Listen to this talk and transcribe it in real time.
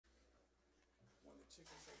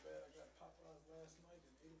chicken so bad I got Popeyes last night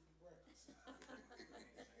and ate it for breakfast.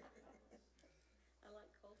 I like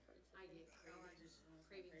cold fried chicken. I get cravings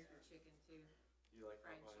for chicken too. You like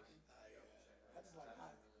Fried Popeyes? chicken. I just like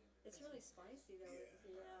hot. It's really spicy though.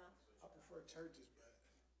 Yeah. Yeah. I prefer churches, but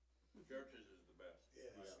Churches is the best.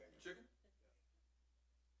 yeah. I think. Chicken?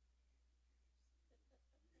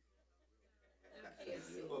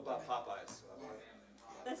 KFC. What about Popeyes?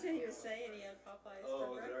 That's what he was saying. He had Popeyes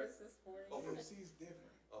Oh, for is that breakfast this morning. Oh, for- KFC's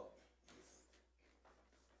different. Oh.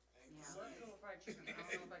 Ain't Yeah, the I love same. little fried chicken. I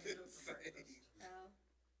don't know if I can do it for breakfast. Oh.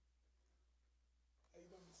 How you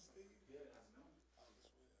doing, Mr. Steve? Yeah. All is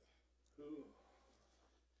well. Ooh.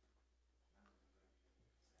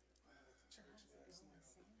 I was at the church last night.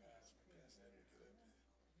 Guys, my pastor had me get up and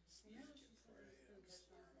speak and pray. I'm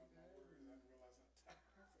slurring on my words. I didn't realize I'm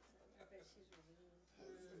tired. I bet she's relieved. Oh.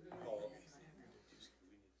 We need to sign.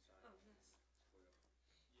 Oh, yes.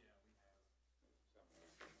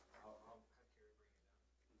 I'll have Carrie bring it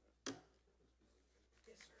down.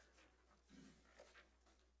 Yes, sir.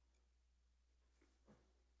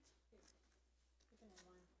 You can have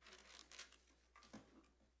mine.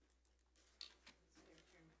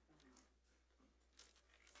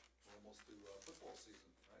 We're almost to football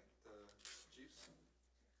season, right? Chiefs?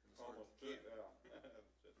 Almost two, yeah.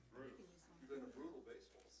 That's brutal. It's been a brutal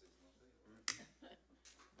baseball season, I'll tell you what.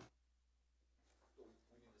 Do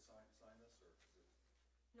we need to sign this, or is it?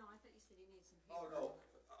 No, I thought you said you need some Oh, paper. no,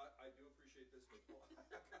 I do appreciate this, but.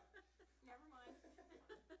 Never mind. Okay.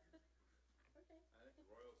 I think the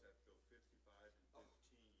Royals have to go 55 and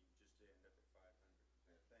 15 just to end up at 500.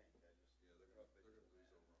 I think. Yeah, they're gonna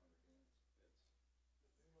lose over 100 games.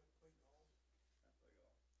 Does anybody play golf? I play golf. I tell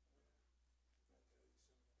you, some of them play golf.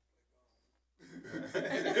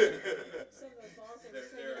 Some of those balls are There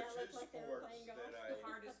swinging are out two look like they were sports playing golf. that The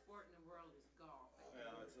hardest sport in the world is golf.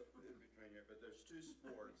 Well, it's in between here, but there's two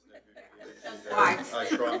sports that Why? I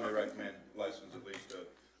strongly recommend license at least a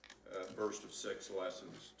burst of 6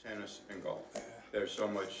 lessons: tennis and golf. There's so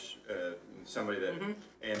much, somebody that,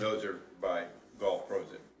 and those are by golf pros,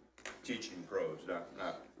 teaching pros,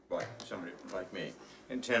 not like somebody like me.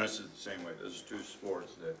 And tennis is the same way. Those are two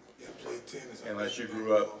sports that, Yeah, I played tennis. unless you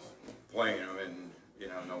grew up playing them, and you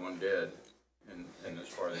know no one did in this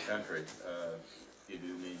part of the country, you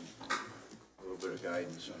do need a little bit of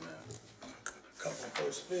guidance on that. Couple of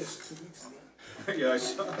first fish 2 weeks ago. Yeah, I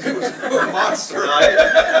saw. A monster.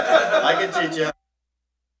 I can teach you.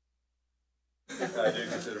 I do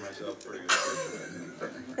consider myself pretty good fisherman.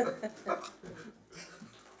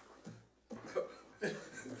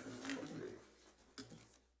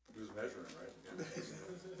 Who's measuring, right?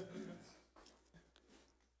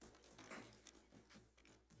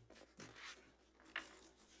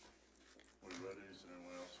 We ready? Is there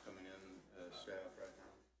anyone else coming in, staff right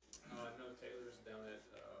now? No, Taylor's down at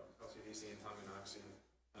LCDC and Tonganoxie.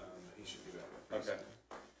 He should be back. Okay.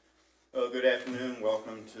 Well, good afternoon.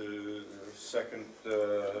 Welcome to the second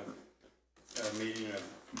meeting of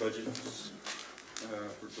budgets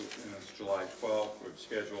for it's July 12th. We've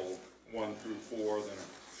scheduled 1 through 4, then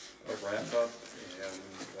a wrap-up, and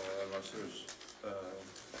unless there's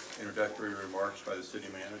introductory remarks by the city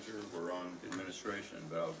manager, we're on administration,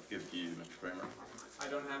 but I'll give to you, Mr. Kramer. I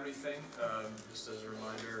don't have anything. Just as a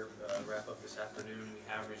reminder, wrap up this afternoon. We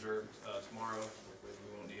have reserved tomorrow. We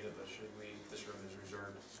won't need it, but this room is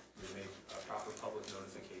reserved. We make proper public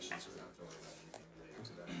notification, so we don't have to worry about anything related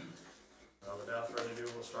to that. Without further ado,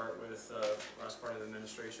 we'll start with last part of the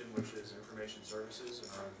administration, which is information services, and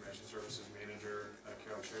our information services manager,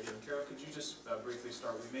 Carol Sheridan. Carol, could you just briefly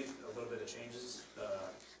start? We made a little bit of changes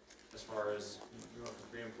as far as you went from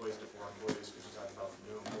 3 employees to 4 employees. Could you talk about the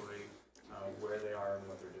new employee, where they are and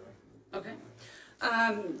what they're doing? Okay.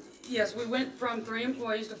 Yes, we went from 3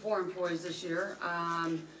 employees to 4 employees this year.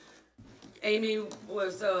 Amy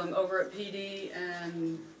was over at PD,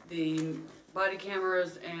 and the body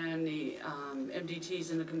cameras and the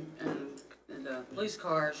MDTs in the police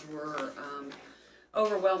cars were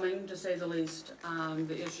overwhelming, to say the least,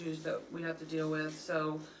 the issues that we have to deal with.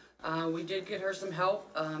 So we did get her some help.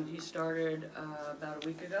 He started about a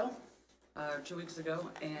week ago, or 2 weeks ago,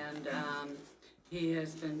 and he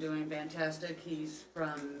has been doing fantastic. He's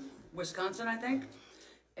from Wisconsin, I think,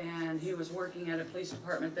 and he was working at a police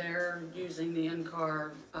department there using the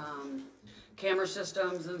in-car camera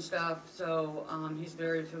systems and stuff, so he's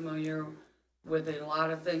very familiar with a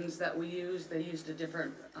lot of things that we use. They used a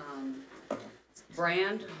different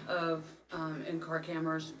brand of in-car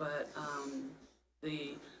cameras, but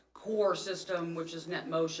the core system, which is net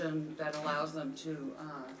motion, that allows them to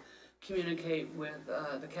communicate with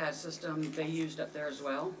the CAD system, they used up there as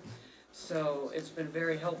well. So it's been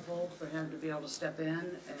very helpful for him to be able to step in,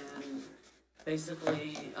 and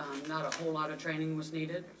basically, not a whole lot of training was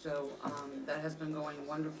needed, so that has been going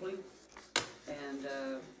wonderfully, and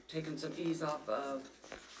taken some ease off of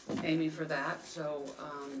Amy for that. So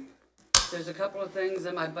there's a couple of things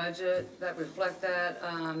in my budget that reflect that.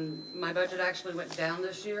 My budget actually went down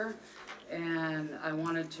this year, and I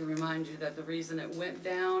wanted to remind you that the reason it went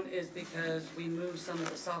down is because we moved some of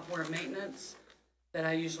the software maintenance that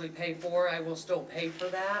I usually pay for. I will still pay for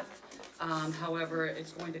that. However,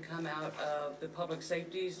 it's going to come out of the public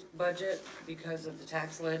safety's budget because of the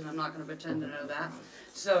tax lid, and I'm not gonna pretend to know that.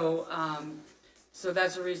 So, so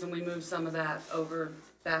that's the reason we moved some of that over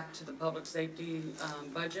back to the public safety,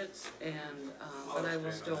 budgets, and, but I will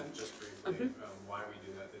I'll still. expand on that just briefly, why we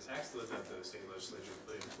do that. The tax lid that the state legislature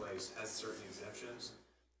put in place has certain exemptions,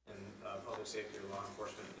 and public safety or law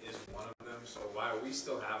enforcement is one of them. So while we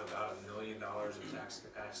still have about $1 million of tax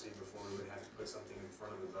capacity before we would have to put something in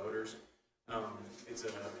front of the voters,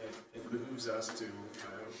 it behooves us to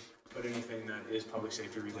put anything that is public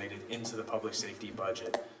safety related into the public safety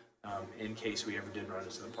budget, in case we ever did run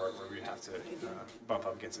into the part where we have to bump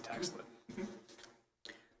up against a tax lid.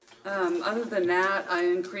 Other than that, I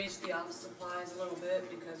increased the office supplies a little bit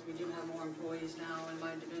because we do have more employees now in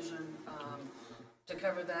my division, to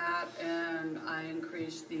cover that, and I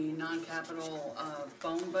increased the non-capital,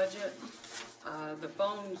 phone budget. The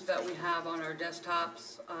phones that we have on our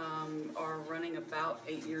desktops, are running about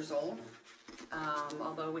 8 years old.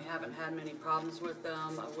 Although we haven't had many problems with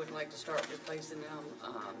them, I would like to start replacing them,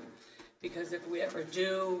 because if we ever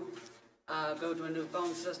do, go to a new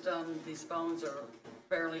phone system, these phones are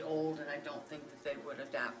fairly old, and I don't think that they would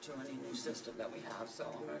adapt to any new system that we have, so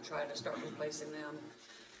I'm gonna try to start replacing them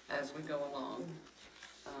as we go along.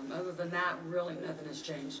 Other than that, really nothing has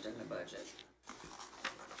changed in the budget.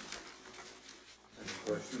 Any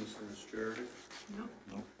questions for Ms. Charity?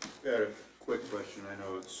 No. Got a quick question. I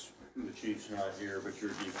know the chief's not here, but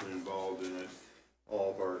you're deeply involved in it.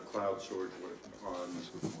 All of our cloud storage on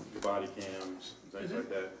the body cams, and things like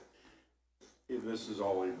that. If this has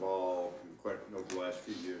all evolved quite over the last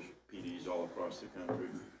few years, PDs all across the country.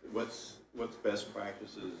 What's best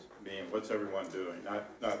practices being? What's everyone doing? Not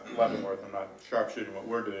Leavenworth. I'm not sharpshooting what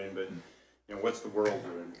we're doing, but you know, what's the world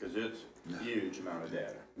doing? Because it's a huge amount of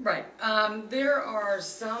data. Right. There are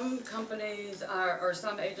some companies or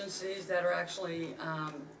some agencies that are actually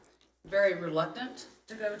very reluctant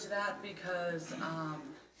to go to that because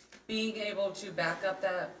being able to back up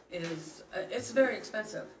that is, it's very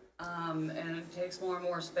expensive. And it takes more and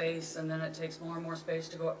more space, and then it takes more and more space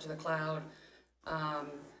to go up to the cloud.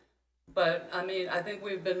 But I mean, I think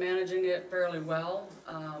we've been managing it fairly well.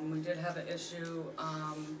 We did have an issue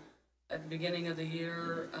at the beginning of the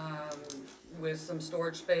year with some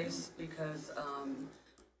storage space because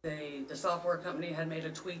the software company had made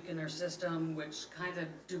a tweak in their system which kind of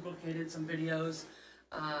duplicated some videos.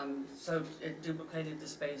 So it duplicated the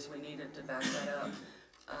space we needed to back that up.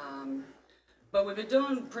 But we've been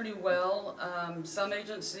doing pretty well. Some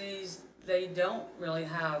agencies, they don't really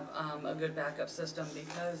have a good backup system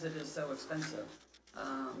because it is so expensive.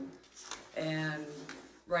 And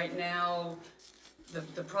right now,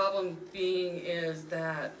 the problem being is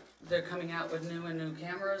that they're coming out with new and new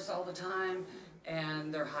cameras all the time,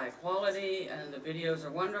 and they're high quality, and the videos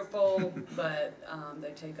are wonderful, but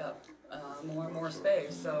they take up more and more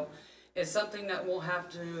space. So it's something that we'll have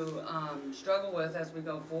to struggle with as we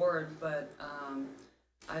go forward, but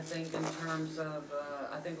I think in terms of,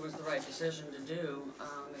 I think it was the right decision to do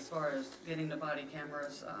as far as getting the body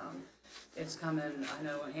cameras. It's come in, I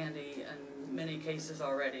know, handy in many cases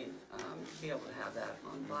already to be able to have that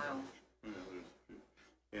on file.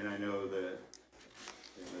 And I know that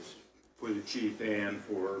for the chief and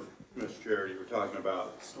for Ms. Charity, we're talking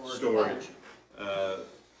about storage.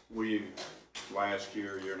 We, last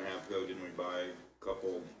year and a half ago, didn't we buy a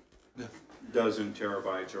couple dozen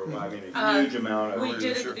terabytes, or I mean a huge amount of. We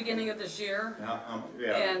did at the beginning of this year.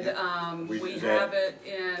 Yeah. And we have it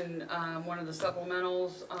in one of the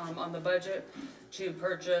supplementals on the budget to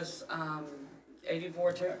purchase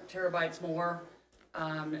 84 terabytes more.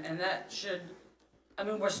 And that should, I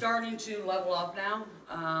mean, we're starting to level off now.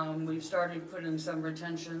 We've started putting some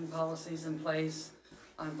retention policies in place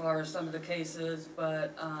on far as some of the cases,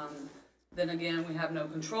 but then again, we have no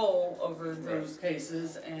control over those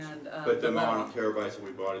cases, and but the amount of terabytes that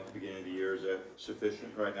we bought at the beginning of the year, is that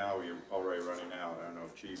sufficient right now? Or you're already running out? I don't know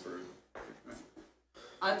if chief or.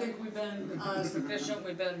 I think we've been sufficient.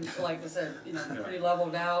 We've been, like I said, you know, pretty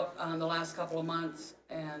leveled out the last couple of months,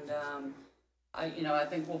 and I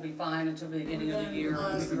think we'll be fine until the beginning of the year.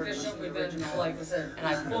 We've been, like I said, And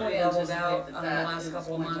I fully leveled anticipate out that the that last is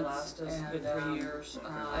couple of going to months, last us and, good 3 years.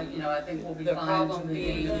 I think we'll be The fine problem until the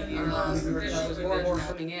being, beginning of the year. There's we've more and more been-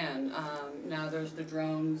 coming in. Now there's the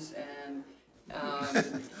drones and,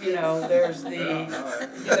 there's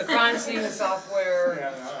the crime scene software,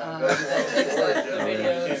 that takes the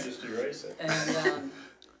videos. just erase it. And,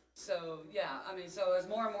 so, yeah, so as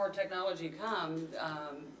more and more technology comes,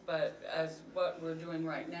 but as what we're doing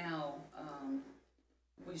right now,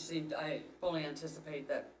 I fully anticipate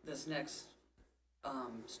that this next,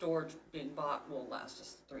 storage being bought will last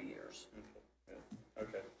us 3 years.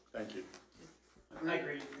 Okay, thank you. I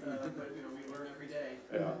agree, but we learn every day.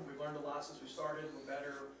 Yeah. We've learned a lot since we started, we're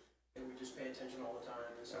better, and we just pay attention all the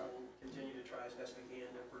time, and so we'll continue to try as best we can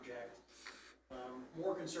to project.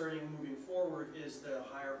 More concerning moving forward is the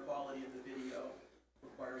higher quality of the video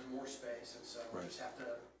requires more space, and so we just have to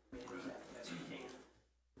manage that as we can.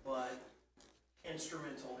 But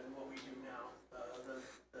instrumental in what we do now,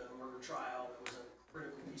 the murder trial, it was a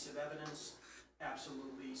critical piece of evidence,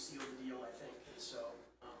 absolutely sealed the deal, I think, and so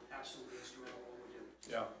absolutely instrumental in what we do.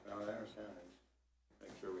 Yeah, no, I understand.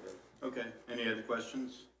 Make sure we have. Okay, any other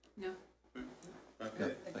questions? No.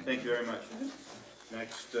 Okay, thank you very much.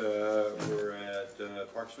 Next, we're at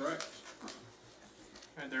Parks and Rec.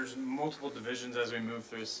 Alright, there's multiple divisions as we move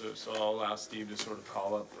through, so I'll allow Steve to sort of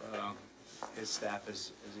call up his staff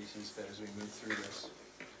as he sees fit as we move through this.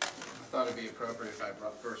 I thought it'd be appropriate if I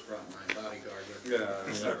first brought my bodyguard with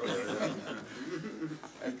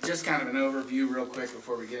me. Just kind of an overview real quick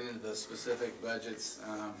before we get into the specific budgets.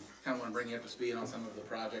 Kind of want to bring you up to speed on some of the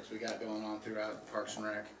projects we got going on throughout Parks and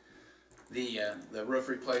Rec. The roof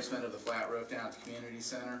replacement of the flat roof down at the community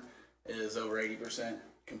center is over 80%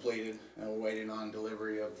 completed. We're waiting on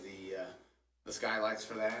delivery of the skylights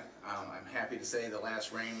for that. I'm happy to say the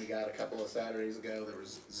last rain we got a couple of Saturdays ago, there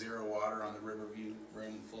was 0 water on the Riverview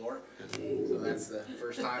room floor. So that's the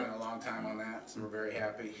first time in a long time on that, so we're very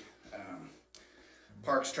happy.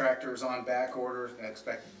 Parks tractor is on back order,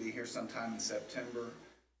 expected to be here sometime in September.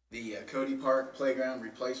 The Cody Park Playground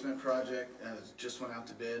Replacement Project just went out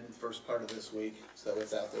to bid the first part of this week, so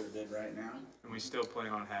it's out there to bid right now. And we still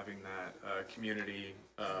plan on having that community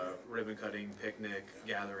ribbon cutting picnic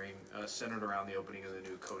gathering centered around the opening of the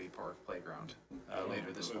new Cody Park playground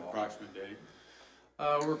later this fall. Approximate date.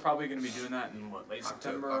 We're probably going to be doing that in late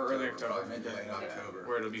September or early October. Probably mid to late October.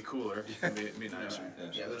 Where it'll be cooler. It'll be nicer.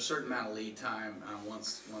 Yeah, there's a certain amount of lead time,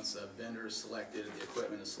 once a vendor is selected, the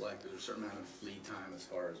equipment is selected, there's a certain amount of lead time as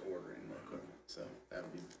far as ordering the equipment, so that'll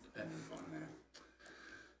be dependent upon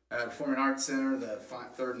that. Performing Arts Center, the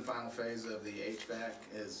third and final phase of the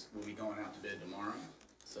HVAC will be going out to bid tomorrow,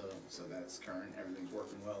 so that's current, everything's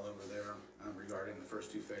working well over there, regarding the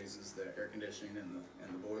first 2 phases, the air conditioning and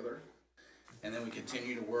the boiler. And then we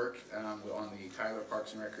continue to work on the Tyler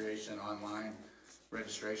Parks and Recreation online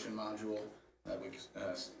registration module that we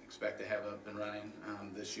expect to have up and running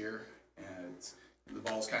this year. And the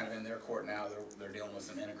ball's kind of in their court now. They're dealing with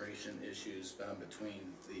some integration issues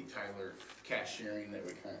between the Tyler cashiering that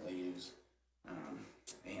we currently use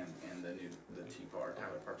and the T-Par,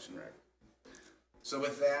 Tyler Parks and Rec. So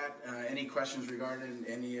with that, any questions regarding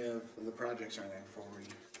any of the projects or anything before we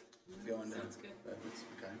go into? Sounds good.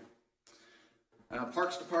 Okay.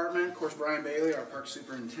 Parks Department, of course, Brian Bailey, our Park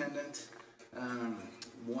Superintendent.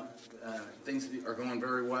 Things are going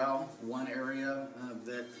very well. One area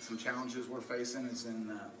that some challenges we're facing is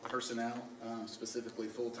in personnel, specifically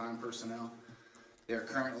full-time personnel. They're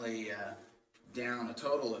currently down a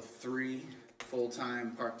total of 3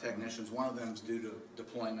 full-time park technicians. One of them is due to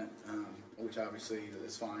deployment, which obviously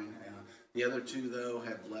is fine. The other 2, though,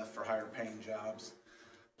 have left for higher paying jobs.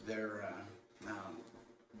 They're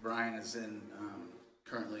Brian is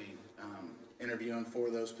currently interviewing for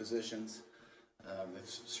those positions. They've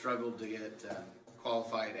struggled to get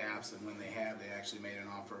qualified apps, and when they have, they actually made an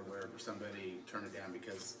offer where somebody turned it down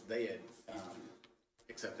because they had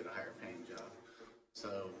accepted a higher paying job.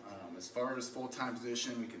 So as far as full-time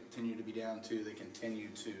position, we continue to be down 2. They continue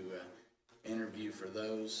to interview for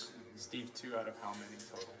those. Steve, 2 out of how many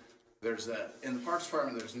total? There's in the Parks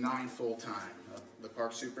Department, there's 9 full-time. The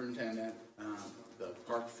Park Superintendent, the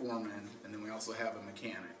Park Foreman, and then we also have a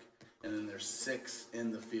mechanic. And then there's 6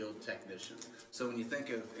 in the field technicians. So when you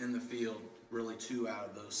think of in the field, really 2 out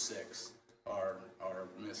of those 6 are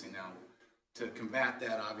missing. Now, to combat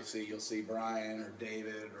that, obviously, you'll see Brian or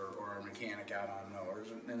David or our mechanic out on mowers,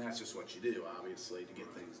 and that's just what you do, obviously, to get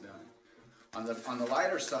things done. On the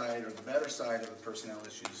lighter side, or the better side of the personnel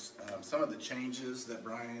issues, some of the changes that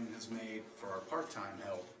Brian has made for our part-time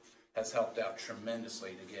help has helped out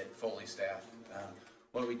tremendously to get fully staffed.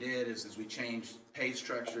 what we did is we changed pay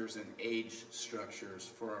structures and age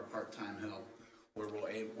structures for our part-time help, where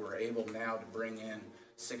we're able now to bring in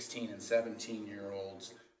 16 and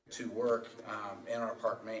 17-year-olds to work in our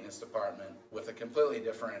park maintenance department with a completely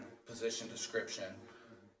different position description,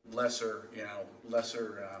 lesser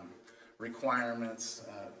requirements.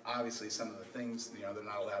 Obviously, some of the things, they're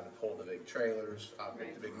not allowed to pull the big trailers,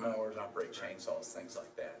 operate the big mowers, operate chainsaws, things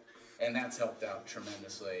like that. And that's helped out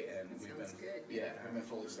tremendously, and we've been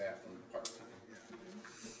fully staffed from part-time.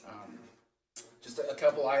 Just a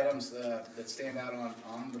couple items that stand out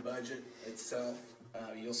on the budget itself.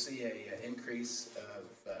 You'll see a increase of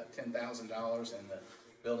 $10,000 in the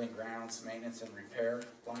building grounds maintenance and repair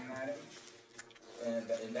line item,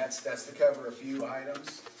 and that's to cover a few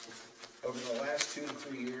items. Over the last 2 to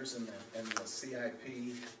 3 years in the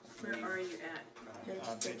CIP. Where are you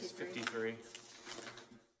at? Page 53,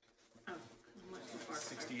 Oh, much too far.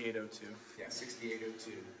 6802. Yeah,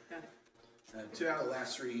 6802. Got it. 2 out of the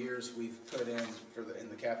last 3 years, we've put in in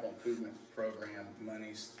the capital improvement program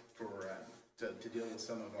monies for to deal with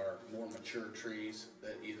some of our more mature trees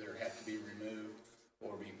that either have to be removed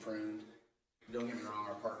or be pruned. Don't get me wrong,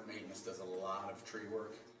 our park maintenance does a lot of tree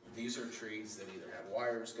work. These are trees that either have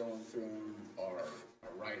wires going through them or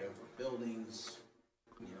are right over buildings,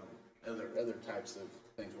 other types of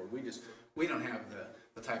things where we don't have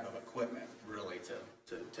the type of equipment really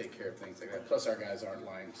to take care of things like that. Plus our guys aren't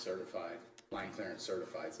line clearance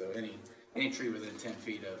certified, so any tree within 10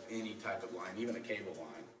 feet of any type of line, even a cable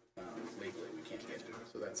line, legally we can't get to it.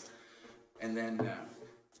 So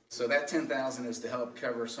so that $10,000 is to help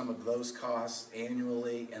cover some of those costs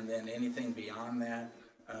annually, and then anything beyond that,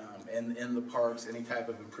 in the parks, any type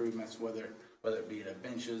of improvements, whether it be the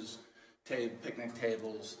benches, picnic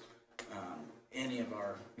tables, any of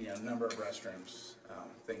our number of restrooms,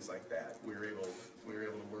 things like that. We were able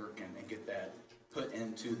to work and get that put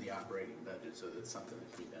into the operating budget, so that's something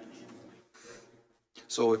that can be done annually.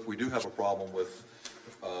 So if we do have a problem with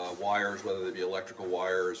wires, whether they be electrical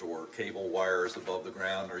wires or cable wires above the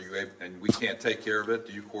ground, are you able, and we can't take care of it,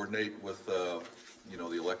 do you coordinate with the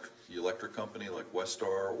electric company like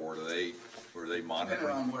Westar, or do they monitor?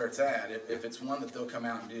 Depending on where it's at, if it's one that they'll come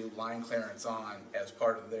out and do line clearance on as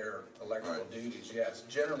part of their electrical duties, yes.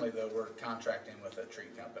 Generally though, we're contracting with a tree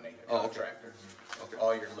company, a contractor. Okay.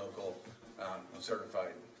 All your local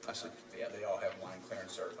certified. I see. Yeah, they all have line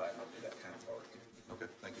clearance certified and they'll do that kind of work. Okay,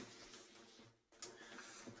 thank you.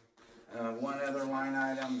 One other line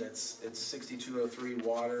item it's 6203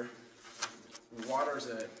 water. Water's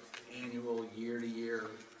an annual year to year.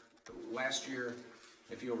 Last year,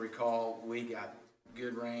 if you'll recall, we got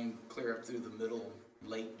good rain clear up through the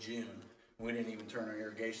late June. We didn't even turn our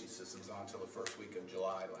irrigation systems on until the first week of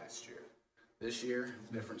July last year. This year,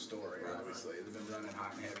 different story, obviously. They've been running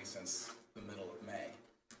hot and heavy since the middle of May.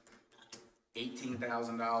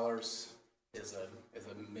 $18,000 is a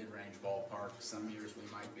mid-range ballpark. Some years we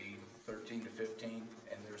might be 13 to 15,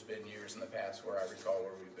 and there's been years in the past where I recall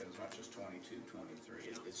where we've been as much as 22, 23.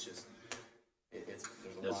 It's just, there's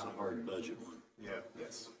a lot. That's a hard budget one. Yeah.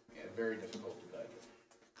 Yes, yeah, very difficult to budget.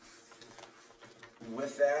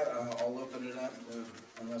 With that, I'll open it up,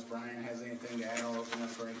 unless Brian has anything to add, I'll open up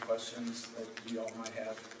for any questions that you all might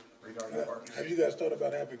have regarding the park. Have you guys thought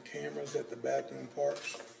about having cameras at the bathroom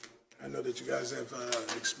parks? I know that you guys have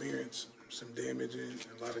experienced some damage and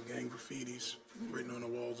a lot of gang graffitis written on the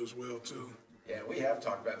walls as well too. Yeah, we have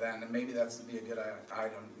talked about that, and maybe that's be a good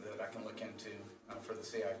item that I can look into for the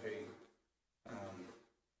CIP.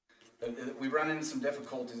 We run into some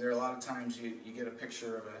difficulties there. A lot of times you get a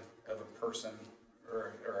picture of a person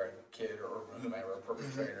or a kid or whomever, a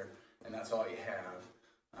perpetrator, and that's all you have.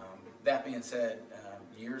 That being said,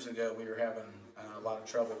 years ago we were having a lot of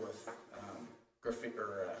trouble with graffiti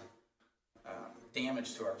or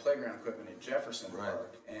damage to our playground equipment at Jefferson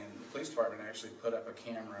Park, and the police department actually put up a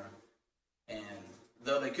camera, and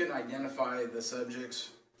though they couldn't identify the subjects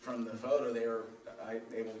from the photo, they were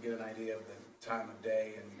able to get an idea of the time of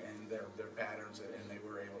day and their patterns, and they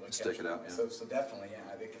were able to catch Stick it out, them. So definitely,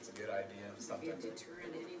 yeah, I think it's a good idea. Be a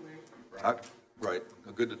deterrent anyway. Right,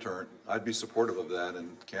 a good deterrent. I'd be supportive of that,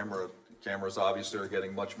 and cameras obviously are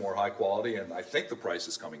getting much more high quality, and I think the price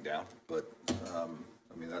is coming down, but, I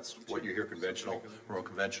mean, that's what you hear from a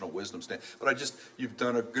conventional wisdom stand. But you've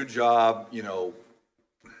done a good job,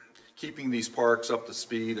 keeping these parks up to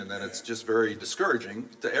speed, and then it's just very discouraging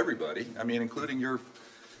to everybody. I mean, including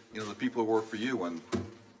the people who work for you when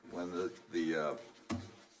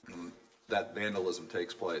that vandalism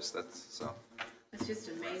takes place. It's just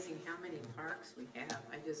amazing how many parks we have.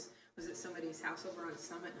 I just was at somebody's house over on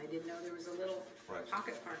Summit, and I didn't know there was a little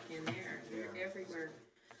pocket park in there. They're everywhere.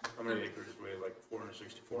 How many acres do we have, like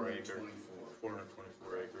 464 acres? 424.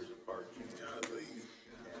 424 acres of parks. Golly.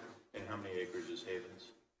 And how many acres is Havens?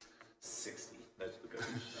 60. That's the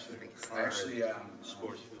biggest. Actually,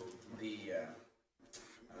 Sports field. the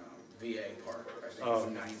VA park, I think Oh.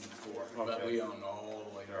 is 94, but Okay. we own all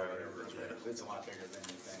the way to Right. whatever it is. It's a lot bigger than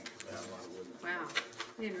you think. We have a lot of wood. Wow,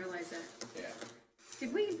 I didn't realize that. Yeah.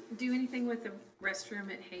 Did we do anything with the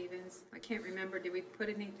restroom at Havens? I can't remember, did we put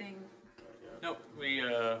anything? Nope, we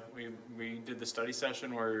did the study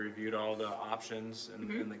session where we reviewed all the options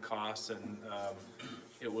and the costs, and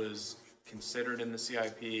it was considered in the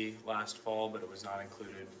CIP last fall, but it was not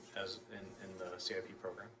included as in the CIP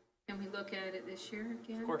program. Can we look at it this year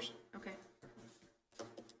again? Of course. Okay.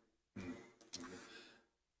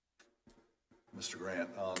 Mr. Grant,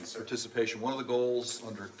 on participation, one of the goals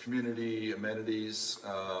under community amenities,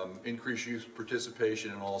 increase youth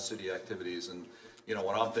participation in all city activities. And, you know,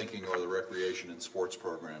 what I'm thinking are the recreation and sports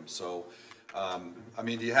programs. So, I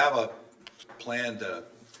mean, do you have a plan to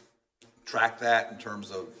track that in terms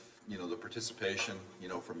of, you know, the participation, you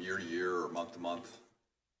know, from year to year or month to month?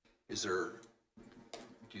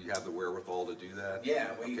 Do you have the wherewithal to do that?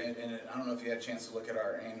 Yeah, Okay. and I don't know if you had a chance to look at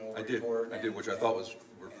our annual I did, report. which I thought was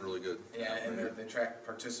really good. Yeah, and they track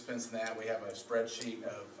participants in that. We have a spreadsheet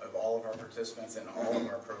of all of our participants in all of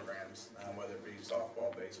our programs, whether it be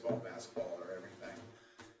softball, baseball, basketball, or everything.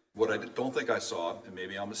 What I don't think I saw, and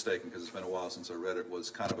maybe I'm mistaken because it's been a while since I read it, was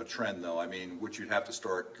kind of a trend though. I mean, which you'd have to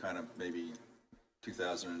start kind of maybe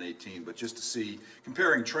 2018, but just to see,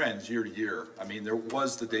 comparing trends year to year. I mean, there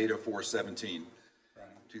was the data for 2017,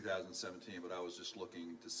 but I was just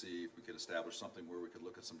looking to see if we could establish something where we could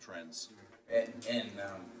look at some trends. And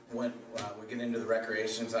when we get into the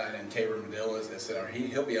recreation side, and Tabor Medill, as I said,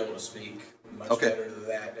 he'll be able to speak much Okay. better to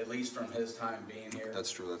that, at least from his time being here.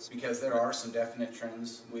 That's true, that's, Because there are some definite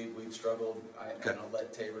trends. We've struggled, Okay. and I'll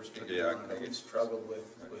let Tabor speak to Yeah, one, but we've struggled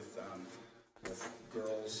with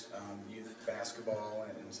girls, youth basketball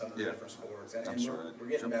and some of the Yeah. different sports. And I'm we're, sorry. we're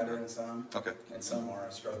getting better in some, okay. and some are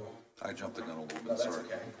a struggle. I jumped the gun a little No, bit, that's sorry.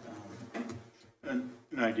 okay. An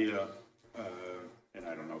idea, and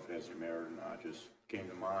I don't know if it has any merit or not, just came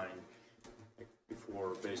to mind, like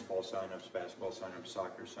before baseball signups, basketball signups,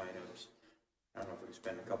 soccer signups. I don't know if we can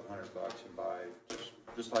spend a couple $100 and buy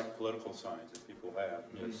just like political signs that people have.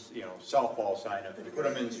 Just, you know, softball signup, if you put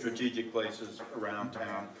them in strategic places around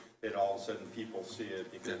town, that all of a sudden people see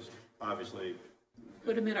it because obviously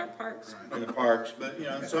Put them in our parks. in the parks, but you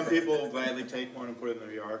know, some people gladly take one and put it in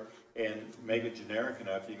their yard and make it generic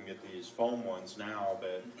enough. You can get these foam ones now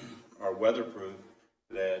that are weatherproof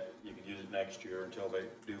that you can use it next year until they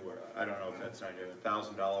do wear. I don't know if that's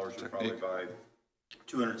 $1,000 would probably buy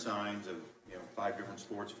 200 signs of, you know, 5 different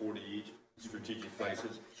sports, 40 each, strategic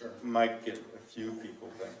places. Sure. Might get a few people,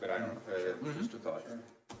 think, but I don't, just a thought. Sure.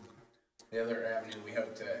 The other avenue, we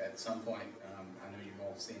hope to, at some point, I know you've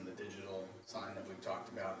all seen the digital sign that we've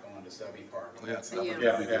talked about going to Stubby Park. Yeah. That's something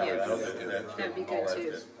Yeah. That'd be all good that too.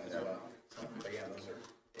 is as well. So, but yeah, those are,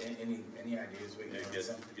 any ideas we Yeah, can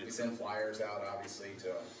send, we send flyers out, obviously,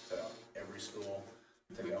 to every school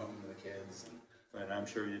to go home to the kids. And I'm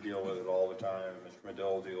sure you deal with it all the time. Mr.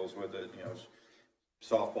 Medill deals with it, you know,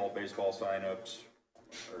 softball, baseball signups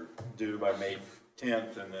are due by May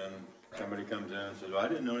 10th, and then somebody comes in and says, well, I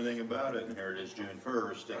didn't know anything about it, and here it is June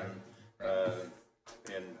 1st,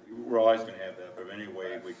 and we're always gonna have that, but any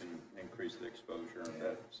way we can increase the exposure of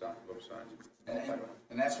that, those signs.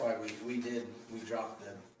 And that's why we dropped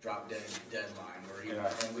the drop dead deadline, where even,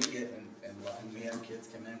 Yeah. and we get, and we have kids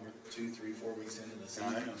come in, we're 2, 3, 4 weeks into the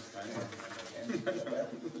season. I know. And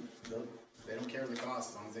they don't care the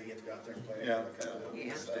cost, as long as they get to go out there and play. Yeah. Yeah.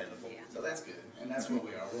 Understandable. Yeah. So that's good, and that's what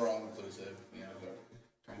we are, we're all inclusive, you know, we're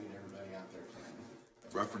trying to get everybody out there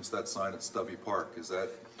playing. Reference that sign at Stubby Park, is that,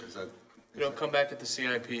 It'll come back at the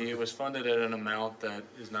CIP. It was funded at an amount that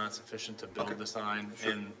is not sufficient to build the sign,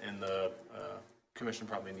 and the commission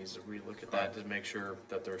probably needs to relook at that to make sure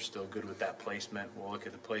that they're still good with that placement. We'll look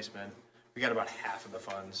at the placement. We got about half of the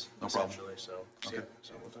funds No problem. essentially, so. Okay.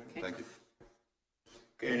 So we'll talk. thank you.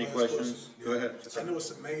 Okay, any Last questions? question. Go ahead. I know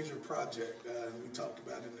it's a major project, we talked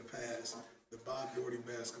about it in the past, the Bob Doherty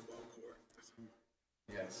basketball court.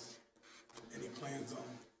 Yes. Any plans on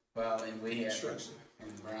Well, and we had, construction?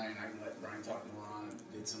 and Brian, I can let Brian talk more on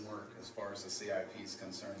it, did some work as far as the CIP is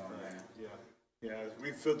concerned on that. Yeah,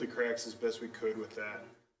 we filled the cracks as best we could with that.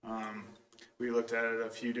 We looked at it, a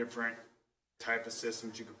few different type of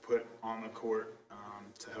systems you could put on the court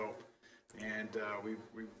to help, and we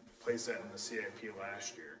placed that in the CIP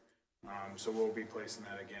last year. So we'll be placing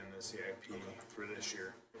that again in the CIP for this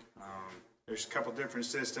year. There's a couple different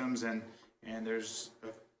systems, and there's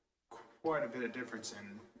quite a bit of difference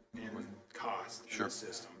in cost in Sure. the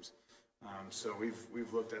systems. So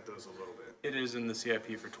we've looked at those a little bit. It is in the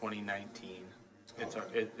CIP for 2019.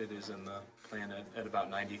 It is in the plan at about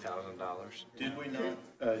 $90,000. Did we not,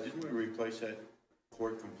 didn't we replace that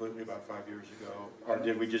court completely about 5 years ago? Or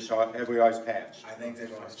did we just, have we always patched? I think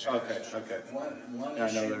they've always Okay, changed. okay. One I know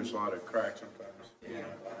issue, there's a lot of cracks sometimes. yeah,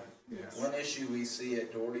 one issue we see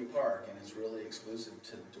at Doherty Park, and it's really exclusive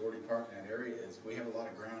to Doherty Park in that area, is we have a lot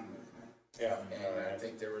of ground movement. Yeah. And I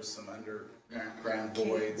think there was some underground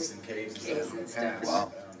voids and caves and Caves stuff in and the stuff. past.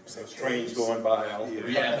 Wow. So trains going by out here.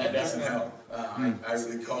 Yeah, that doesn't help. I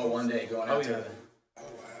recall one day going out yeah. to,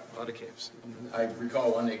 A lot of caves. I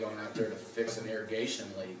recall one day going out there to fix an irrigation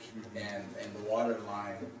leak, and the water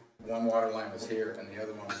line, one water line was here and the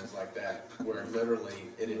other one was like that, where literally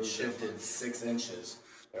it had shifted 6 inches.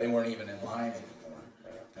 They weren't even in line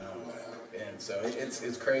anymore. And so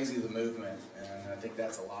it's crazy, the movement, and I think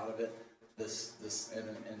that's a lot of it.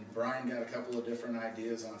 And Brian got a couple of different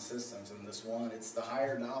ideas on systems, and this one, it's the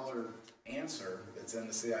higher dollar answer that's in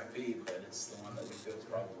the CIP, but it's the one that we feel is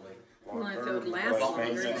probably. Well, if it would last longer,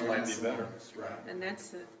 It's then gonna be better. Right. and that's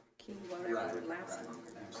the key, whatever would last longer.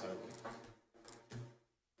 Absolutely.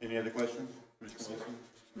 Any other questions? Mr. Wilson?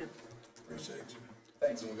 No, Appreciate you.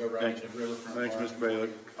 Thanks, and we'll go right Thank into Riverfront. Thanks, Park. Mr. Bailey.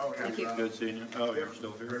 thank you. Good seeing you. Oh, you're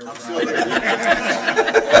still here. Riverfront.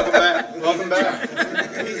 Welcome back. Welcome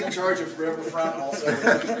back. He's in charge of Riverfront also.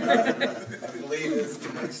 I believe is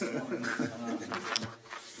the next one.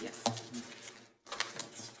 Yes.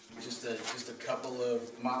 Just a couple of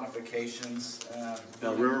modifications.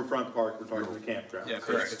 Now, Riverfront Park, we're talking the campground. Yeah,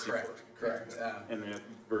 Correct. Correct. And then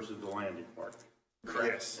versus the landing park.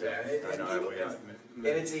 Correct. Yes. Yeah, I know, and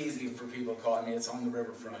it's easy for people to call, I mean, it's on the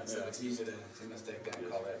riverfront, so it's easy to mistake that and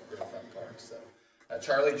call that Riverfront Park, so.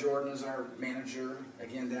 Charlie Jordan is our manager,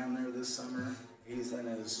 again, down there this summer. He's in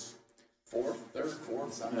his fourth,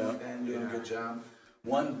 something like that, and doing a good job.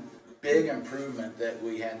 One big improvement that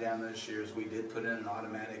we had down this year is we did put in an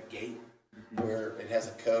automatic gate where it has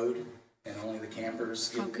a code and only the campers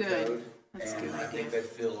get the good. code. That's a And good I think they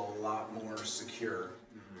feel a lot more secure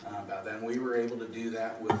about that. And we were able to do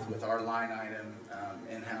that with our line item,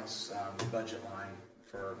 in-house budget line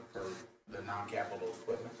for the non-capital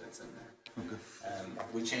equipment that's in there. And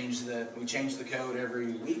we change the code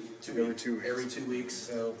every week, Every 2 weeks. Every 2 weeks,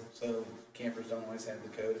 so campers don't always have the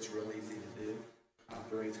code. It's real easy to do.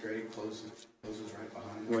 Operates great, closes right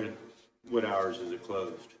behind. What hours is it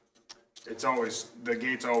closed? It's always, the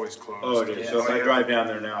gate's always closed. Oh, it is. So if I drive down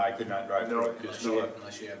there now, I could not drive through it. Just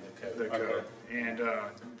Unless you have the code. The code. And,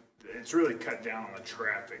 it's really cut down on the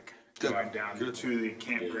traffic Good. going down Good. to the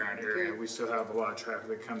campground area. Good. We still have a lot of traffic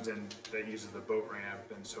that comes in that uses the boat ramp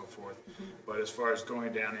and so forth. But as far as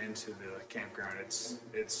going down into the campground,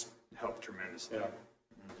 it's helped tremendously. Yeah.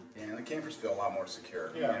 Yeah, the campers feel a lot more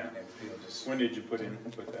secure. Yeah. And people just. When did you put that in?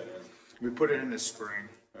 We put it in this spring.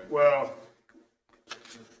 Well,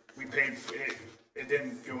 we paid, it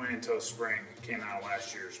didn't go in until spring. It came out of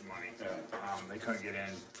last year's money. They couldn't get in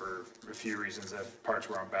for a few reasons. That parts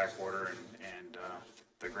were on back order and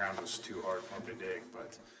the ground was too hard for them to dig,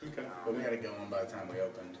 but. But we had it going by the time we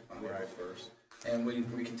opened on April 1st. And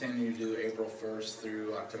we continue to do April 1st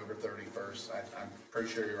through October 31st. I'm pretty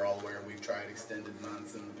sure you're all aware, we've tried extended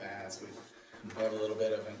months in the past. We've had a little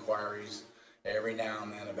bit of inquiries every now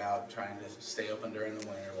and then about trying to stay open during the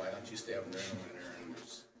winter. Why don't you stay open during the winter? And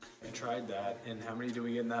just, We tried that, and how many do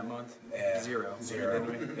we get in that month? Yeah. Zero. Zero.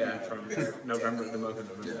 Didn't we? Yeah. From November, the month of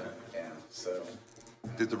November. yeah, so.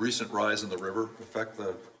 Did the recent rise in the river affect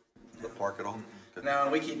the park at all? No,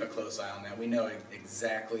 we keep a close eye on that. We know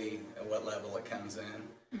exactly at what level it comes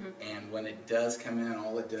in. And when it does come in,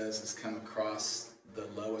 all it does is come across the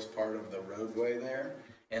lowest part of the roadway there.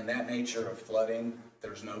 And that nature of flooding,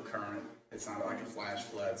 there's no current. It's not like a flash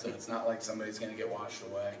flood, so it's not like somebody's gonna get washed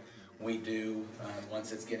away. We do,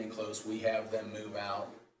 once it's getting close, we have them move out.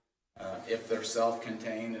 If they're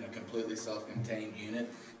self-contained in a completely self-contained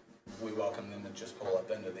unit, we welcome them to just pull up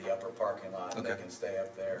into the upper parking lot and they can stay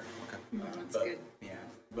up there. That's But, good. yeah,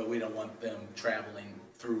 but we don't want them traveling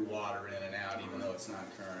through water in and out, even though it's not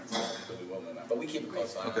current, so we will move out. But we keep a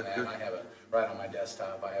close eye on that. good. I have right on my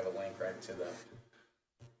desktop, I have a link right to the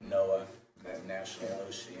NOAA, that National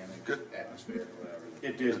Oceanic Good. Atmosphere, whatever.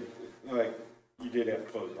 It did, like, you did have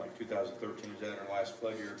to close like 2013, is that our last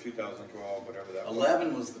flood year, 2012, whatever that was?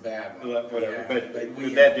 11 was the bad one. Whatever, Yeah, but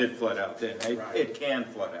we- that did flood out then. Right. It can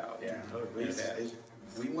flood out. Yeah,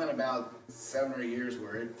 we went about 7 or 8 years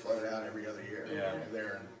where it flooded out every other year. Yeah.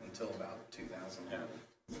 There until about 2000.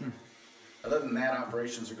 Yeah. Other than that,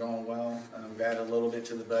 operations are going well. We've added a little bit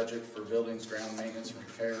to the budget for buildings, ground maintenance, and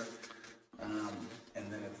repair.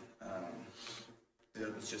 And then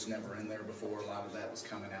the just never in there before. A lot of that was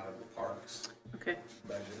coming out of the parks Okay.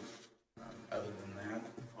 budget. Other than that,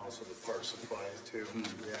 Also the park supplies too, we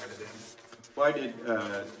added in. Why did,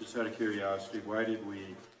 just out of curiosity, why did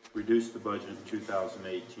we reduce the budget in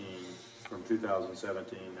 2018 from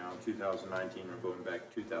 2017, now 2019, we're going back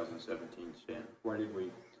to 2017 standard? Why did we,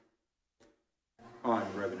 on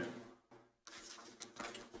revenue?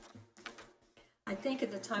 I think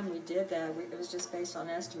at the time we did that, it was just based on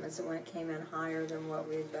estimates, and when it came in higher than what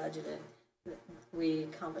we had budgeted, we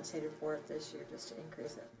compensated for it this year just to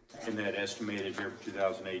increase it. And that estimated here for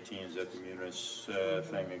 2018, is that the munis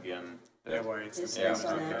thing again? That way it's. It's Yeah, based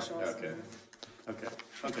on okay, actuals.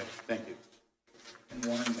 okay, thank you. and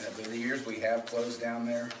one, the years we have closed down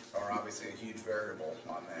there are obviously a huge variable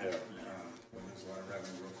on that. Yeah. We lose a lot of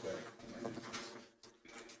revenue real quick.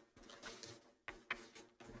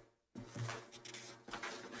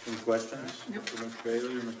 Any questions? Nope. For Mr.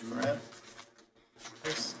 Bailey or Mr. Morant?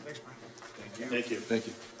 Thanks, Mike. Thank you. Thank you. Thank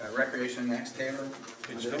you. Recreation next, Taylor.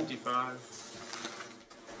 Page 55.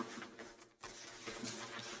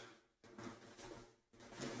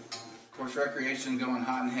 Of course, recreation going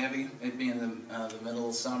hot and heavy, it being the middle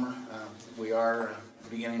of summer. We are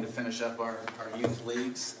beginning to finish up our youth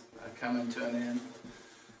leagues, coming to an end.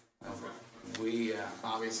 We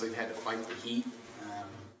obviously have had to fight the heat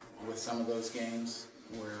with some of those games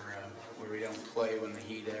where we don't play when the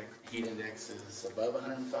heat index is above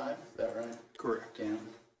 105, is that right? Correct. Yeah.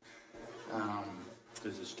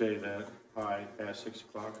 Does it stay that high past 6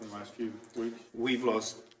 o'clock in the last few weeks? We've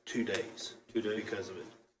lost 2 days. 2 days? Because of it,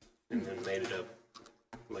 and then made it up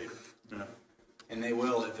later. Yeah. And they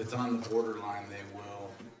will, if it's on the borderline, they will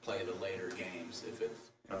play the later games if it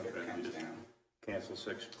Okay, you comes just down. cancel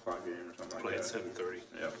 6 o'clock game or something Play like at that? 7:30.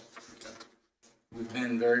 Yep. We've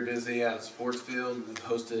been very busy out at Sports Field. We've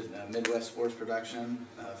hosted Midwest Sports Production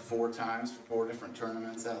 4 times, 4 different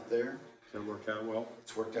tournaments out there. That worked out well?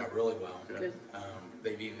 It's worked out really well. Good.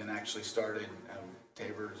 They've even actually started,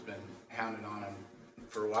 Tabor's been hounding on them.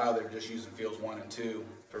 For a while, they were just using fields 1 and 2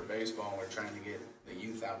 for baseball. We're trying to get the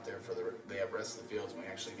youth out there for the rest of the fields, and we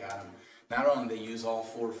actually got them. Not only did they use all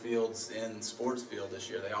 4 fields in Sports Field this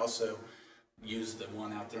year, they also used the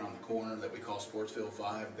one out there on the corner that we call Sports Field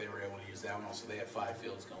 5. They were able to use that one also. They had 5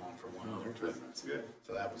 fields going for one of their tournaments. Good.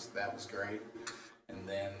 So that was great. And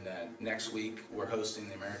then next week, we're hosting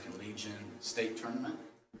the American Legion State Tournament,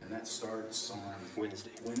 and that starts on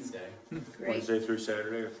Wednesday. Great. Wednesday through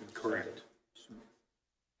Saturday? I think. Correct.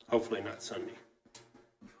 Hopefully not Sunday.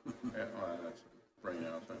 Yeah, well, that's rain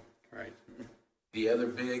out there. Right. The other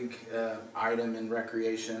big item in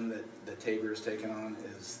recreation that Tabor has taken on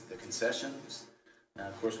is the concessions.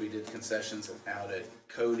 Of course, we did concessions out at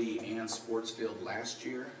Cody and Sportsfield last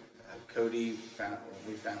year.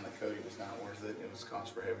 We found that Cody was not worth it. It was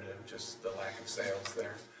cost prohibitive, just the lack of sales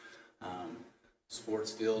there.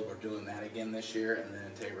 Sportsfield, we're doing that again this year, and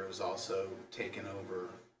then Tabor has also taken over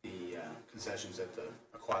the concessions at the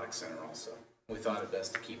Aquatic Center also. We thought it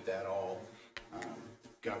best to keep that all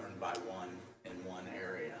governed by one in one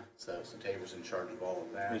area. So Tabor's in charge of all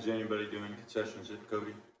of that. Is anybody doing concessions at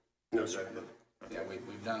Cody? No, sir. Yeah,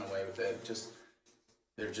 we've done away with it.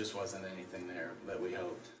 There just wasn't anything there that we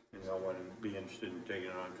hoped. And y'all wouldn't be interested in taking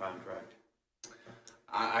it on contract?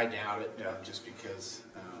 I doubt it, just because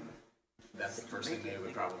that's the first thing they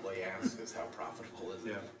would probably ask is how profitable is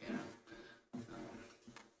it? Yeah. You know?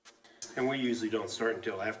 And we usually don't start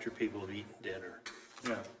until after people have eaten dinner,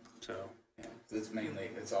 Yeah. so. Yeah,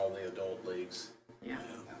 it's all the adult leagues Yeah.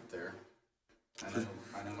 out there.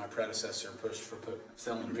 I know my predecessor pushed for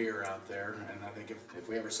selling beer out there, and I think if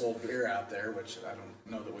we ever sold beer out there, which I don't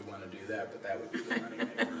know that we want to do that, but that would be the money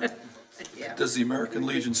maker. Yeah. Does the American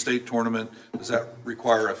Legion State Tournament, does that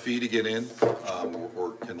require a fee to get in?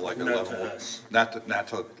 Or can like a Not to Leavenworth? us. Not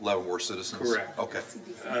to Leavenworth citizens? Correct. Okay.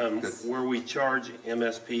 Where we charge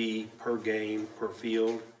MSP per game, per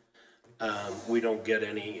field, we don't get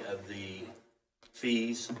any of the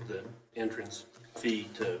fees, the entrance fee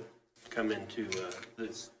to come into to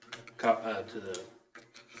the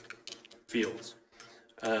fields.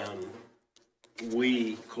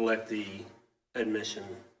 We collect the admission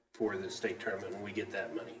for the state tournament, and we get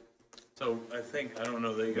that money. So I don't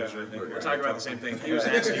know that you guys we're talking about the same thing. He was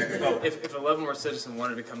asking, if a Leavenworth citizen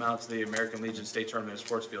wanted to come out to the American Legion State Tournament at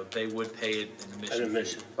Sportsfield, they would pay an An admission fee.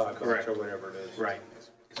 admission, $5 correct, or whatever it is. right.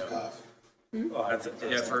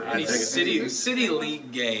 Yeah, for any city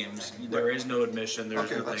league games, there is no admission, there's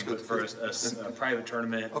Okay, nothing, that's but good. for a private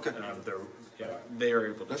tournament, Okay. they are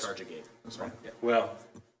able to That's- charge a gate. That's fine. Well,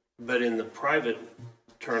 but in the private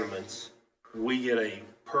tournaments, we get a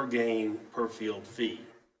per game, per field fee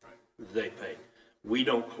they pay. We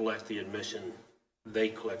don't collect the admission they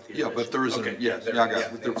collect the Yeah, admission. but there isn't, Okay. yeah, I got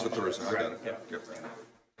it, but there isn't, I got it. Yeah. Yep.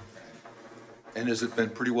 And has it been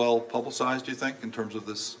pretty well publicized, do you think, in terms of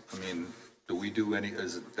this? I mean, do we do any,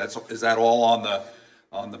 is that all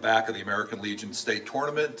on the back of the American Legion State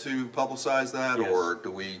Tournament to publicize that? Yes. Or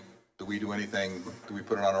do we do anything, do we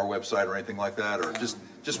put it on our website or anything like that, or just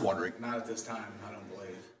wondering? Not at this time, I don't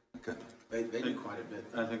believe. Okay. They do quite a bit.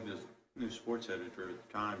 I think the new sports editor at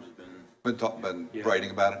the Times has been, Been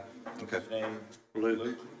writing about it? Okay, his name,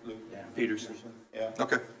 Luke Yeah. Peterson. yeah.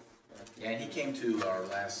 okay, Yeah, and he came to our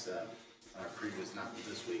last, our previous, not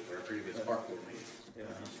this week, our previous park board meeting. Yeah,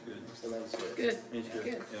 he's good. So that was good. Good, He's good,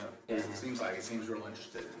 good. yeah. It seems like, it seems real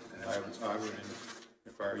interested in I it. would,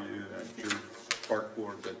 if I were you, your park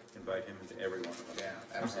board, but invite him to every one of them. Yeah,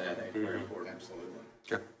 I absolutely. think it's very important. Absolutely.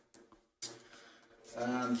 okay.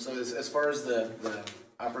 So as far as the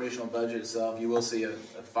operational budget itself, you will see a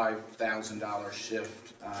 $5,000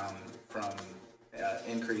 shift from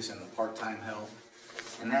increase in the part-time help.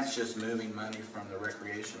 And that's just moving money from the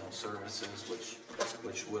recreational services,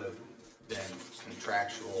 which would have been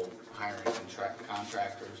contractual, hiring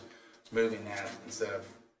contractors, moving that instead of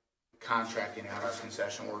contracting out our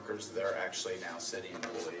concession workers, they're actually now city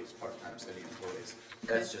employees, part-time city employees.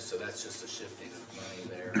 That's just a shifting of money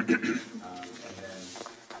there. And then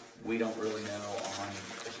we don't really know on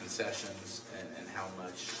the concessions and how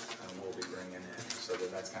much we'll be bringing in. So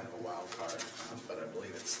that's kind of a wild card, but I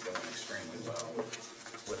believe it's going extremely well.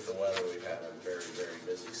 With the weather, we've had a very, very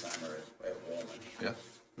busy summer at Woolman. Yeah,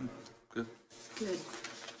 good. Good.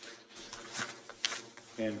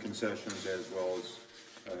 And concessions as well as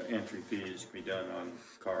entry fees can be done on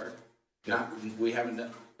card. We haven't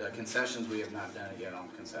done, concessions, we have not done it yet on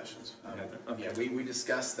concessions. Okay. Yeah, we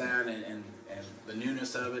discussed that and the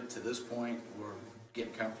newness of it, to this point, we're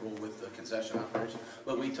getting comfortable with the concession operation,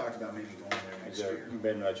 but we talked about maybe going there Has next there year.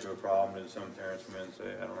 been much of a problem? Did some parents come in and say,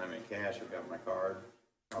 I don't have any cash, I've got my card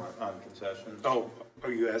on concessions? Oh,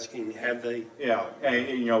 are you asking, have they? Yeah, and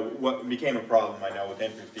you know, what became a problem, I know, with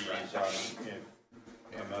entry fees on, you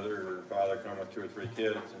know, a mother or father come with 2 or 3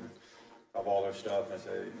 kids and of all their stuff, and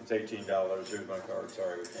say, it's $18, here's my card,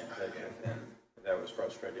 sorry, we can't take it, and that was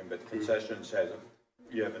frustrating, but concessions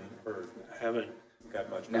you haven't heard, Haven't. got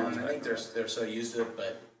much No, and I contact think they're so used to it,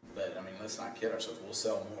 but I mean, let's not kid ourselves, we'll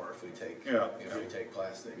sell more if we take, Yeah. if we take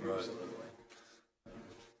plastic, Right. absolutely.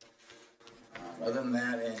 Other than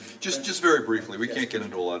that, and. Just very briefly, we can't get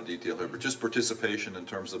into a lot of detail here, but just participation in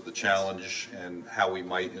terms of the challenge and how we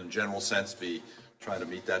might, in a general sense, be trying to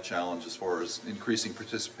meet that challenge as far as increasing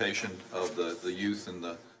participation of the youth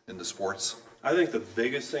in the sports. I think the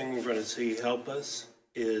biggest thing we're gonna see help us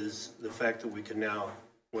is the fact that we can now,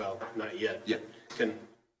 well, not yet. Yeah. Can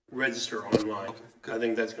register online. I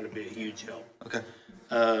think that's gonna be a huge help. Okay,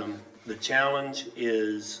 The challenge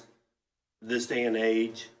is, this day and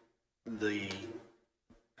age, the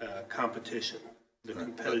competition, the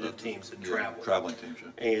competitive teams that yeah, travel. traveling teams,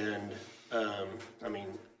 yeah. And, I mean,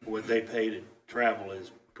 what they pay to travel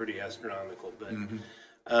is pretty astronomical, but,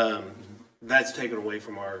 that's taken away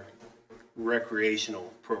from our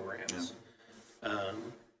recreational programs.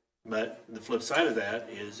 But the flip side of that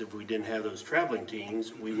is if we didn't have those traveling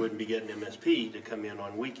teams, we wouldn't be getting MSP to come in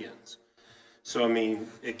on weekends. So, I mean,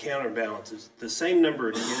 it counterbalances. The same number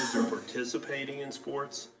of kids are participating in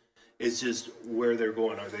sports. It's just where they're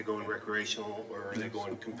going. Are they going recreational or are they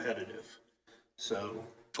going competitive? So,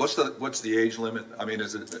 What's the age limit? I mean,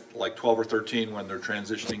 is it like 12 or 13 when they're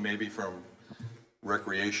transitioning maybe from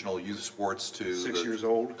recreational youth sports to 6 years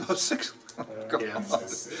old? Oh, 6. Come Yeah. on.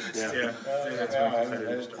 Yeah.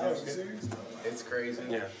 It's crazy.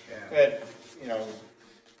 Yeah. But, you know,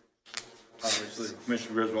 obviously,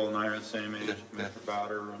 Commissioner Griswold and I are the same age, Yeah. Mr.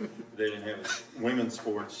 Bowder, they didn't have women's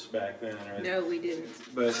sports back then. Or, No, we didn't.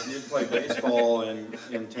 But you'd play baseball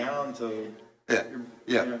in town till, Yeah,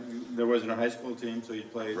 yeah. you know, there wasn't a high school team, so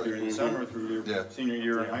you'd play during the summer through your Yeah. senior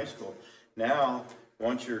year in high school. Now,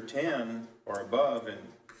 once you're 10 or above, and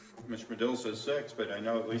Mr. Medill says 6, but I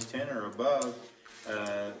know at least 10 or above,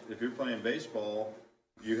 if you're playing baseball,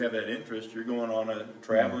 you have that interest, you're going on a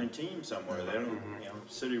traveling team somewhere. They don't, you know,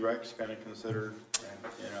 city recs kind of considered,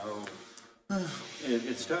 you know,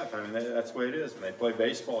 it's tough. I mean, that's the way it is. And they play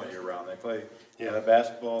baseball year round. They play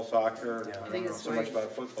basketball, soccer. I think don't know it's so much right.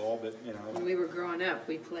 about football, but, you When know. we were growing up,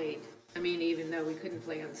 we played. I mean, even though we couldn't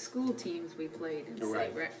play on school teams, we played in Right.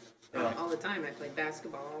 state rec. All the time. I played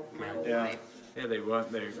basketball my whole Yeah. life. Yeah, Growing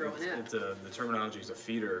up. it's the terminology is a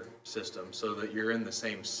feeder system, so that you're in the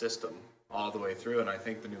same system all the way through, and I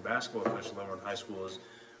think the new basketball coach at Leavenworth High School is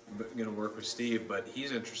gonna work with Steve, but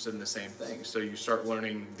he's interested in the same thing, so you start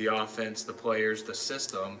learning the offense, the players, the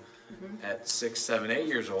system, at 6, 7, 8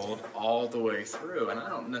 years old all the way through, and I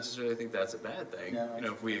don't necessarily think that's a bad thing. No. You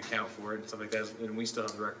know, if we account for it and stuff like that, and we still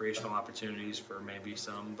have the recreational opportunities for maybe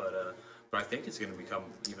some, but I think it's going to become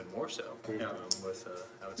even more so with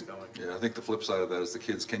how it's going. Yeah, I think the flip side of that is the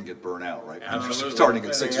kids can get burnt out, right? Absolutely. Starting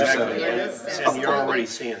at 6 or 7. Yes, And you're already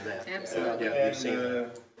seeing that. Absolutely. Yeah, you've seen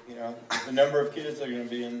that. You know, the number of kids that are gonna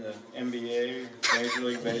be in the NBA, Major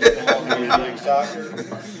League Baseball, Major League Soccer,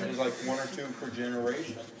 is like 1 or 2 per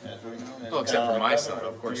generation, as we know. And Well, except for my coming son, up.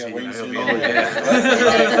 of course, You got he'll Wayne be. Simmons.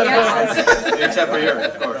 Except for yours,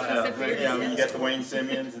 of course. Except for But, yours, you know, yes. you got the Wayne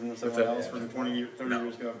Simmons and someone else from 20, 30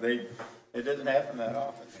 years ago. It doesn't happen that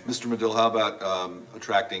often. Mr. Medill, how about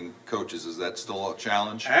attracting coaches? Is that still a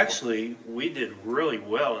challenge? Actually, we did really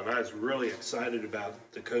well, and I was really excited about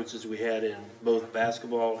the coaches we had in both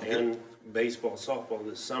basketball and baseball, softball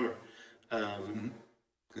this summer. I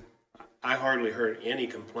hardly heard any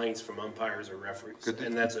complaints from umpires or referees,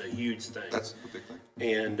 and that's a huge thing. That's the big thing.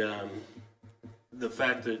 And the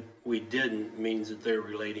fact that we didn't means that they're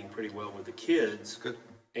relating pretty well with the kids. Good.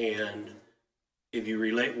 And if you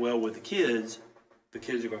relate well with the kids are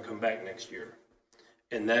going to come back next year.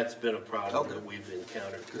 And that's been a problem that we've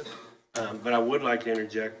encountered. Good. But I would like to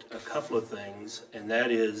interject a couple of things, and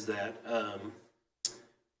that is that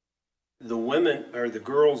the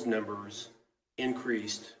girls' numbers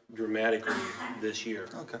increased dramatically this year.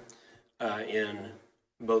 Okay. In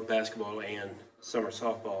both basketball and summer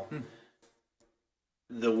softball.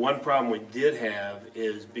 The one problem we did have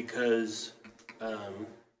is because,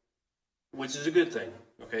 which is a good thing,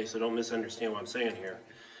 okay, so don't misunderstand what I'm saying here.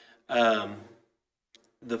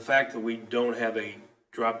 The fact that we don't have a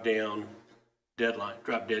drop-dead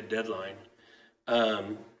deadline,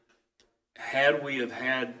 had we have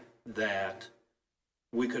had that,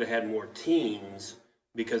 we could have had more teams,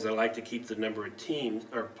 because I like to keep the number of teams,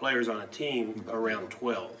 or players on a team, around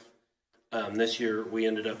 12. This year, we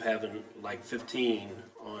ended up having like 15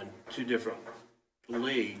 on 2 different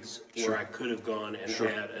leagues where I could have gone and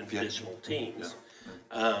had additional teams,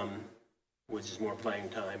 which is more playing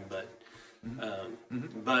time, but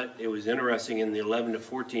it was interesting in the 11 to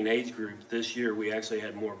 14 age group this year, we actually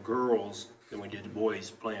had more girls than we did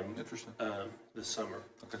boys playing this summer.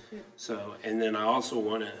 Okay. So, and then I also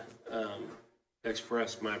want to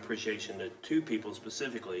express my appreciation to 2 people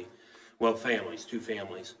specifically, well, families, 2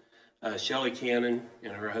 families. Shelley Cannon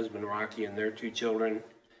and her husband Rocky and their 2 children,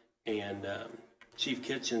 and Chief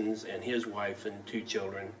Kitchens and his wife and 2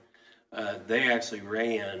 children. They actually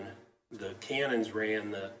the Cannons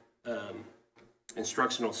ran the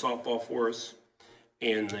instructional softball for us,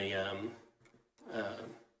 and the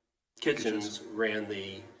Kitchens ran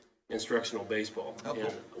the instructional baseball. Oh, cool.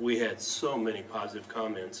 And we had so many positive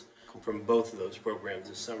comments from both of those programs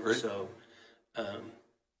this summer. Great. So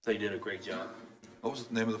they did a great job. What was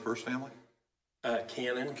the name of the first family?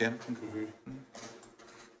 Cannon. Cannon?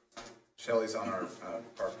 Shelley's on our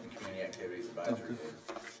Park and Community Activities Advisory Board.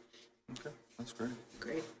 Okay, that's great.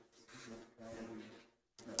 Great.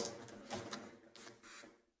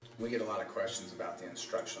 We get a lot of questions about the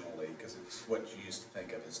instructional league, because it's what you used to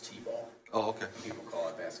think of as T-ball. Oh, okay. People call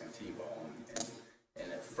it basket T-ball,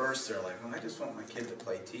 and at first they're like, well, I just want my kid to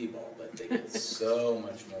play T-ball, but they get so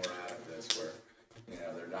much more out of this, where, you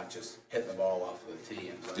know, they're not just hitting the ball off of the tee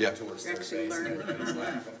and playing towards third base and everybody's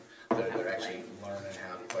laughing. They're actually learning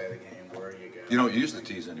how to play the game, where you go. You don't use the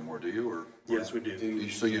tees anymore, do you? Or Yes, we do. you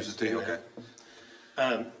still use the tee? Okay.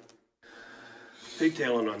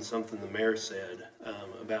 Pigtailing on something the mayor said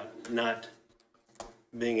about not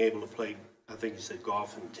being able to play, I think you said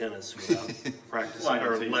golf and tennis without practicing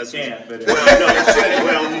or lessons. You can't, but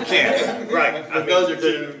Well, you can't. Right. I mean, those are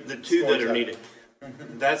the 2 that sports are needed.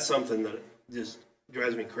 That's something that just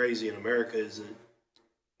drives me crazy in America, is that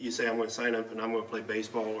you say, I'm going to sign up and I'm going to play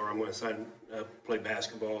baseball, or I'm going to sign up play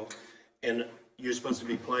basketball, and you're supposed to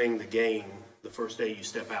be playing the game the first day you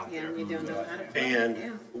step out Yeah, there. and you don't know how to play. And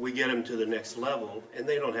Yeah. we get them to the next level, and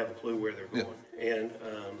they don't have a clue where they're going. And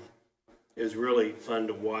it was really fun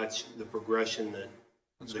to watch the progression that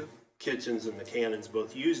the Kitchens and the Cannons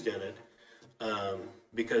both used in it,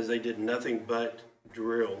 because they did nothing but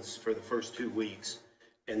drills for the first 2 weeks.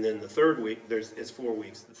 And then the third week, it's 4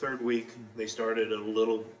 weeks. The third week, they started a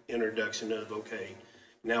little introduction of, okay,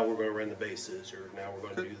 now we're going to run the bases, or now we're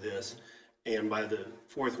going to do this. And by the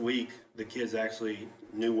 4th week, the kids actually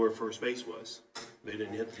knew where first base was. They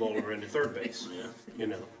didn't hit the ball and run to third base, you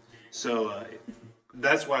know. So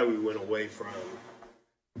that's why we went away from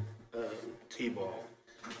T-ball,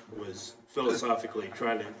 was philosophically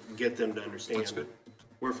trying to get them to understand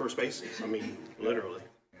where first base is. I mean, literally.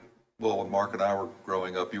 Well, when Mark and I were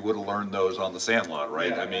growing up, you would have learned those on the sandlot,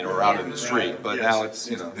 right? I mean, or out in the street, but now it's,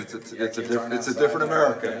 you know, it's a different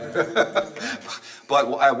America.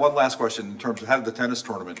 But I have one last question in terms of how did the tennis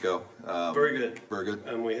tournament go? Very good. Very good.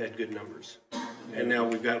 And we had good numbers. And now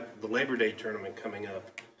we've got the Labor Day tournament coming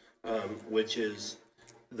up, which is,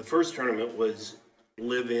 the first tournament was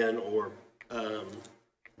live-in or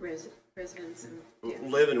Residents and, yeah.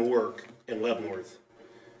 live and work in Leavenworth.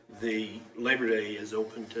 The Labor Day is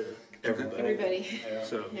open to everybody. Everybody,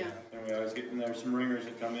 So, yeah. And we always get, there's some ringers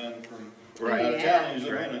that come in from Right. out of town,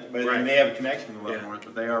 usually win it, but Right. they may have a connection to Yeah. Leavenworth,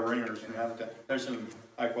 but they are ringers from out of town. There's some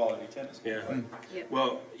high-quality tennis. yeah. Yep.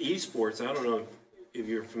 Well, esports, I don't know if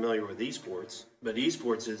you're familiar with esports, but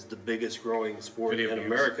esports is the biggest growing sport Video in games.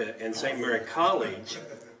 America, and St. Mary College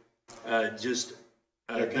just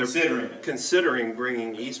They're considering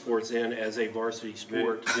bringing esports in as a varsity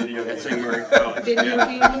sport Video at St. Mary College. Video Yeah.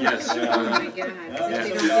 gaming? Yes. Oh my God. Yeah. They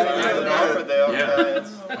don't do it now.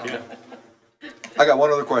 Yeah. I got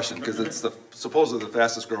one other question, because it's supposedly the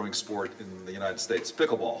fastest growing sport in the United States,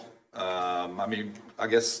 pickleball. I mean, I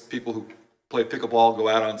guess people who play pickleball go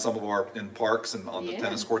out on some of in parks and on the Yeah.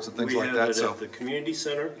 tennis courts and things We like have that, it so. at the community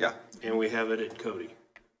center. Yeah. And we have it at Cody.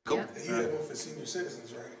 Cool. Yeah. And you have one for senior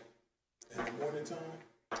citizens, right? In the morning time?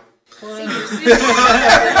 Senior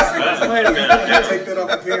Wait a minute. Take that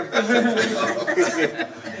off the camera.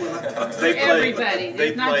 They play, Everybody, they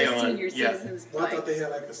it's not play just on, senior yeah. citizens Well, I play. thought they had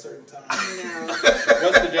like a certain time. No,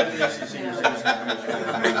 What's the definition of senior No. citizen?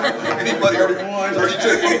 Anybody over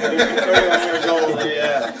 32? 31 years old,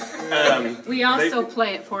 yeah. we also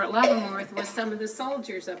play at Fort Leavenworth with some of the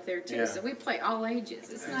soldiers up there too, Yeah. so we play all ages.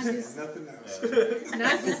 It's not just, Nothing else.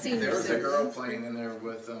 not the senior There was a girl citizens. playing in there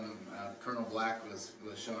with Colonel Black was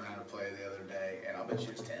showing how to play the other day, and I'll bet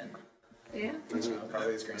she was 10. Yeah,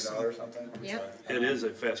 Probably his granddaughter or something. yep, It is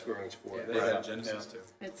a fast growing sport. They had Genesis too.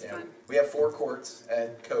 it's Yeah. fun. We have 4 courts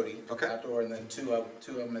at Cody, Okay. outdoor, and then two of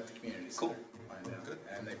them at the community center. Cool. Find out. Good.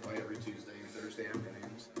 And they play every Tuesday and Thursday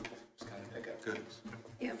afternoons, so just kind of pick up. Good.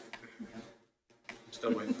 Yep.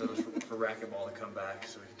 Still waiting for those, for racquetball to come back,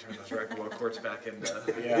 so we can turn those racquetball courts back into. Not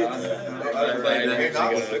with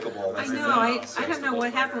pickleball. I know, I don't know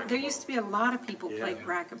what happened. There used to be a lot of people play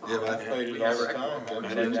racquetball. Yeah, but I Played it all the time.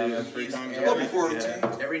 I did too. 3 times a Well, week. before,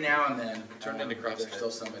 Every now and then, Turned into there's CrossFit. still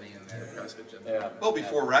somebody in there, CrossFit gym. Yeah. well,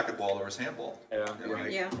 before racquetball, there was handball. Yeah. Right.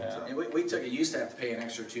 Yeah, And we took, it used to have to pay an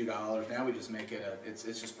extra $2, now we just make it it's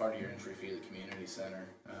just part of your entry fee, the community center,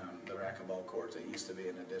 the racquetball courts, it used to be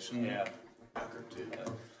an additional Yeah. buck or two.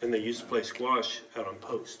 And they used to play squash out on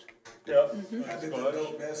post. Yep. How did the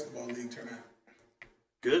adult basketball league turn out?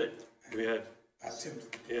 Good. We had, I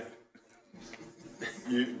attempted. yeah.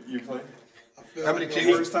 You play? I fell How many the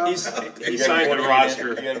teams? first time. He signed the roster.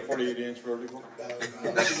 You got a 48-inch vertical?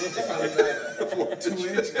 2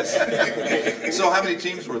 inches. So how many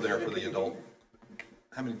teams were there for the adult?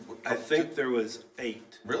 How many? I think there was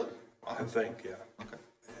 8. Really? I Wow. think, yeah. Okay,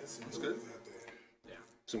 that's good.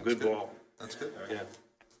 Some good ball, That's good. yeah.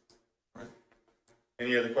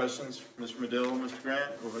 Any other questions, Mr. Medill, Mr.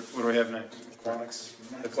 Grant? What do we have next? Aquatics.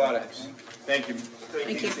 Aquatics. Thank you.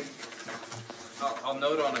 thank you. I'll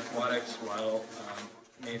note on aquatics while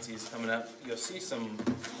Nancy's coming up, you'll see some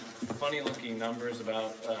funny looking numbers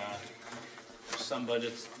about some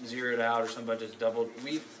budgets zeroed out or some budgets doubled.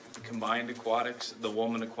 We combined aquatics, the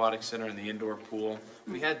Woolman Aquatic Center and the indoor pool.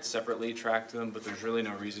 We had separately tracked them, but there's really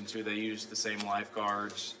no reason to. They use the same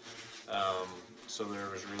lifeguards, so there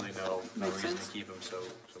was really no Makes reason sense. to keep them, so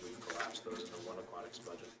we've collapsed those into one aquatics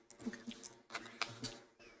budget.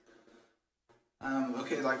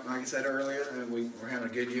 Okay, like I said earlier, we're having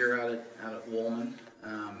a good year out at Woolman.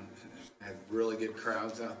 Had really good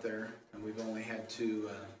crowds out there, and we've only had to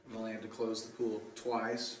close the pool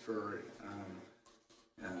twice for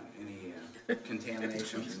any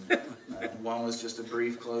contamination. One was just a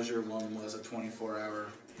brief closure, one was a 24-hour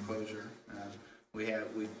closure. I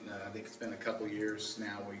think it's been a couple years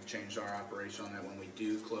now, we've changed our operation on that. When we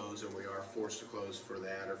do close, or we are forced to close for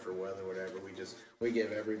that or for weather, whatever, we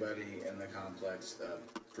give everybody in the complex a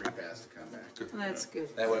free pass to come back. That's good.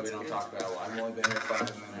 That way we That's don't good. talk about, well, I've only been here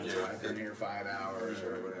 5 minutes, or I've been here 5 hours,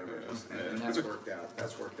 or whatever it is. And that's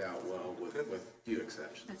worked out well with few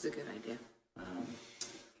exceptions. That's a good idea.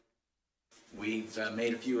 We've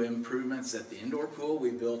made a few improvements at the indoor pool.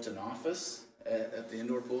 We built an office at the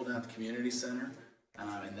indoor pool down at the community center,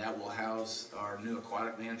 and that will house our new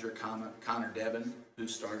aquatic manager, Connor Devon, who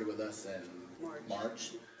started with us in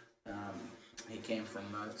March. He came from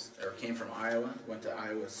Iowa, went to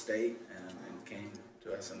Iowa State, and came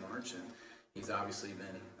to us in March. And he's obviously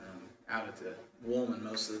been out at the Woolman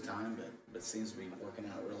most of the time, but seems to be working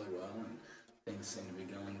out really well. And things seem to be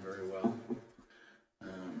going very well.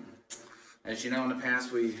 As you know, in the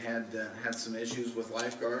past, we had some issues with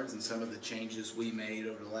lifeguards, and some of the changes we made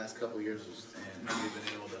over the last couple of years, and we've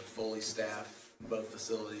been able to fully staff both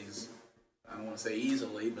facilities. I don't want to say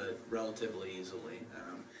easily, but relatively easily,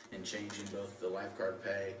 in changing both the lifeguard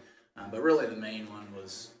pay. But really, the main one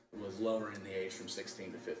was lowering the age from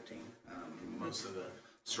 16 to 15. Most of the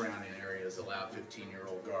surrounding areas allow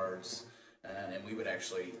 15-year-old guards, and we would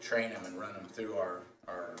actually train them and run them through our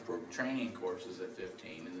training courses at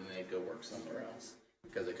 15, and then they'd go work somewhere else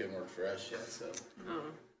because they couldn't work for us yet. So,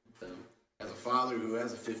 as a father who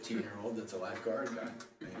has a 15-year-old that's a lifeguard,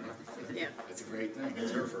 it's a great thing.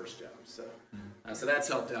 It's her first job, so that's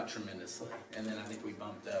helped out tremendously. And then I think we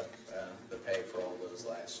bumped up the pay for all those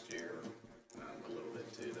last year a little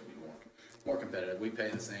bit too, to be more competitive. We pay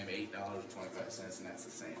the same $8.25, and that's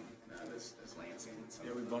the same as Lansing.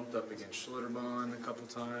 Yeah, we bumped up against Schlitterbahn a couple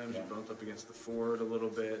times, we bumped up against the Ford a little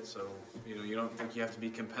bit, so, you don't think you have to be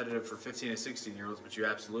competitive for 15 and 16-year-olds, but you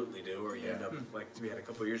absolutely do, or you end up, like we had a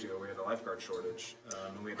couple years ago, we had a lifeguard shortage,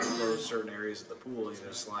 and we had to close certain areas of the pool,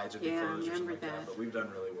 either slides would be Yeah, I closed or something remember like that, that. but we've done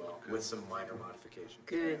really well, with some minor modifications.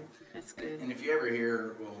 Good, that's good. And if you ever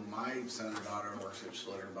hear, well, my son or daughter works at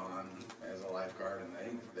Schlitterbahn as a lifeguard,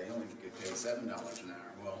 and they only get paid $7 an hour.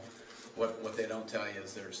 Well, what they don't tell you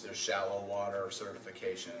is there's shallow water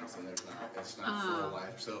certifications, and it's not full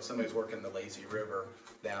life. So if somebody's working the lazy river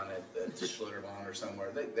down at Schlitterbahn or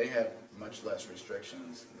somewhere, they have much less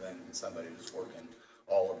restrictions than somebody who's working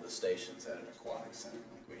all of the stations at an aquatic center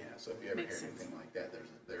like we have. So if you ever hear anything like that,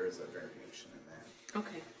 there is a variation in that.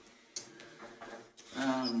 Okay.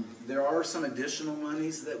 There are some additional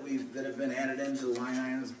monies that have been added into the line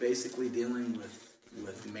items, basically dealing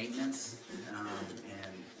with maintenance, and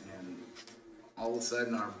all of a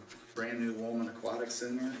sudden our brand new Woolman Aquatic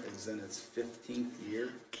Center is in its 15th year,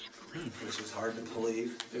 which is hard to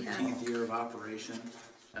believe. 15th year of operation.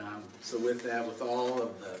 So with that, with all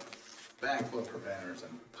of the backflow preventers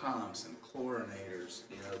and pumps and chlorinators,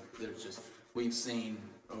 there's just, we've seen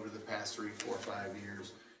over the past 3, 4, 5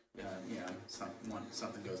 years.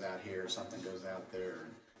 Something goes out here, something goes out there,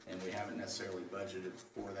 and we haven't necessarily budgeted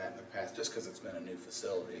for that in the past, just because it's been a new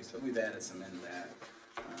facility. So we've added some into that,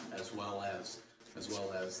 as well as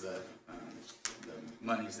the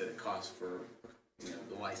monies that it costs for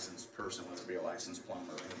the licensed person, whether it be a licensed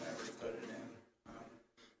plumber or whomever, to put it in.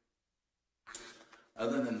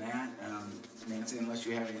 Other than that, Nancy, unless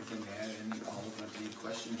you have anything to add, any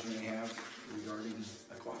questions you may have regarding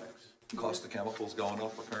aquatics? Cost of chemicals going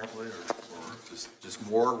up apparently, or just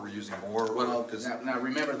more, we're using more? Well, now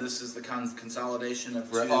remember, this is the consolidation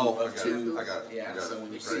of two. I got it. Yeah, so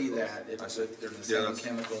when you see that, they're the same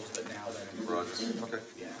chemicals, but now they're in okay.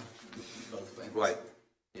 Yeah, both things. Right.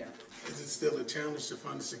 Yeah. Is it still a challenge to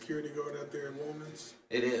find a security guard out there at Woolman's?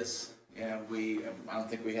 It is. Yeah, I don't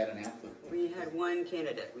think we had an applicant. We had one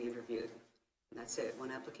candidate we interviewed, and that's it,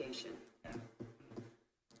 one application. Yeah.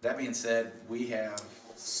 That being said, we have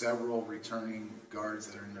several returning guards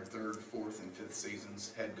that are in their 3rd, 4th, and 5th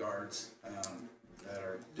seasons, head guards,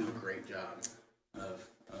 that do a great job of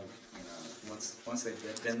once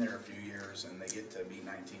they've been there a few years and they get to be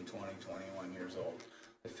 19, 20, 21 years old,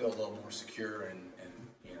 they feel a little more secure, and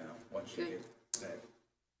once you get that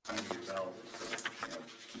under your belt,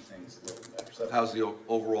 keep things a little better. So, how's the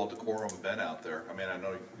overall decorum been out there? I mean, I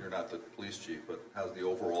know you're not the police chief, but how's the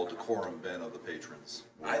overall decorum been of the patrons?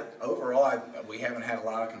 Overall, we haven't had a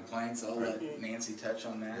lot of complaints. I'll let Nancy touch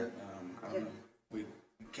on that. I don't know. We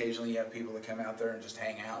occasionally have people that come out there and just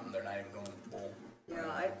hang out, and they're not even going to the pool.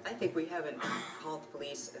 Yeah, I think we haven't called the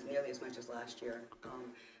police nearly as much as last year.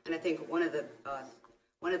 And I think one of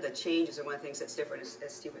the changes, and one of the things that's different,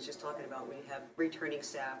 as Steve was just talking about, we have returning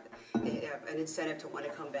staff. They have an incentive to want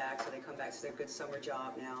to come back, so they come back to their good summer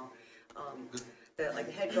job now. The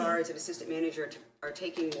head guards and assistant manager are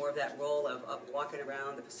taking more of that role of walking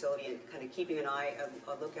around the facility and kind of keeping an eye,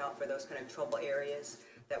 a lookout for those kind of trouble areas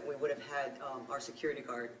that we would have had our security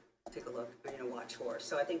guard take a look, watch for.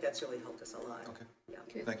 So I think that's really helped us a lot. Okay. Yeah.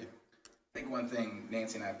 Okay. Thank you. I think one thing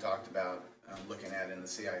Nancy and I have talked about looking at in the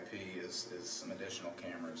CIP is some additional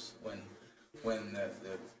cameras. When the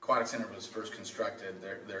aquatic center was first constructed,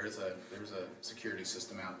 there's a security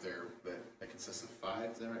system out there that consists of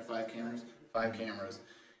 5. Is that right? 5 cameras. 5 cameras,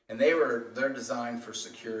 and they're designed for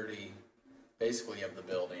security, basically of the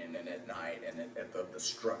building and at night and of the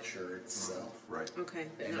structure itself. Right. Okay.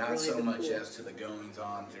 And not so much as to the goings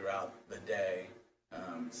on throughout the day.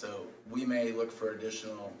 So we may look for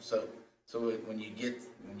additional. So when you get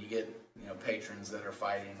patrons that are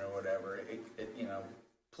fighting or whatever,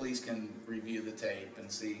 police can review the tape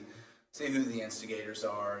and see see who the instigators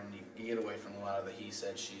are, and you get away from a lot of the he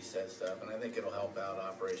said, she said stuff, and I think it'll help out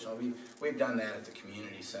operational. We've done that at the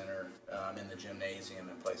community center, in the gymnasium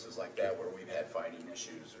and places like that where we've had fighting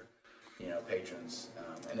issues or, patrons,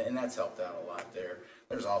 and that's helped out a lot there.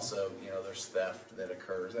 There's also, there's theft that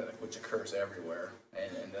occurs, which occurs everywhere,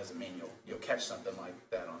 and doesn't mean you'll catch something like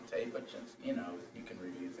that on tape, but just, you can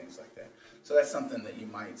review things like that. So that's something that you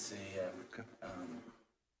might see,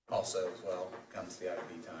 also as well, comes the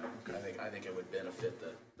IB time. I think it would benefit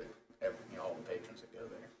all the patrons that go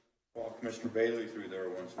there. Walk Mr. Bailey through there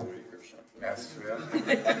once a week or something. That's true.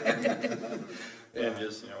 And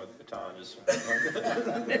just, with the baton, just.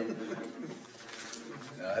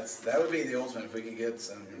 No, that would be the ultimate, if we could get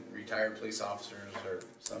some retired police officers or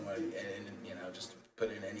somebody, and just put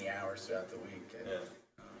in any hours throughout the week.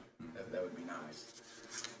 That would be nice.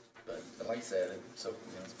 But like I said,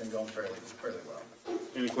 it's been going fairly well.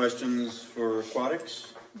 Any questions for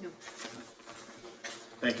aquatics? No.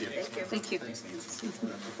 Thank you. Thank you. Thanks, Nancy.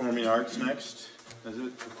 Performing arts next. Is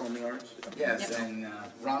it performing arts? Yes, and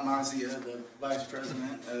Ron Mazia, the vice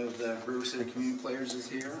president of the River City Community Players, is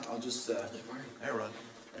here. I'll just Hey, Ron.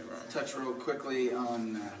 touch real quickly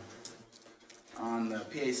on the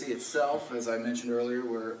PAC itself. As I mentioned earlier,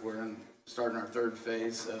 we're starting our third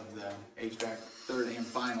phase of the HVAC, third and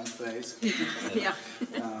final phase. Yeah.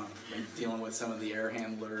 Been dealing with some of the air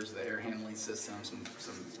handlers, the air handling systems,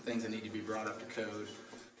 some things that need to be brought up to code,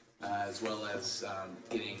 as well as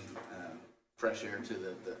getting fresh air to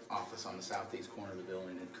the office on the southeast corner of the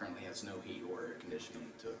building. It currently has no heat or air conditioning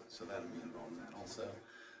to it, so that'll be involved in that also.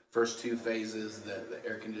 First two phases, the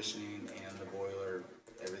air conditioning and the boiler,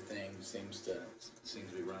 everything seems to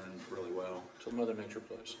be running really well. Till Mother Nature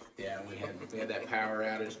plays. Yeah, we had that power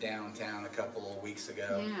outage downtown a couple of weeks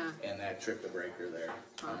ago, Yeah. and that tripped the breaker there.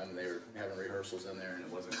 They were having rehearsals in there, and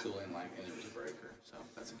it wasn't cooling and it was a breaker, so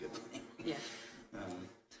that's a good thing. Yeah.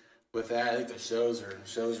 With that, I think the shows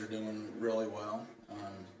are doing really well,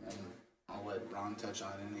 and I'll let Ron touch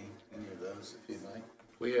on any of those if you'd like.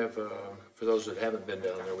 We have, for those that haven't been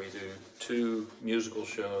down there, we do 2 musical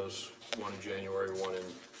shows, one in January,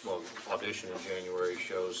 audition in January,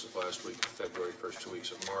 shows the last week of February, first 2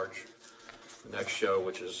 weeks of March. The next show,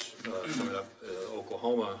 which is coming up,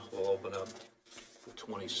 Oklahoma, will open up the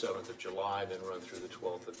 27th of July, then run through the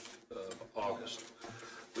 12th of August.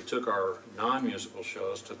 We took our non-musical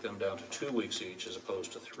shows, took them down to 2 weeks each as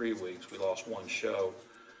opposed to 3 weeks. We lost one show,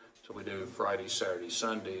 so we do Friday, Saturday,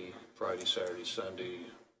 Sunday, Friday, Saturday, Sunday,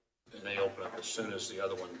 and they open up as soon as the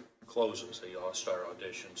other one closes. They all start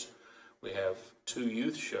auditions. We have 2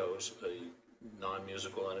 youth shows, a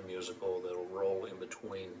non-musical and a musical, that'll roll in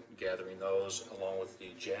between, gathering those along with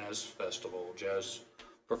the jazz festival,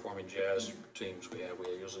 performing jazz teams we have.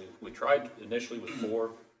 We tried initially with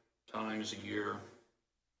 4 times a year.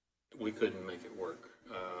 We couldn't make it work.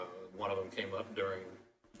 One of them came up during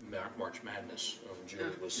March Madness. Julie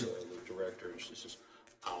was the director. She says,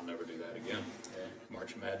 I'll never do that again.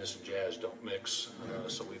 March Madness and jazz don't mix.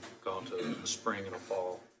 So we've gone to the spring and the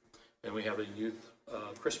fall. And we have a youth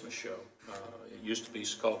Christmas show. It used to be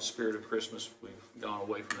called Spirit of Christmas. We've gone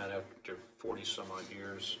away from that after 40 some odd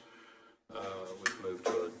years. We've moved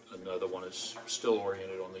to another one that's still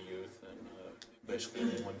oriented on the youth. And basically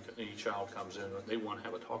when any child comes in, they want to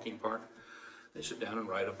have a talking part. They sit down and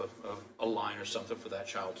write up a line or something for that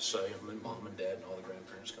child to say, and then mom and dad and all the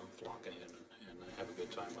grandparents come flocking in and have a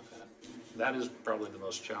good time with that. That is probably the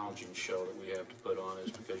most challenging show that we have to put on,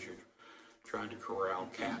 is because you're trying to corral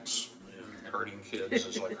cats. Herding kids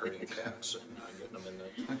is like herding cats,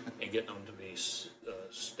 and getting them to be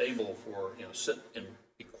stable for, sit and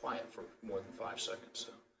be quiet for more than 5 seconds.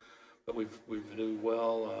 So. But we do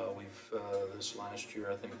well. This last year,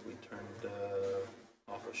 I think we turned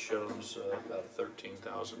off of shows about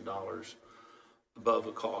 $13,000 above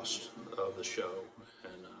the cost of the show,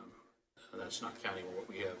 and that's not counting what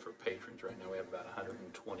we have for patrons. Right now, we have about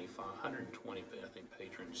 120, I think,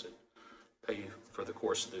 patrons that pay for the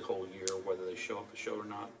course of the whole year, whether they show up at the show or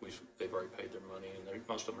not. They've already paid their money, and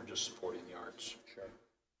most of them are just supporting the arts. Sure.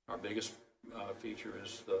 Our biggest feature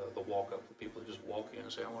is the walk-up. The people that just walk in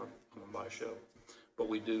and say, I'm going to buy a show. But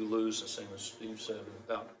we do lose, the same as Steve said,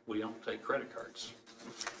 we don't take credit cards.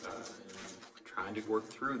 Trying to work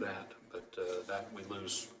through that, but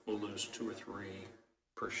we'll lose 2 or 3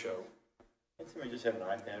 per show. Can't somebody just have an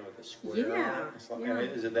iPad with a square Yeah, on it? yeah.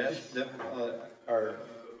 Is it that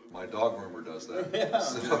My dog groomer does that.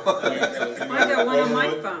 I got one on my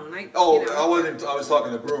phone. I was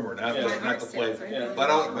talking to the groomer, not the play. But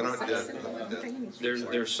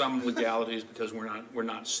There's some legalities, because we're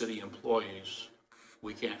not city employees.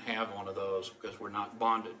 We can't have one of those because we're not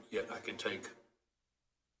bonded. Yet I can take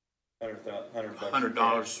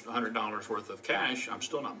 $100 worth of cash, I'm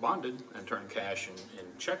still not bonded, and turn cash in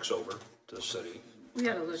checks over to the city. We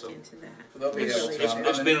gotta look into that. They'll be able to- It's on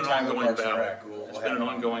been the an time of ongoing Parks and battle. Rec, we'll It's have been an it on.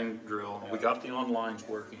 ongoing drill. We got the onlines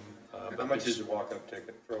working. How much is the walk-up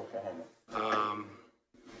ticket for Oklahoma?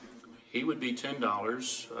 He would be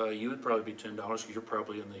 $10. You would probably be $10 because you're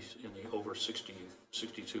probably in the over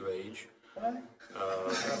 62 age. What?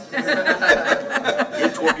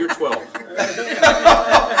 You're 12.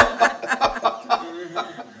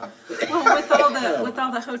 Well, with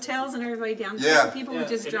all the hotels and everybody downtown, Yeah. people would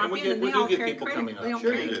just And drop we in get- and we they do all get carry people credit. coming up. They don't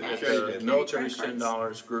Sure carry you do. cash. Sure you do. They carry Military's credit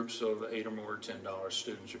cards. $10, groups of 8 or more are $10,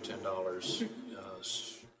 students are $10, I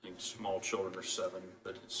think small children are $7,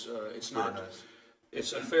 but it's not,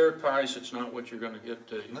 it's a fair price, it's not what you're gonna get,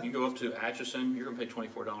 you go up to Atchison, you're gonna pay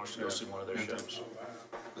 $24 to go see one of their shows.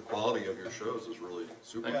 The quality of your shows is really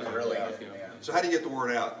super. Yeah, good. Really Yeah. good, yeah. So how do you get the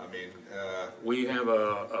word out? I mean, We have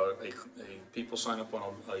people sign up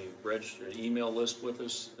on a registered email list with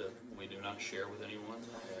us that we do not share with anyone,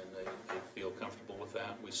 and they feel comfortable with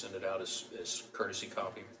that. We send it out as courtesy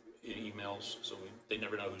copy emails, so they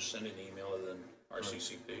never know who's sending the email other than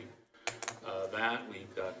RCCP.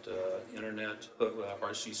 We've got internet,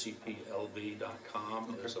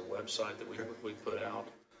 rccplv.com is a website that we put out.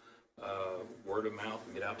 Word of mouth,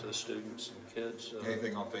 and get out to the students and kids.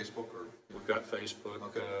 anything on Facebook or? We've got Facebook,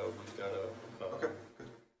 Okay. we've got Okay.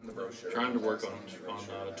 The brochure. trying to work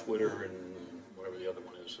on Twitter and whatever the other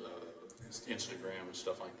one is, Instagram and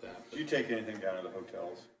stuff like that. Do you take anything down to the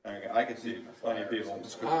hotels? I mean, I could see plenty of people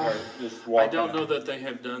just I walking. don't know that they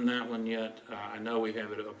have done that one yet. I know we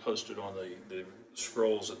have it posted on the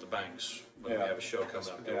scrolls at the banks when we Yeah. have a show coming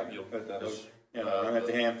up. Yeah, You'll- but you'll- you know, I'm at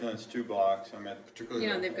the Hampton, it's 2 blocks, I'm at Particularly.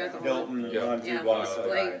 Yeah, they've got the whole, Hilton, Yeah. on 2 Yeah, blocks.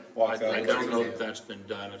 display. Walk up. I don't know that that's been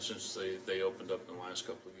done since they opened up in the last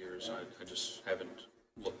couple of years. I just haven't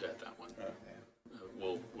looked at that one.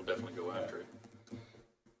 We'll definitely go after it.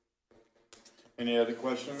 Any other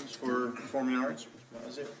questions for Performing Arts? That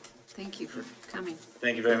was it. thank you for coming.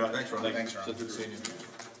 Thank you very much. Thanks, Ron. Thanks, Ron. Good seeing you.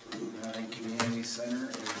 I think community center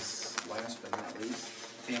is last but not least.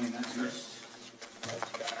 Tammy, that's yours.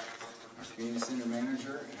 Our community center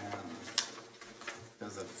manager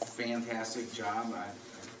does a fantastic job.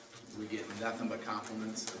 We get nothing but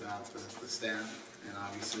compliments about the staff and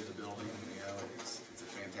obviously the building. You know, it's a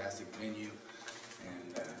fantastic venue,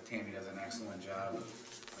 and Tammy does an excellent job of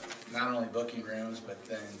not only booking rooms but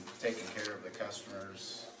then taking care of the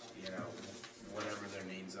customers. You know, whatever their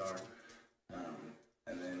needs are.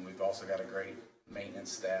 And then we've also got a great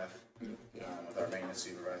maintenance staff with our maintenance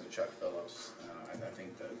supervisor Chuck Phillips. I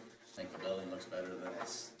think the building looks better than it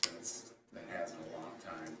has in a long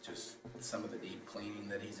time. Just some of the deep cleaning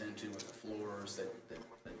that he's into with the floors that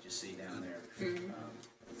you see down there.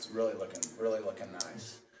 It's really looking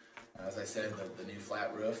nice. As I said, the new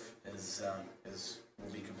flat roof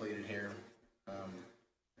will be completed here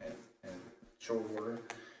in short order.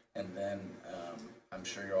 And then I'm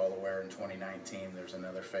sure you're all aware in 2019 there's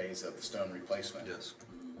another phase of the stone replacement. Yes.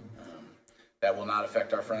 That will not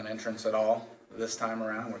affect our front entrance at all this time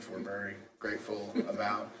around, which we're very grateful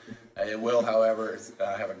about. It will, however,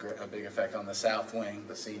 have a big effect on the south wing,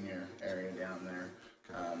 the senior area down there.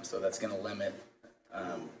 So that's going to limit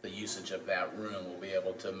the usage of that room. We'll be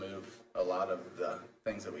able to move a lot of the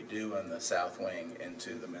things that we do in the south wing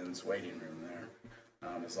into the men's waiting room there,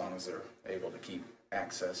 as long as they're able to keep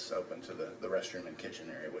access open to the restroom and kitchen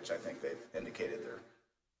area, which I think they've indicated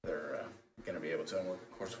they're going to be able to. And we're,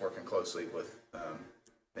 of course, working closely with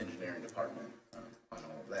engineering department on all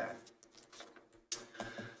of that.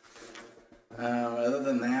 Other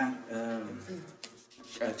than that,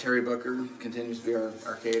 Terry Booker continues to be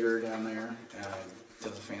our caterer down there.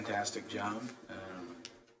 Does a fantastic job.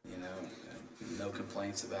 You know, no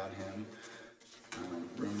complaints about him.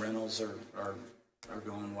 Room rentals are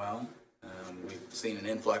going well. We've seen an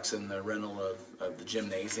influx in the rental of the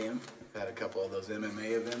gymnasium. We've had a couple of those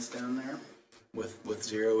MMA events down there with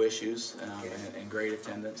zero issues and great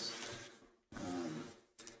attendance.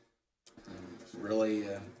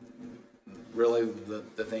 Really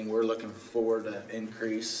the thing we're looking forward to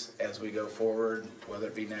increase as we go forward, whether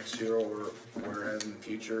it be next year or whereas in the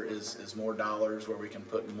future, is more dollars where we can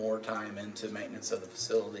put more time into maintenance of the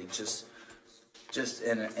facility, just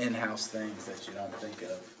in-house things that you don't think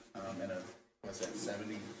of in a, what's that,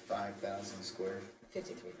 75,000 square?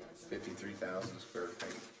 53,000 square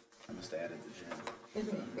feet. I must have added the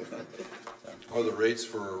gym. Are the rates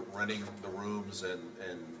for renting the rooms and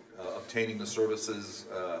obtaining the services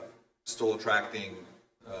still attracting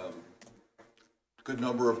good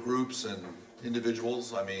number of groups and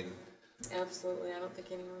individuals? I mean, Absolutely, I don't think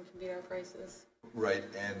anyone can beat our prices. Right,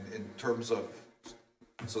 and in terms of,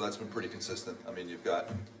 so that's been pretty consistent. I mean,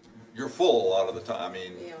 you're full a lot of the time, I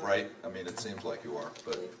mean, We are. right? I mean, it seems like you are,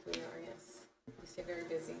 but, We are, yes. We stay very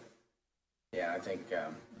busy. Yeah, I think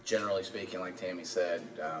generally speaking, like Tammy said,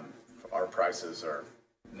 our prices are,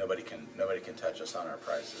 nobody can touch us on our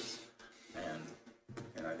prices.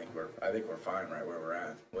 And I think we're fine right where we're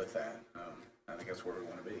at with that. I think that's where we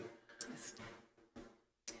want to be. Yes.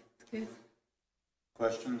 Good.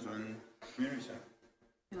 Questions on community center?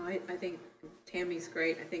 No, I think Tammy's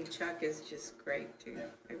great. I think Chuck is just great too. Yeah.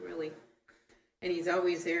 I really, and he's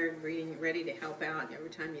always there, ready to help out. Every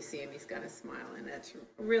time you see him, he's got a smile, and that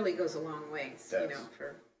really goes a long ways, you know,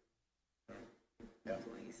 for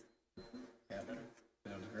employees. Yeah, doing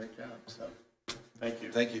a great job, so. Thank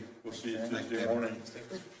you. thank you. We'll see you Thank Tuesday you. morning.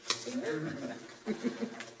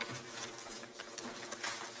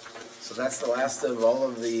 So that's the last of all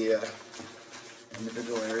of the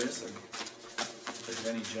individual areas. And if there's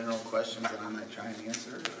any general questions that I might try and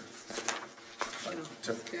answer, or No,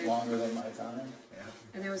 took good. longer than my time, yeah.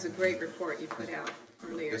 And there was a great report you put out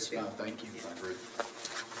earlier Yes, too. Thank you. Great.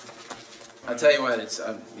 I tell you what, it's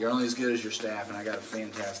you're only as good as your staff, and I got a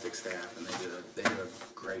fantastic staff, and they did a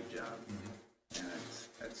great job. And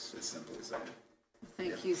it's as simple as that.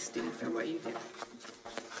 Thank you, Steve, for what you do.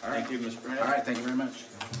 Thank you, Ms. Brand. All right, thank you very much.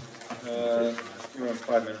 You want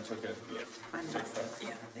 5 minutes, okay? Yeah.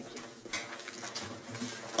 Yeah, thank you.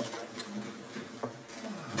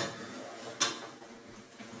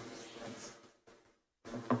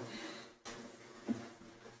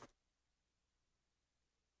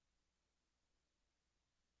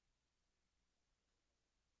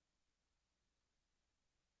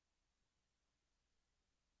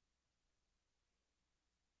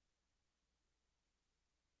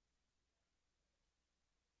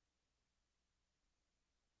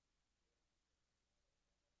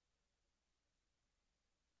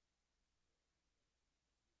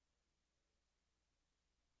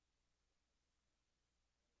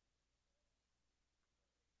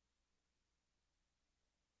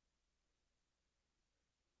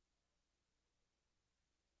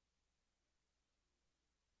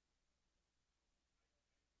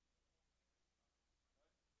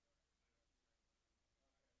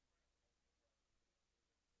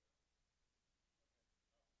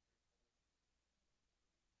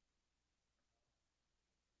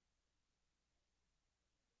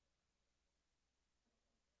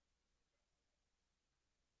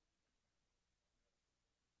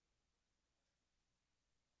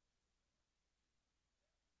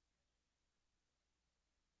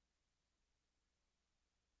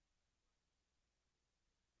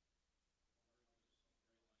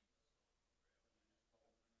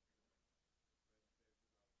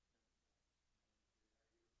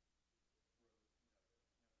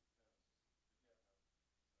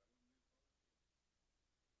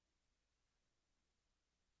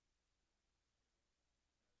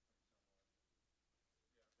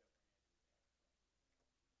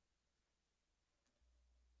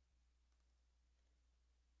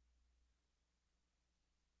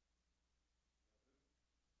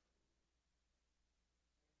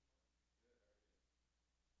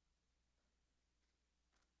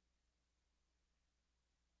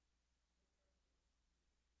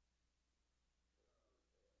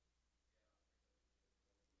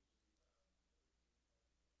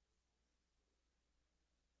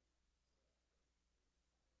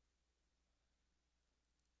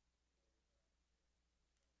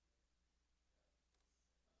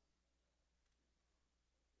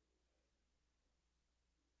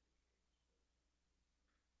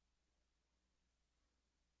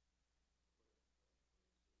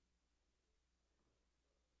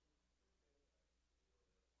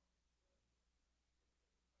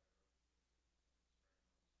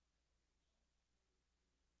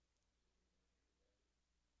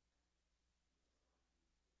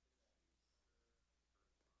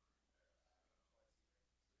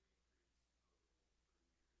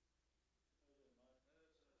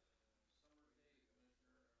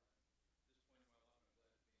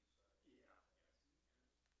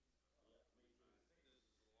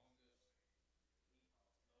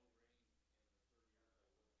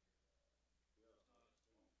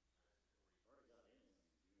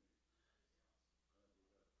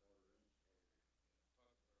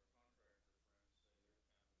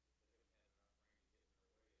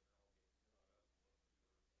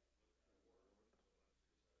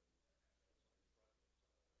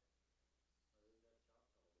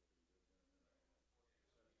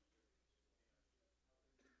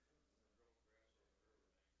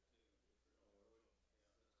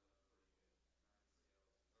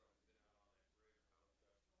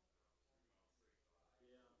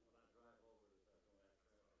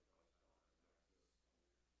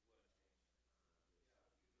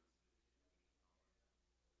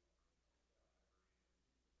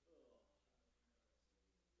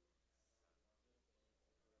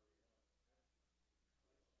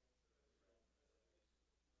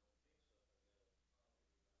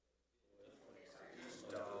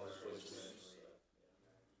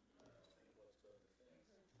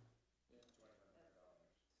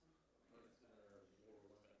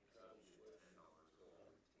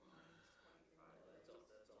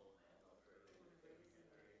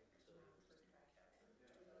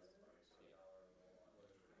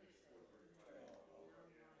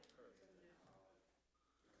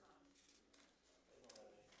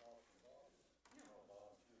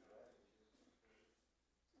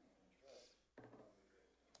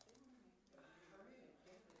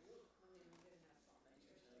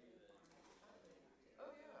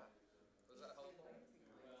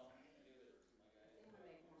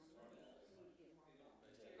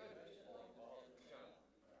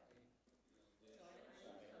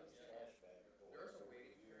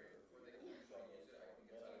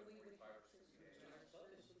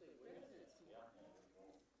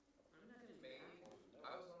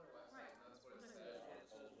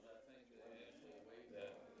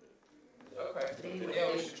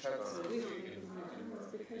 Yeah, we should check on that.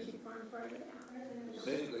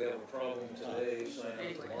 Basically, have a problem today, sign up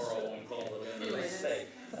tomorrow, and call it in and stay.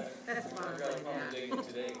 That's why I got a problem dating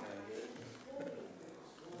today, kind of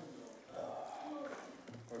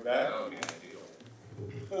We're back? That would be ideal.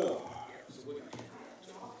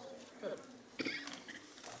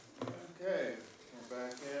 Okay, we're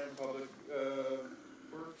back in Public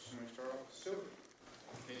Works, and we start off with Silver.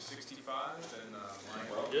 Page 65, and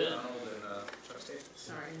Mike Good. Donald and Chuck Staples.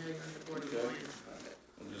 Sorry, I know you're on the board of finance.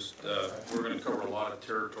 Just, we're gonna cover a lot of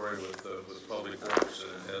territory with Public Works,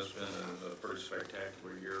 and it has been a pretty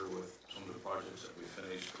spectacular year with some of the projects that we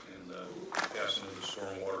finished and passing of the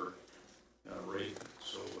stormwater rate.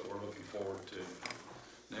 So we're looking forward to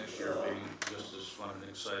next year being just as fun and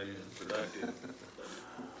exciting and productive.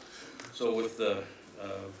 So with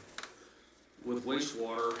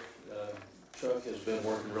wastewater, Chuck has been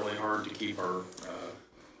working really hard to keep our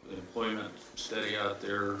employment steady out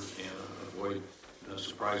there and avoid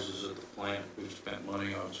surprises at the plant. We've spent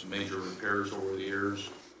money on some major repairs over the years,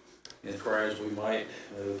 and try as we might,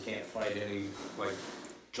 we can't find any like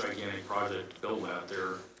gigantic project to build out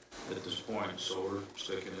there at this point, so we're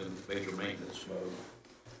sticking in major maintenance mode.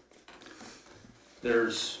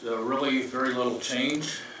 There's really very little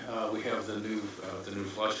change. We have the new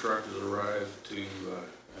flush truck has arrived to,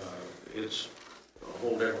 it's a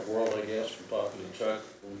whole different world, I guess, from talking to Chuck,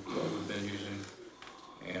 from what we've been using.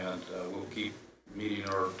 And we'll keep meeting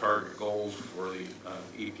our target goals for the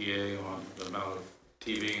EPA on the amount of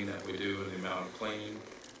TVing that we do and the amount of cleaning.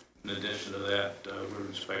 In addition to that, we're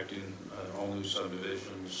inspecting all new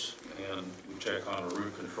subdivisions, and we check on a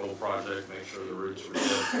root control project, make sure the roots were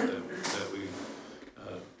dead that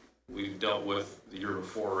we dealt with the year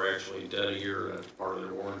before are actually dead a year. That's part of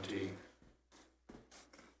their warranty.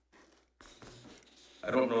 I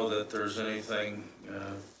don't know that there's anything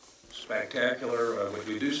spectacular.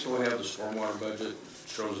 We do still have the stormwater budget. It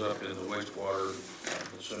shows up in the wastewater,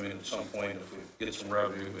 assuming at some point if we get some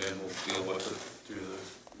revenue in, we'll deal with it through the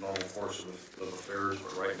normal course of affairs.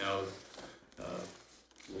 But right now,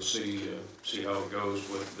 we'll see how it goes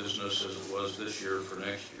with business as it was this year for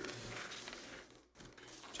next year.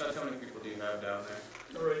 Chuck, how many people do you have down there?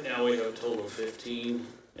 Right now, we have a total of 15,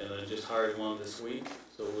 and I just hired one this week,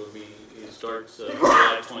 so it starts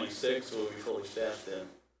July 26th, so we'll be fully staffed then.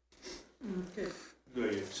 Good.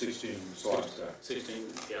 Good, you have 16 slots there.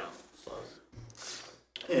 16, yeah, slots.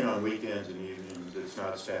 And on weekends and evenings, it's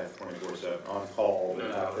not staffed 24/7, on call.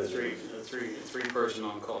 No, three person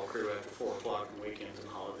on call crew after 4 o'clock on weekends and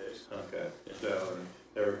holidays. Okay, Yeah. so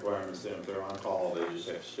their requirements then, if they're on call, they just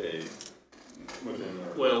have to stay within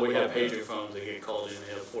their. Well, we have pager phones that get called in,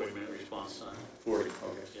 they have a 40-minute response time. 40,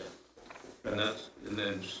 okay. Yeah. And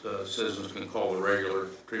then citizens can call the regular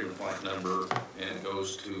treatment plant number, and it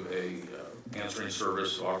goes to a answering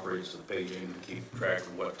service that operates the paging to keep track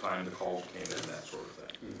of what time the calls came in, that sort of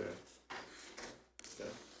thing. Okay.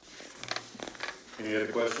 Any other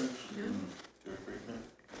questions? No.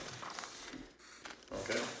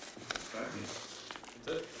 Okay. That's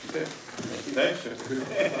it. Okay. Thanks.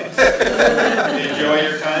 Enjoy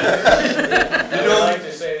your time. I would like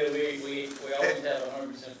to say that we always have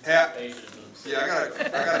 100% participation. Yeah, I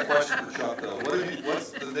got a question for Chuck though. What's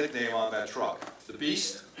the nickname on that truck? The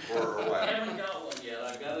Beast or I what? haven't got one yet,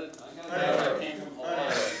 I got it came from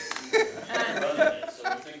Hawaii. I'm running it, so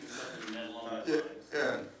we think it's something that long time.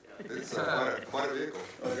 Yeah, it's quite a vehicle.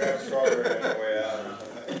 I'll grab a strawberry on the way out.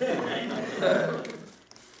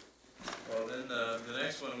 Well, then the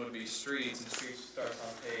next one would be streets, and streets starts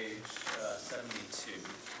on page 72.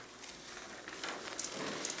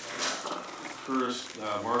 Curtis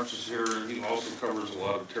Marks is here, and he also covers a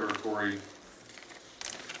lot of territory.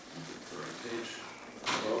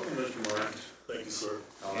 Welcome, Mr. Moran. Thank you, sir.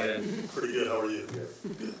 And Pretty good, how are you?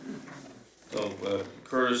 so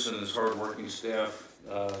Curtis and his hardworking staff,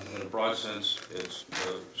 in a broad sense, it's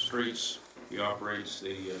streets. He operates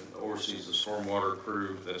oversees the stormwater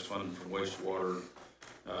crew that's funded from wastewater.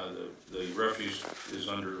 The refuse is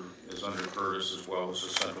under Curtis, as well as the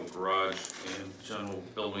central garage and general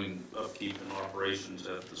building upkeep and operations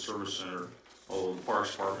at the service center. Although the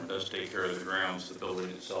Parks Department does take care of the grounds, the building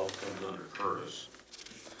itself comes under Curtis.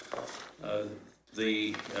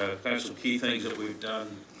 Kind of some key things that we've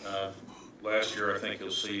done last year, I think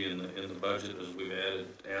you'll see in the budget, is we've added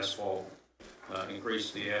asphalt,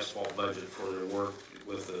 increased the asphalt budget for their work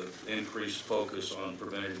with an increased focus on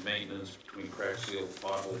preventative maintenance between crack seal,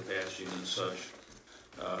 pothole patching and such.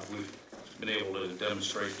 We've been able to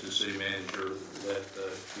demonstrate to the city manager that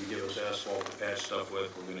if you give us asphalt to patch stuff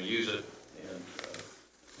with, we're going to use it. And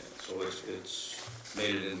so so it's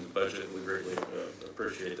made it in the budget. We greatly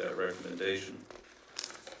appreciate that recommendation.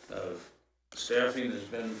 Staffing has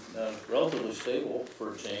been relatively stable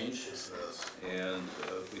for a change, and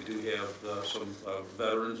we do have some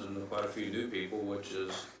veterans and quite a few new people, which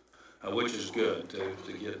is good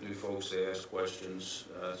to get new folks to ask questions.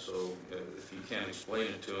 So if you can't explain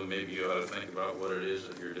it to them, maybe you ought to think about what it is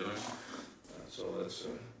that you're doing. So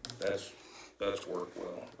that's worked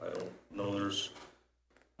well. I don't know there's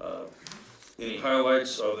any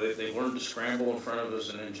highlights of they learned to scramble in front of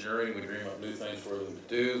us in engineering. We dream up new things for them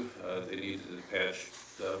to do. They needed to patch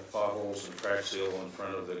potholes and crack seal in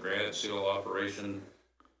front of the granite seal operation.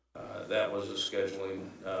 That was a scheduling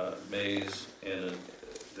maze. And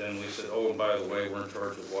then we said, oh, and by the way, we're in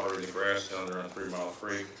charge of watering the grass down there on 3 Mile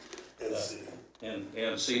Creek.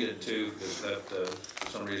 And seeded too, because that for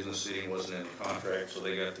some reason the seeding wasn't in the contract, so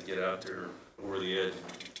they got to get out there over the edge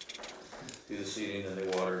do the seeding, and they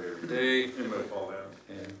watered every day. It might fall down.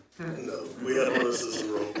 And No, we had harnesses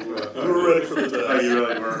and rope. We were ready for the task. Oh, you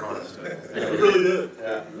really were harnessed. We really did.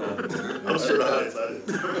 Yeah. I'm sure the Heights, I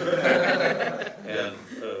did. And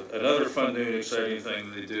another fun, new, and exciting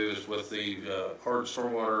thing they do is with the hard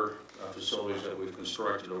stormwater facilities that we've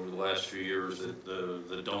constructed over the last few years,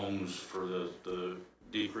 the domes for the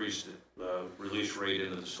decreased release rate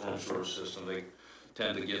into the storm sewer system, they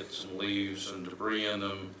tend to get some leaves and debris in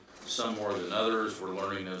them. Some more than others. We're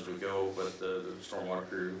learning as we go, but the stormwater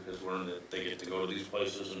crew has learned that they get to go to these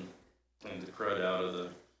places and clean the crud out of the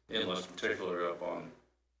inlets, particularly up on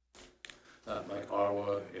like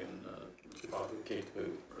Ottawa and off of Cape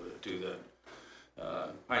Cod, or that do that.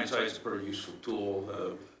 Hindsight's a pretty useful tool.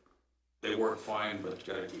 They work fine, but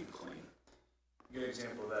you gotta keep it clean. A good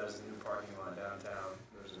example of that is the new parking lot downtown.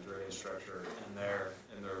 There's a drainage structure in there,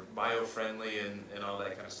 and they're bio-friendly and all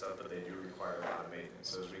that kind of stuff, but they do require a lot of maintenance.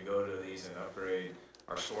 So as we go to these and upgrade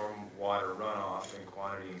our storm water runoff in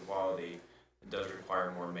quantity and quality, it does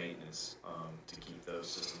require more maintenance to keep those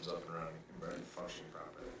systems up and running and functioning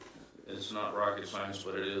properly. It's not rocket science,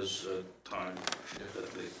 but it is time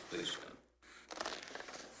that they spend.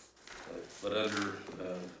 But under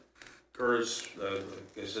Curtis, like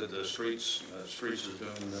I said, the streets is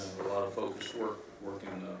doing a lot of focused work, working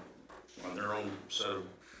on their own set of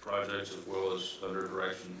projects as well as under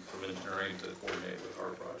direction from engineering to coordinate with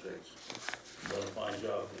our projects. Done a fine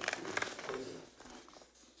job this year.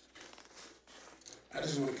 I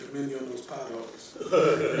just want to commend you on those potholes.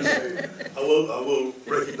 I will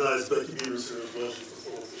recognize Becky Beavers here as well. She's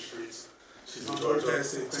performing the streets. She's in charge of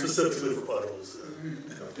specifically for potholes.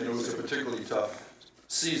 And it was a particularly tough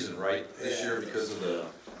season, right, this year because of the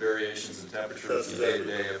variations in temperature from day to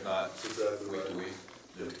day, if not week to week.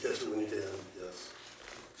 You have to catch it when you can, yes.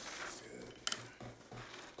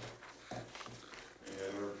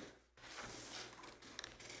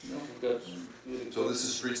 So this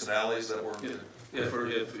is streets and alleys that we're... If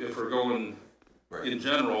we're going, in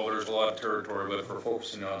general, there's a lot of territory, but if we're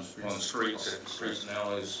focusing on streets and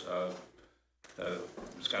alleys,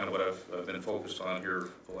 it's kind of what I've been focused on here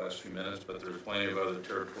for the last few minutes, but there's plenty of other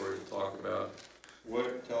territory to talk about.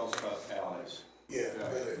 Tell us about alleys. Yeah.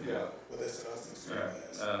 Yeah. Well, that's what I was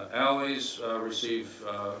Yeah. Alleys receive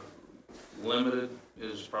limited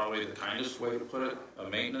is probably the kindest way to put it,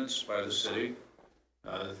 maintenance by the city.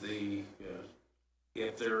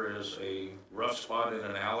 If there is a rough spot in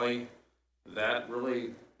an alley, that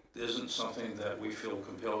really isn't something that we feel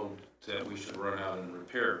compelled that we should run out and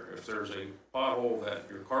repair. If there's a pothole that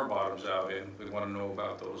your car bottoms out in, we want to know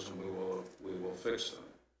about those and we will fix them.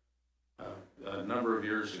 A number of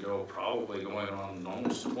years ago, probably going on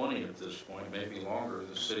almost 20 at this point, maybe longer,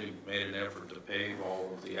 the city made an effort to pave all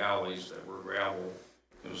of the alleys that were gravel.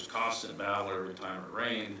 It was a constant battle every time it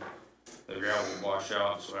rained. The gravel would wash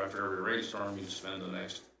out, so after every rainstorm, you'd spend the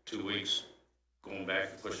next 2 weeks going back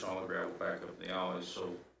and pushing all the gravel back up the alleys.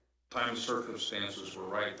 So time and circumstances were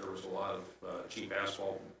right. There was a lot of cheap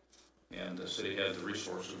asphalt, and the city had the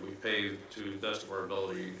resources. We paved to the best of our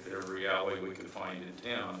ability every alley we could find in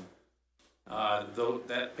town. Though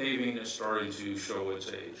that paving is starting to show its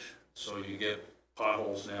age. So you get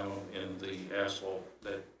potholes now in the asphalt,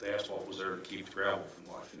 that the asphalt was there to keep the gravel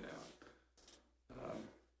from washing down.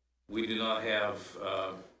 We do not have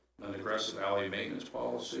an aggressive alley maintenance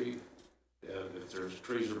policy. If there's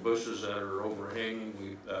trees or bushes that are overhanging,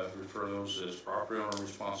 we refer those as property owner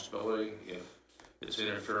responsibility. If it's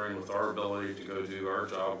interfering with our ability to go do our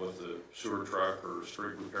job with the sewer truck or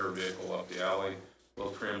street repair vehicle up the alley,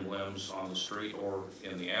 we'll trim limbs on the street or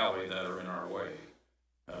in the alley that are in our way.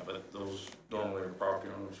 But those normally are property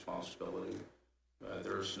owner responsibility.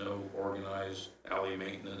 There's no organized alley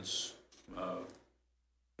maintenance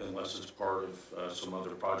unless it's part of some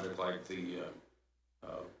other project like the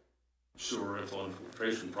sewer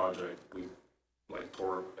infiltration project. We like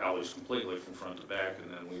tore alleys completely from front to back,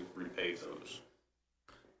 and then we repaved those.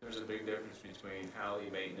 There's a big difference between alley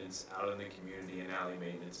maintenance out in the community and alley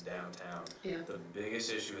maintenance downtown. Yeah. The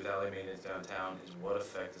biggest issue with alley maintenance downtown is what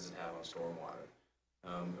effect does it have on stormwater?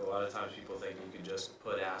 A lot of times people think you can just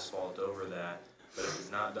put asphalt over that, but if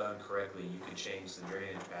it's not done correctly, you can change the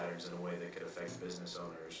drainage patterns in a way that could affect business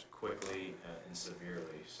owners quickly and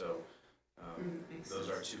severely. So those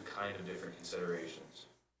are two kind of different considerations.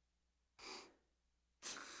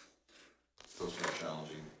 Those are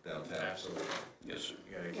challenging downtown. Absolutely. Yes, sir.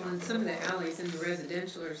 Well, and some of the alleys in the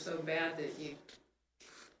residential are so bad that you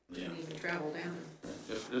can't even travel down them.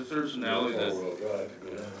 If there's an alley that,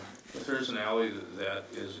 if there's an alley that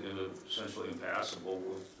is essentially impassable,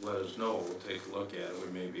 let us know, we'll take a look at it,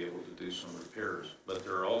 we may be able to do some repairs. But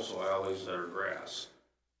there are also alleys that are grass.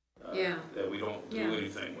 Yeah. That we don't do Yeah.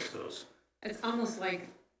 anything with those. It's almost like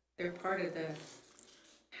they're part of the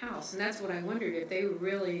house, and that's what I wondered, if they were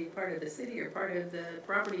really part of the city or part of the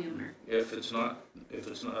property owner. If it's not,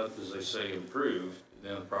 as they say, improved,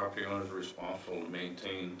 then the property owner is responsible to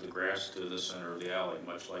maintain the grass to the center of the alley,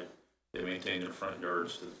 much like they maintain their front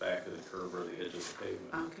yards to the back of the curb or the edge of the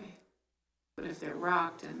pavement. Okay. But if they're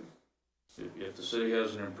rocked and, If the city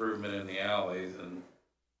has an improvement in the alley, then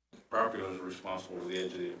the property owner is responsible for the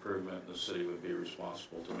edge of the improvement, and the city would be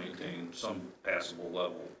responsible to maintain some passable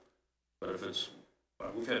level. But if it's,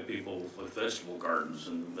 we've had people with vegetable gardens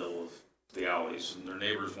in the middle of the alleys, and their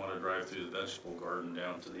neighbors want to drive through the vegetable garden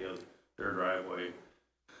down to their driveway.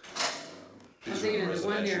 I'm thinking of the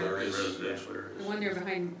one there, Residential areas. the one there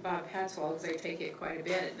behind Bob Hatzwald's, I take it quite a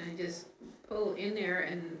bit, and I just pull in there,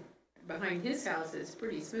 and behind his house it's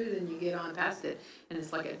pretty smooth, and you get on past it, and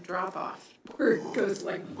it's like a drop off where it goes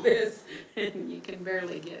like this, and you can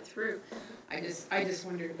barely get through. I just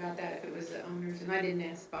wondered about that, if it was the owners, and I didn't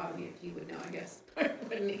ask Bobby if he would know, I guess,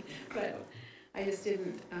 wouldn't he? But I just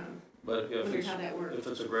didn't, But if wonder it's, how that worked. if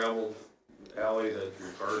it's a gravel alley that your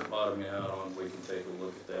car's bottoming out on, we can take a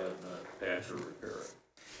look at that and patch or repair it.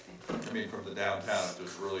 I mean, from the downtown, if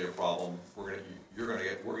there's really a problem,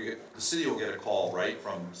 the city will get a call, right,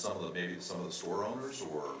 from maybe some of the store owners,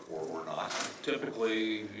 or not?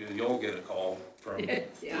 Typically, you'll get a call from, Yeah.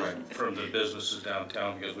 right, from the businesses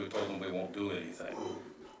downtown, because we told them we won't do anything.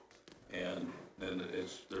 And then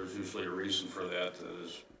there's usually a reason for that,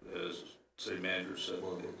 as city manager said,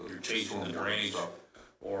 you're changing the drainage,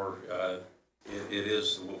 or it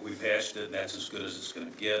is, we patched it and that's as good as it's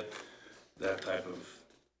gonna get, that type of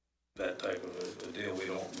a deal. We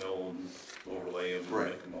don't mill and overlay them and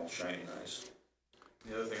make them all shiny nice.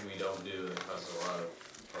 The other thing we don't do that causes a lot of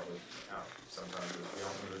public out sometimes is we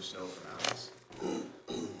don't remove snow from alleys.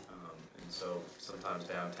 And so sometimes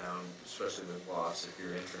downtown, especially with lofts, if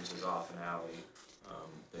your entrance is off an alley,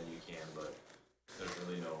 then you can, but there's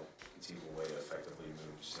really no conceivable way to effectively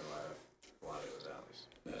move snow out of a lot of those alleys.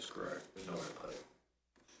 That's correct. There's nowhere to put it.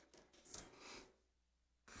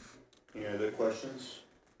 Any other questions,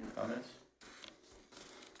 comments?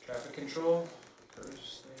 Traffic control,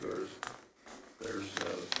 Curtis? There's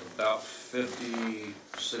about 50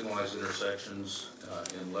 signalized intersections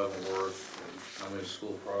in Leavenworth. How many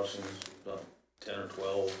school crossings? About 10 or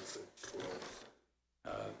 12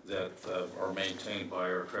 that are maintained by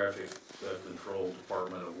our traffic control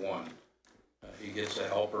department of one. He gets a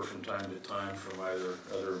helper from time to time from either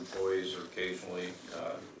other employees or occasionally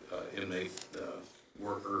inmate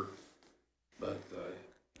worker. But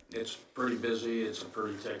it's pretty busy. It's a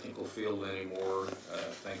pretty technical field anymore.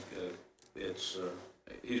 I think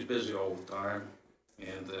he's busy all the time.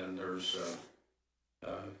 And then there's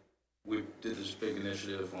we did this big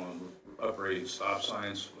initiative on upgrading stop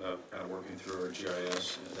signs, kind of working through our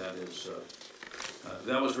GIS. And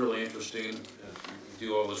that was really interesting. You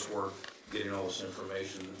do all this work, getting all this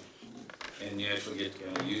information, and you actually get to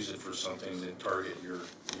kind of use it for something to target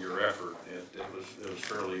your effort. It was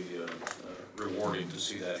fairly rewarding to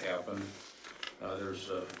see that happen. There's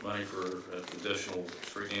money for additional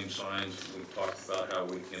street name signs. We've talked about how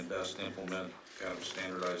we can best implement kind of a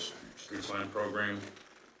standardized street sign program.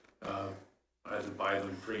 Either buy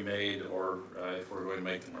them pre-made or if we're going to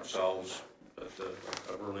make them ourselves. But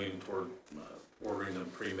we're leaning toward ordering them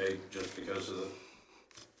pre-made just because of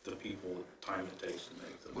the people, the time it takes to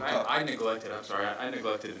make them. I neglected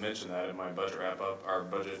to mention that in my budget wrap-up, our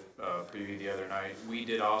budget preview the other night. We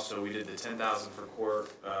did the 10,000 for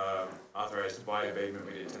court authorized wide abatement,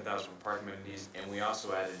 we did 10,000 for park amenities, and we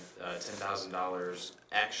also added $10,000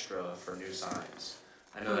 extra for new signs.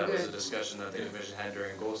 I know that was a discussion that the commission had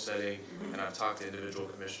during goal setting, and I've talked to individual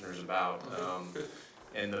commissioners about.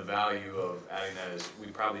 And the value of adding that is we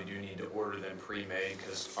probably do need to order them pre-made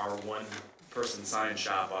because our one-person sign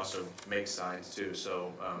shop also makes signs too.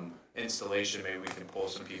 So installation, maybe we can pull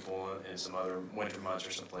some people in some other winter months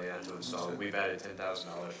or something like that to install. We've added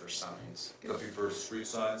 $10,000 for signs. Looking for street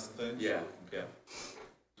signs and things? Yeah. Yeah.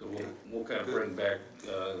 So we'll kind of bring back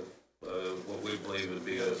what we believe would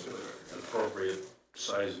be an appropriate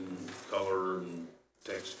size and color and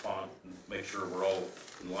text font, and make sure we're all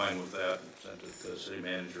in line with that, and send it to the city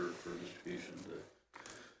manager for distribution.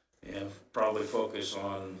 And probably focus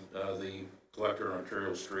on the collector and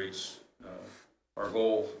arterial streets. Our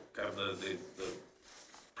goal, kind of the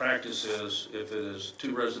practice is, if it is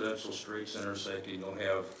two residential streets intersecting, you'll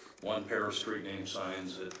have one pair of street name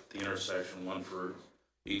signs at the intersection, one for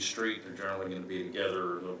each street. They're generally going to be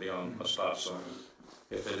together, or they'll be on a stop sign.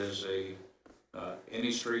 If it is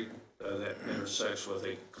any street that intersects with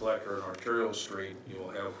a collector and arterial street, you will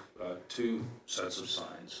have two sets of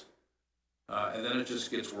signs. And then it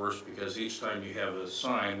just gets worse, because each time you have a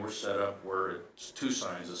sign, we're set up where it's two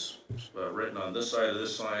signs. It's written on this side of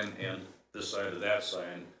this sign and this side of that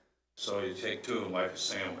sign. So you take two of them like a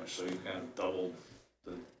sandwich. So you kind of double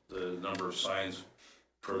the number of signs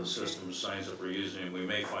for the system of signs that we're using. And we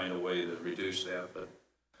may find a way to reduce that, but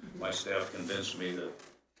my staff convinced me that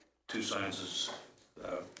two signs is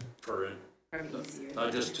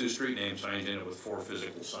not just two street name signs in it, with four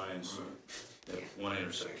physical signs at one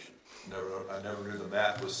intersection. I never knew the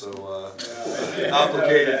math was so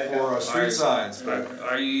complicated for street signs.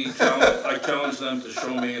 I challenged them to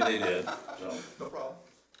show me, and they did. So no problem.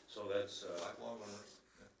 So that's lifelong learners.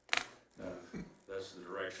 That's the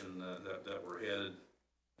direction that we're headed,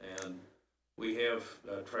 and we have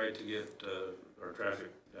tried to get our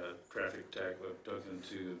traffic tech took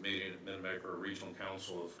into a meeting at Mid-America Regional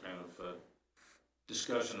Council of kind of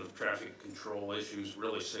discussion of traffic control issues,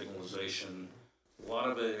 really signalization. A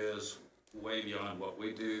lot of it is way beyond what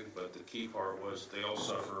we do, but the key part was they all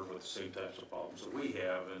suffer with the same types of problems that we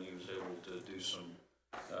have, and he was able to do some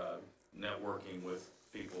networking with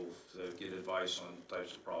people to get advice on the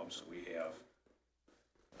types of problems that we have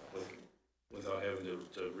without having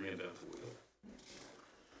to reinvent the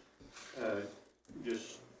wheel.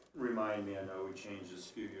 Just remind me, I know we changed this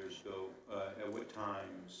a few years ago, at what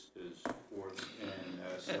times does 4th and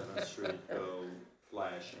 7th Street go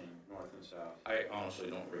flashing north and south? I honestly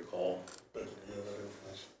don't recall.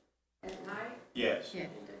 At night? Yes. Yeah.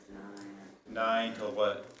 9 till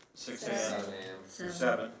what? 6 a.m.? 7.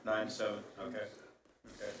 7, 9 to 7, okay.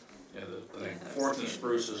 Okay. Yeah, the Fourth and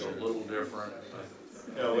Spruce is a little different.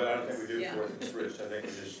 No, I don't think we do 4th and Spruce. I think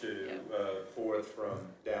we just do 4th from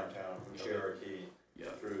downtown, from Cherokee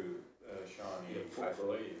through Shawnee, I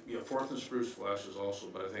believe. Yeah, Fourth and Spruce flashes also,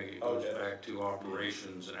 but I think it goes back to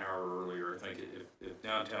operations an hour earlier. I think if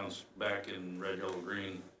downtown's back in red, yellow,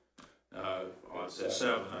 green at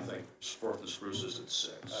 7, I think Fourth and Spruce is at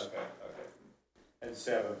 6. Okay. And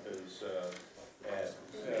 7th is at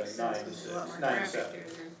 9 to 6, 9 to 7.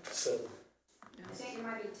 7. I think it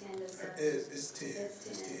might be 10 to 7. It's 10.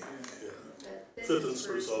 It's 10. Yeah. 5th and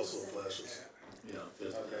Spruce also flashes. Yeah,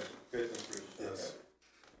 5th. Okay, 5th and Spruce, Yes.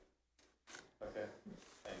 Okay,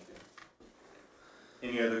 thank you.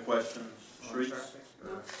 Any other questions? Streets?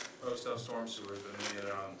 Oh, still storm sewers, but maybe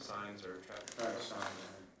they're on signs or traffic. Signs.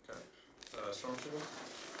 Okay. Storm sewer?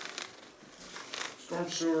 Storm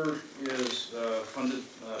sewer is funded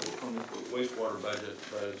from the wastewater budget,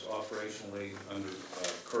 but it's operationally under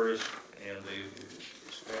Curtis, and they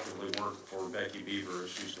effectively work for Becky Beaver,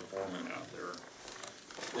 she's the foreman out there.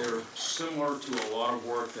 They're similar to a lot of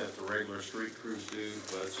work that the regular street crews do,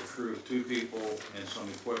 but it's a crew of 2 people and some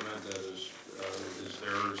equipment that is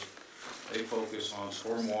theirs. They focus on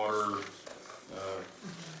stormwater,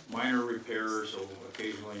 minor repairs, so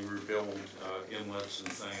occasionally rebuild inlets and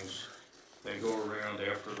things. They go around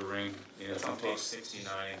after the rain. It's on page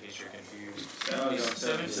 69, in case you're confused. Oh, yeah.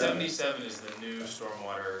 77 is the new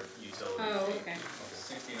stormwater utility. Oh, okay.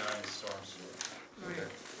 69 is storm sewer.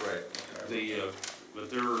 Right. But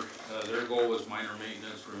their goal is minor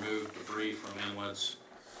maintenance, remove debris from inlets,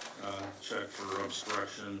 check for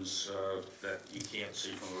obstructions that you can't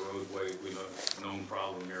see from the roadway. We have known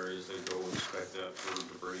problem areas. They go inspect that for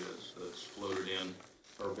debris that's floated in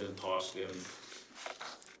or been tossed in,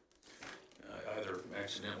 either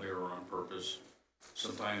accidentally or on purpose.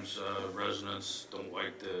 Sometimes residents don't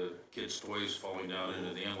like the kids' toys falling down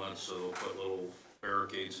into the inlets, so they'll put little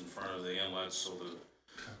barricades in front of the inlets so the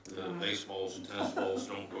baseballs and tennis balls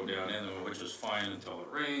don't go down in them, which is fine until it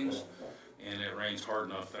rains. And it rains hard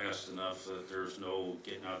enough, fast enough that there's no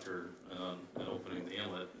getting out there and opening the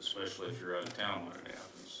inlet, especially if you're out of town when it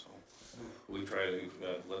happens. So we try to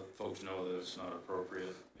let folks know that it's not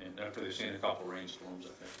appropriate. And after they've seen a couple rainstorms, I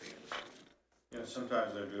think they understand. You know,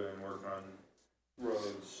 sometimes they're doing work on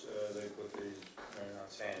roads, they put these,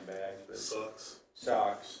 not sandbags, but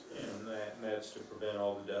socks and that's to prevent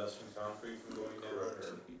all the dust and concrete from going down. Or?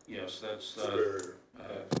 Yes, that's,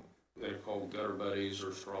 they're called gutter buddies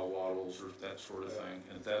or straw wattles or that sort of thing.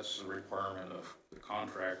 And that's the requirement of the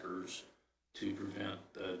contractors to prevent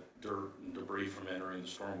the dirt and debris from entering the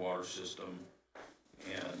stormwater system.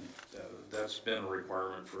 And that's been a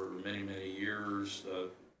requirement for many, many years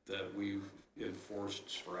that we've enforced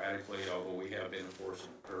sporadically, although we have been enforcing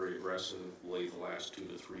very aggressively the last 2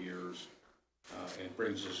 to 3 years. And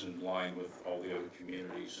brings us in line with all the other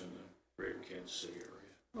communities in the greater Kansas City area.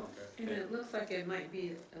 Well, and it looks like it might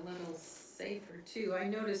be a little safer too. I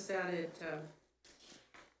noticed that at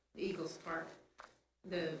Eagles Park,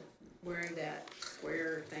 where that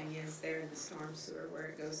square thing is there in the storm sewer where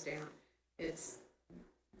it goes down, it's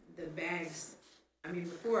the bags. I mean,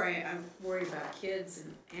 before I'm worried about kids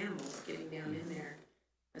and animals getting down in there,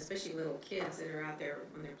 especially little kids that are out there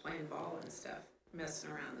when they're playing ball and stuff,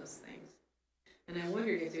 messing around those things. And I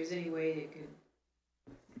wondered if there's any way you could,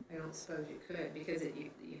 I don't suppose you could, because you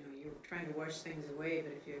know, you're trying to wash things away,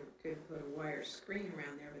 but if you could put a wire screen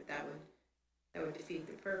around there, but that would defeat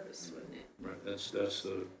the purpose, wouldn't it? Right, that's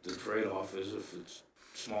the trade-off is if it's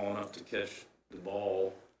small enough to catch the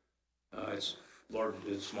ball, it's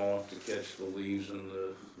small enough to catch the leaves and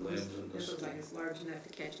the limbs and the This looks like it's large enough to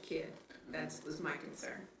catch a kid. Was my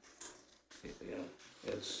concern. Yeah,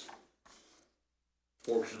 it's,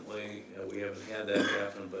 fortunately, we haven't had that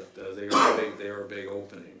happen, but they are big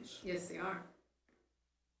openings. Yes, they are.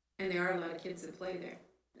 And there are a lot of kids that play there,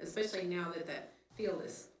 especially now that that field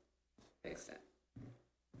is fixed up,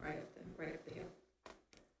 right up the hill.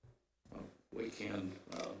 Well, we can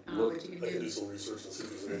look. I can do some research and see if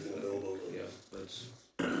there's anything available. Yeah, that's.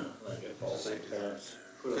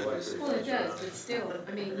 Well, it does, but still,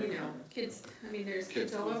 I mean, you know, kids, I mean, there's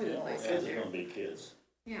kids all over the place out there. There's gonna be kids.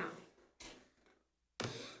 Yeah.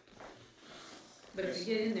 But if you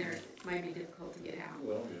get in there, it might be difficult to get out.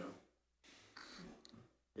 Well,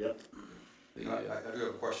 yeah. Yep. I do have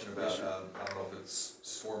a question about, I don't know if it's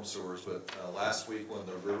storm sewers, but last week when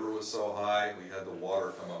the river was so high, we had the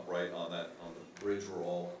water come up right on the bridge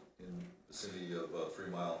roll in the vicinity of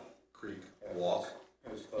 3 Mile Creek Walk.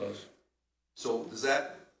 It was close. So does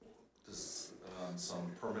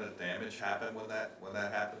some permanent damage happen when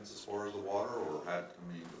that happens as far as the water, or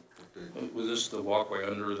was this the walkway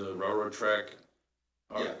under the railroad track?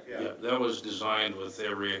 Yeah, that was designed with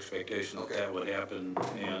every expectation that that would happen,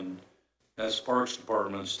 and that's Parks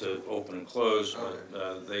Department's to open and close,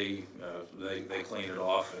 but they clean it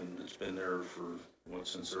off, and it's been there for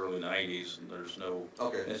since the early '90s, and there's no.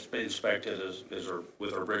 It's been inspected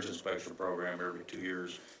with our bridge inspection program every 2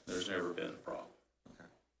 years. There's never been a problem.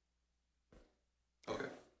 Okay.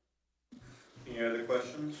 Any other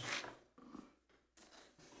questions?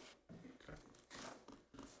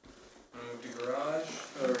 Move to garage,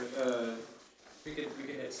 or we could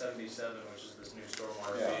hit 77, which is this new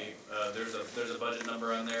stormwater fee. There's a budget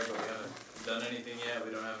number on there, but we haven't done anything yet.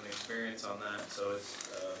 We don't have any experience on that, so it's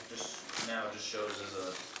just shows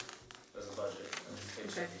as a budget.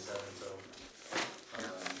 Page 77. So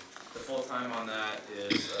the full time on that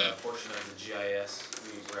is a portion of the GIS.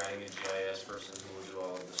 We're adding a GIS person who will do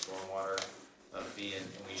all of the stormwater fee, and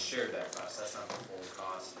we shared that cost. That's not the full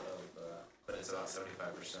cost of, but it's about 75%.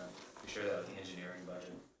 We share that with the engineering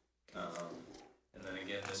budget. And then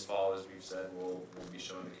again, this fall, as we've said, we'll be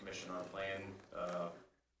showing the commission our plan.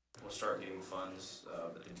 We'll start getting funds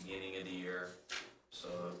at the beginning of the year. So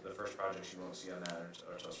the first projects you won't see on that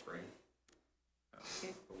are till spring.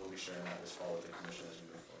 But we'll be sharing that this fall with the commission as we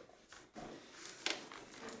move forward.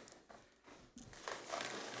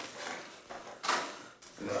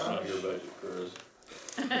 That's not your budget, Chris.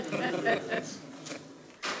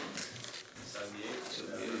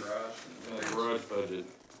 78 garage. Garage budget.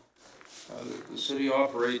 The city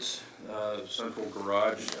operates central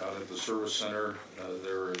garage out at the service center.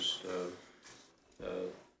 There is a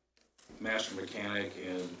master mechanic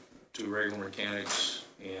and 2 regular mechanics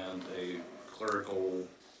and a clerical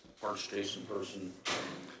parts station person.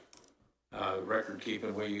 Record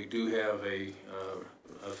keeping, we do have a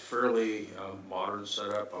fairly modern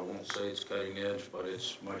setup. I won't say it's cutting edge, but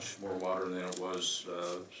it's much more modern than it was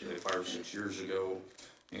say 5 or 6 years ago.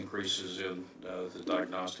 Increases in the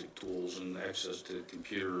diagnostic tools and access to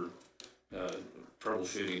computer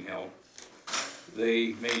troubleshooting help.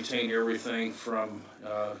 They maintain everything from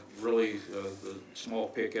really the small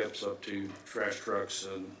pickups up to trash trucks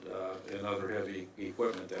and other heavy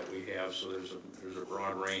equipment that we have. So there's a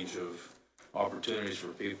broad range of opportunities for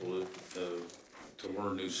people to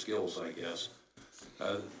learn new skills, I guess.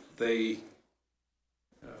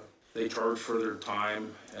 They charge for their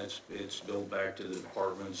time. It's billed back to the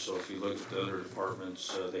departments. So if you look at the other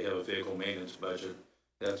departments, they have a vehicle maintenance budget.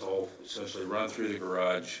 That's all essentially run through the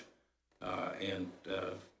garage and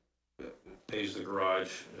pays the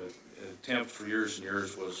garage. Temp for years and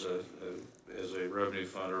years was as a revenue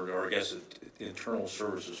fund, or I guess internal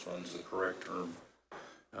services fund is the correct term.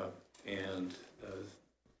 And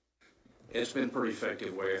it's been a pretty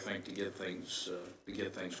effective way, I think, to get things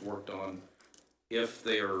worked on. If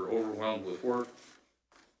they are overwhelmed with work,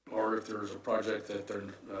 or if there's a project that they're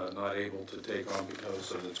not able to take on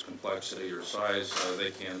because of its complexity or size,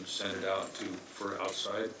 they can send it out for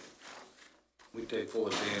outside. We take full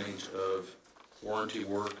advantage of warranty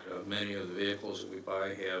work. Many of the vehicles that we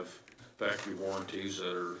buy have factory warranties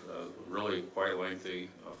that are really quite lengthy,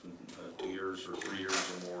 often 2 years or 3 years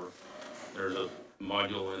or more. There's a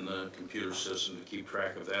module in the computer system to keep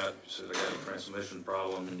track of that. So they got a transmission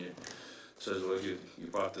problem, and it says, well, you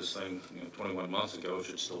bought this thing 21 months ago, it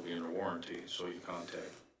should still be under warranty. So you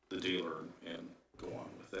contact the dealer and go on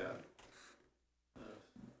with that.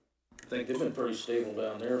 I think they've been pretty stable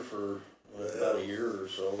down there for about a year or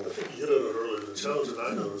so. I think you hit on it earlier. The challenge that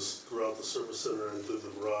I noticed throughout the service center and through the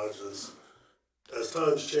garage is, as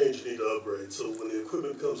times change, you need to upgrade. So when the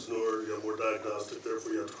equipment comes in order, you have more diagnostic,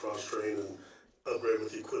 therefore you have to cross-train and upgrade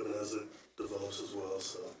with the equipment as it develops as well.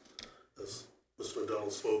 So as Mr.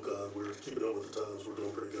 McDonald spoke on, we're keeping up with the times. We're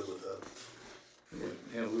doing pretty good with that.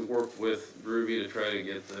 And we work with Ruby to try to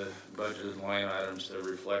get the budgeted line items to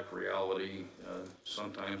reflect reality.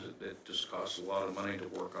 Sometimes it just costs a lot of money to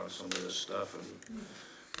work on some of this stuff, and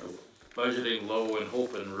budgeting low and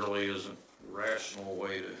hoping really isn't a rational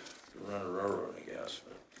way to run a railroad, I guess.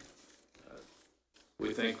 But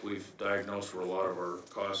we think we've diagnosed where a lot of our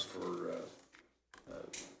costs for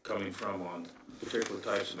coming from on particular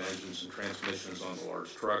types of engines and transmissions on the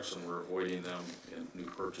large trucks, and we're avoiding them in new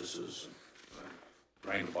purchases.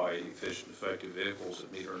 Trying to buy efficient, effective vehicles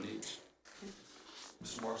that meet our needs.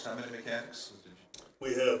 Mr. Morris, how many mechanics?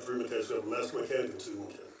 We have 3 mechanics. We have a master mechanic and 2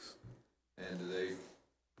 mechanics. And do they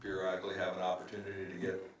periodically have an opportunity to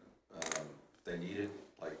get, if they need it,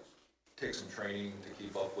 like take some training to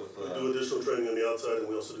keep up with? We do additional training on the outside, and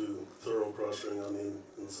we also do thorough cross-training on the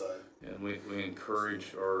inside. And we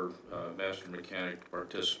encourage our master mechanic to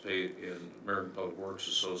participate in American Public Works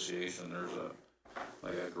Association. There's a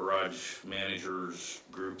garage managers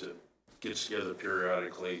group that gets together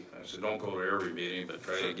periodically. I said, don't go to every meeting, but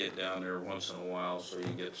try to get down there once in a while so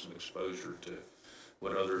you get some exposure to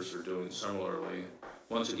what others are doing similarly.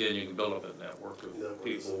 Once again, you can build up a network of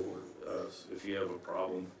people. If you have a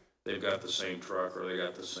problem, they've got the same truck or they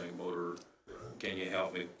got the same motor. Can you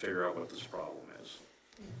help me figure out what this problem is?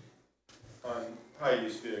 On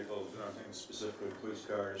high-use vehicles, and I'm thinking specifically police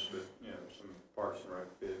cars, but some parks and rec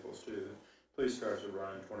vehicles too. Police cars are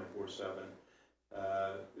running 24/7.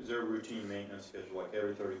 Is there a routine maintenance schedule, like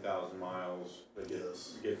every 30,000 miles, they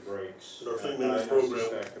get brakes? In our fleet maintenance program, I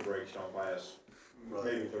suspect the brakes don't last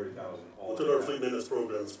maybe 30,000. Within our fleet maintenance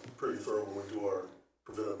program, it's pretty thorough when we do our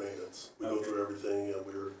preventive maintenance. We go through everything,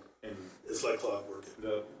 and it's like clockwork.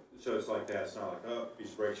 So it's like that. It's not like, oh,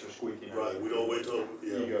 these brakes are squeaking. Right. We don't wait till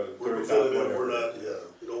we're preventative. We're not. Yeah.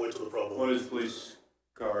 We don't wait till the problem. What is police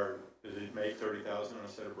car? Does it make 30,000 on a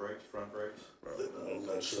set of brakes, front brakes? I'm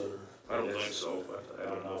not sure. I don't think so, but I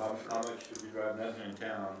don't know. How much should you drive nothing in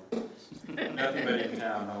town? Nothing but in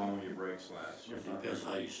town, how long will your brakes last? Depends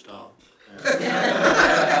how you stop.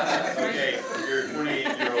 Okay, you're a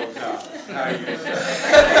 28-year-old cop. How are you gonna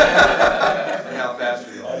stop? And how fast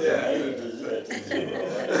are you on Yeah, that? 80 to 0,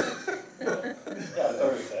 right? Yeah,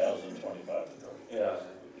 30,000, 25 to 30. Yeah.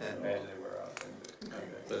 Imagine they wear out.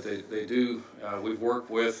 But they do, we've worked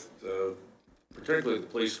with, particularly the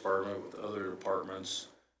police department, with other departments,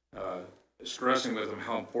 stressing with them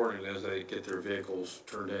how important it is they get their vehicles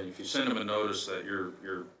turned in. If you send them a notice that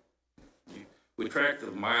we track the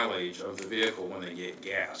mileage of the vehicle when they get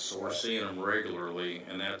gas, so we're seeing them regularly,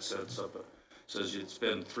 and that sets up says it's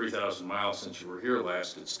been 3,000 miles since you were here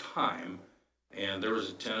last, it's time. And there was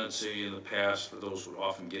a tendency in the past for those would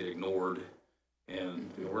often get ignored. And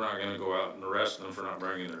we're not going to go out and arrest them for not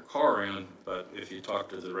bringing their car in, but if you talk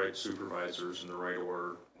to the right supervisors in the right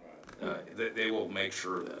order, they will make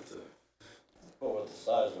sure that But with the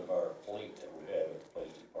size of our fleet that we have at the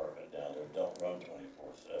police department down there, don't run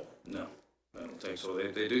 24/7. No, I don't think think so.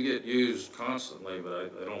 They do get used constantly,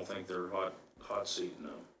 but I don't think they're hot seat, no.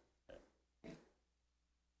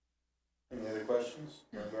 Any other questions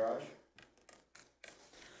on the garage?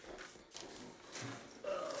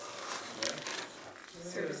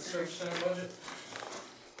 Service center budget?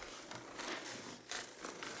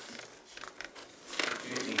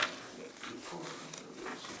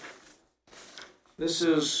 This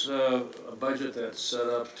is a budget that's set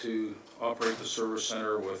up to operate the service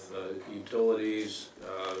center with utilities,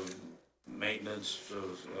 maintenance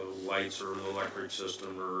of lights or the electric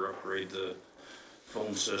system, or upgrade the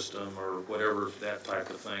phone system, or whatever that type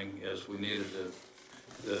of thing is. We needed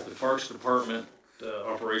the Parks Department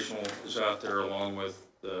operational is out there, along with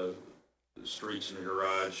the streets and the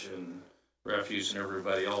garage and refuse and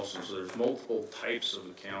everybody else. And so there's multiple types of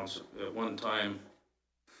accounts. At one time,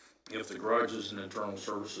 if the garage is an internal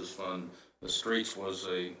services fund, the streets was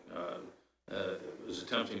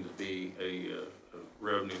attempting to be a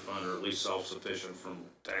revenue fund, or at least self-sufficient from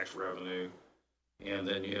tax revenue. And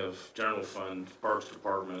then you have general fund, Parks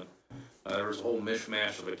Department. There was a whole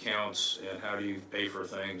mishmash of accounts, and how do you pay for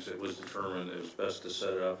things. It was determined it was best to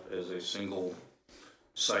set it up as a single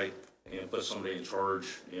site and put somebody in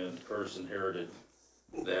charge, and Curtis inherited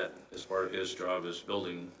that as part of his job as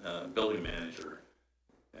building manager.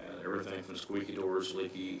 And everything from squeaky doors,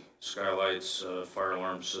 leaky skylights, fire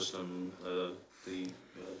alarm system, the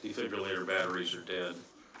defibrillator batteries are dead.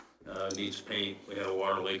 Needs paint, we had a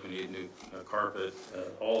water leak, we need new carpet.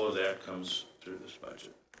 All of that comes through this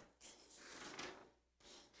budget.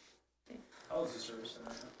 How old is the service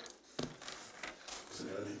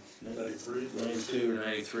center? 93? 92 or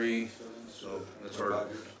 93, so that's our...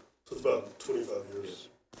 So it's about 25 years.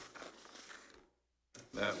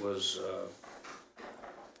 That was,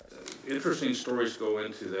 interesting stories go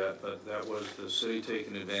into that, but that was the city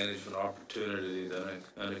taking advantage of an opportunity that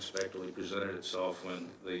unexpectedly presented itself when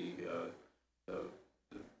the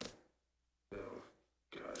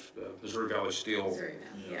Missouri Valley Steel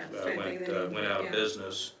went out of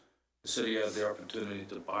business. The city had the opportunity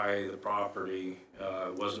to buy the property.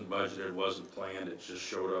 It wasn't budgeted, wasn't planned, it just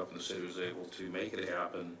showed up, and the city was able to make it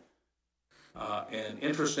happen. And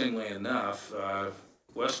interestingly enough,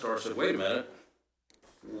 Westar said, wait a minute,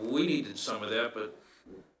 we needed some of that, but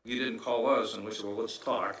you didn't call us. And we said, well, let's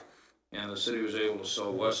talk. And the city was able to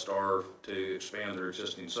sell Westar to expand their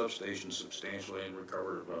existing substation substantially and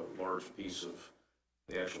recover a large piece of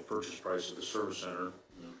the actual purchase price of the service center.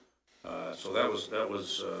 So that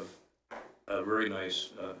was a very nice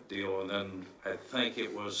deal. And then I think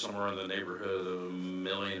it was somewhere in the neighborhood of $1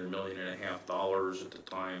 million or $1.5 million at the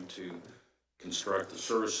time to construct the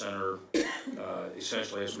service center.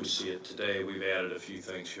 Essentially, as we see it today, we've added a few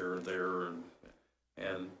things here and there,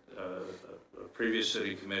 and a previous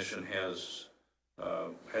city commission has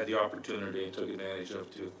had the opportunity and took advantage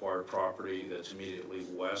of to acquire property that's immediately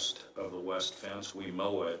west of the west fence. We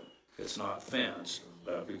mow it. It's not fenced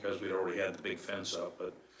because we'd already had the big fence up,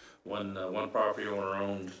 but one property owner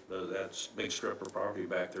owned that big strip of property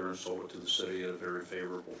back there and sold it to the city at a very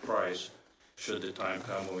favorable price. Should the time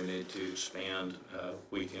come when we need to expand,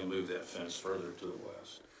 we can move that fence further to the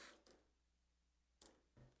west.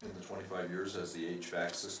 In the 25 years, has the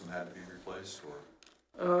HVAC system had to be replaced,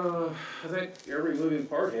 or? I think every moving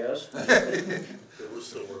part has. Yeah, we're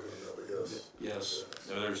still working on that, I guess. Yes,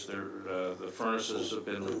 the furnaces have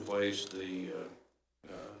been replaced, the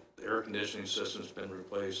air conditioning system's been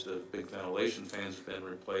replaced, the big ventilation fans have been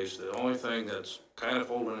replaced. The only thing that's kind of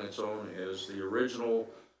holding its own is the original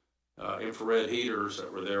infrared heaters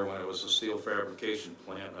that were there when it was a steel fabrication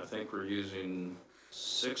plant. I think we're using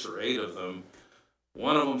 6 or 8 of them.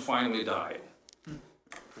 One of them finally died.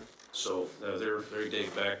 So they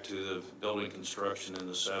date back to the building construction in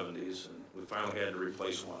the 70s, and we finally had to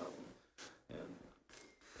replace one of them.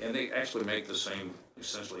 And they actually make the same,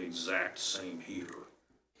 essentially exact same heater.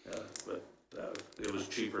 But it was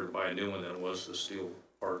cheaper to buy a new one than it was the steel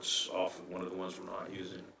parts off of one of the ones we're not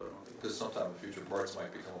using to put on. Because sometime in the future, parts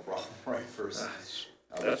might become a problem, right, first?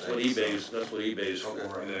 That's what eBay's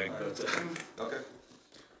for, I think. But, okay.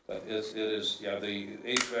 But it is, yeah, the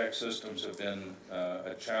HVAC systems have been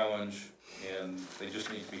a challenge, and they just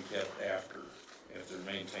need to be kept after, if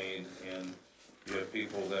they're maintained. And you have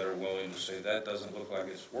people that are willing to say, that doesn't look like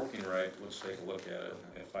it's working right, let's take a look at it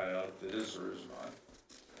and find out if it is or is not.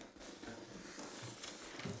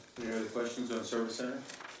 Any other questions on service center?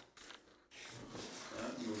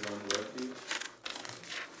 Moving on to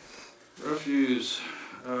refuse.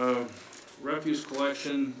 Refuse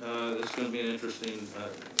collection, it's gonna be an interesting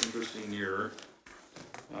year.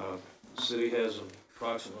 The city has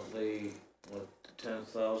approximately,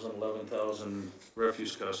 10,000, 11,000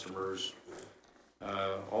 refuse customers.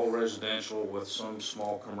 all residential with some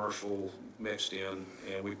small commercial mixed in,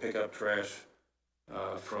 and we pick up trash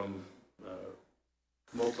from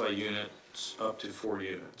multi-units up to 4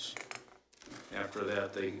 units. After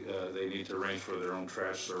that, they need to arrange for their own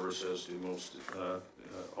trash service, as do most,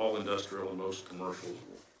 all industrial and most commercials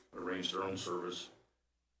will arrange their own service.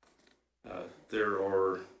 There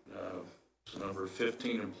are a number of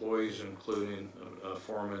 15 employees, including a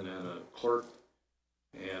foreman and a clerk.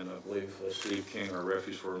 And I believe Steve King, our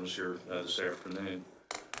refuse foreman, is here this afternoon.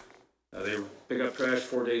 They pick up trash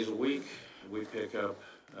 4 days a week. We pick up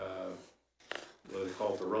what they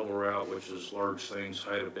call it the rubble route, which is large things,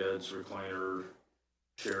 hide beds, recliner,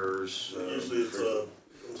 chairs. Usually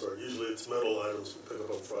it's metal items we pick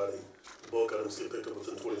up on Friday. The bulk items get picked up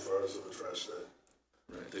within 24 hours of the trash day.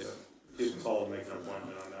 Right. You can call and make an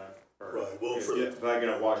appointment on that. Or Right, well, if I get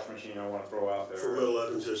a wash machine I want to throw out there. For metal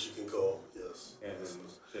items, yes, you can call, yes. And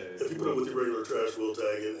then If you put it with your regular trash, we'll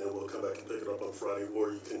tag it and we'll come back and pick it up on Friday,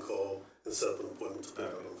 or you can call and set up an appointment to pick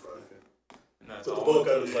it up on Friday. And that's But the all bulk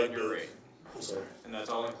items included like in your this. rate. I'm sorry. And that's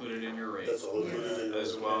all included in your rate. That's all included in your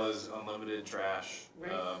As rate. well as unlimited trash,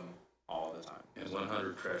 all the time. And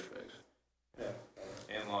 100 trash bags.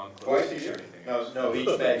 And lawn Twice clothes. a year? Everything. No,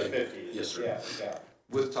 each bag's 50. Yes, sir. Yeah.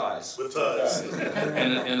 With ties. With ties.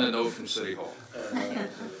 And a note from City Hall.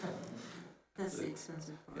 That's the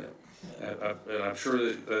expensive part. Yeah. And I'm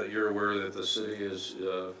sure that you're aware that the city is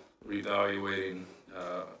reevaluating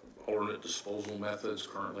alternate disposal methods.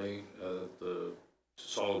 Currently, the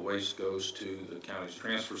solid waste goes to the county's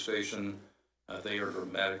transfer station. They are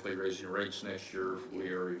dramatically raising rates next year. We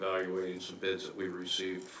are evaluating some bids that we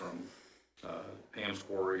received from Ham's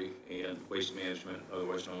Quarry and Waste Management,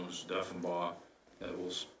 otherwise known as Duff and Baugh, that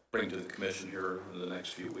we'll bring to the commission here in the next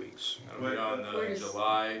few weeks. That'll be on the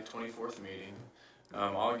July 24th meeting.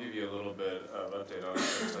 I'll give you a little bit of update on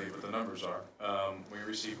it and tell you what the numbers are. We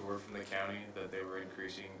received word from the county that they were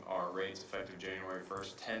increasing our rates effective January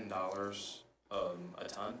 1st, $10 a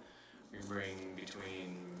ton. We bring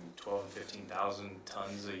between 12 and 15,000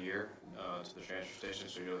 tons a year to the transfer station,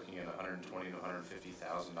 so you're looking at $120,000 to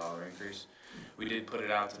 $150,000 increase. We did put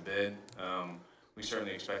it out to bid. We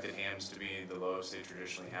certainly expected Hams to be the lowest they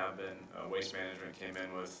traditionally have been. Waste Management came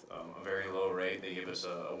in with a very low rate. They gave us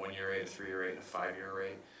a 1-year rate, a 3-year rate, and a 5-year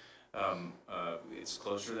rate. It's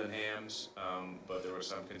closer than Hams, but there was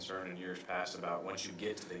some concern in years past about once you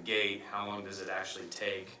get to the gate, how long does it actually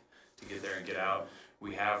take to get there and get out?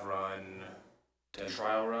 We have run 10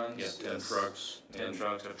 trial runs. Yeah, 10 trucks. 10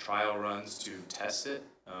 trucks of trial runs to test it,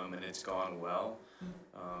 and it's gone well.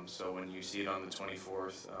 So when you see it on the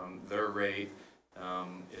 24th, their rate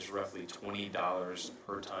is roughly $20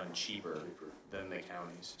 per ton cheaper than the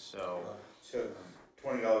county's. So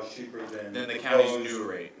 $20 cheaper than the county's new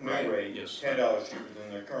rate. New Right. rate, Yes. $10 cheaper than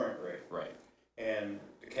their current rate. Right. And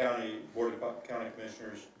the Board of County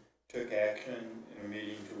Commissioners took action in a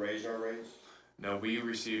meeting to raise our rates? No, we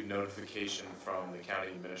received notification from the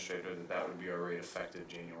county administrator that that would be our rate effective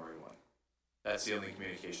January 1. That's the only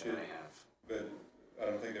communication I have. But I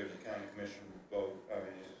don't think there's a county commission vote, I mean,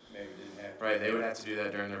 maybe it didn't have to. Right, they would have to do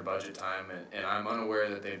that during their budget time, and I'm unaware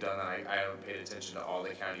that they've done that. I haven't paid attention to all the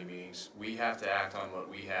county meetings. We have to act on what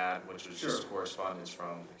we had, which was just correspondence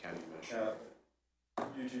from the county administrator.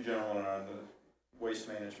 You two gentlemen are on the waste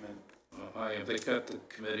management. They cut the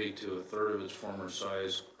committee to a third of its former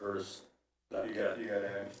size. Curtis. You got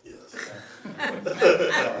Ed? Yes.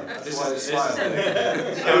 That's why it's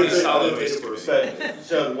county solid waste committee.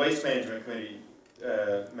 So the waste management committee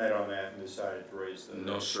met on that and decided to raise the.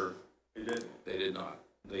 No, sir. They did? They did not.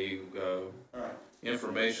 The Alright.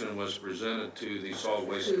 information was presented to the solid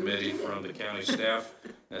waste committee from the county staff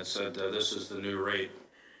that said this is the new rate.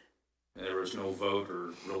 And there was no vote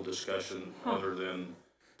or real discussion other than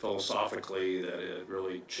philosophically that it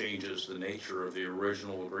really changes the nature of the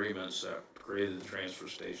original agreements that created the transfer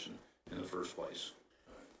station in the first place.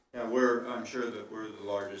 Now, I'm sure that we're the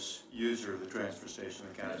largest user of the transfer station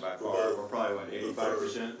in the county by far. We're probably, what,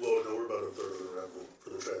 85%? Well, no, we're about a third of the revenue for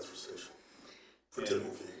the transfer station, for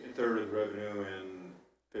tipping fee. A third of the revenue and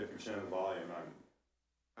 50% of the volume.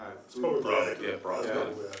 It's probably accurate. Yeah, probably. That's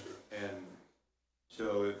probably accurate. And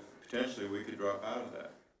so potentially we could drop out of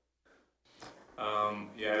that.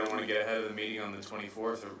 Yeah, I don't want to get ahead of the meeting on the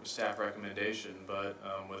 24th or staff recommendation, but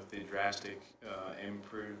with the drastic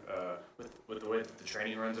with the way that the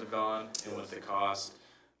training runs have gone and with the cost,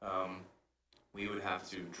 we would have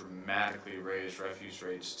to dramatically raise refuse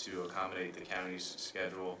rates to accommodate the county's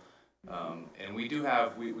schedule. And we do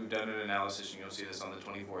have, we've done an analysis, and you'll see this on the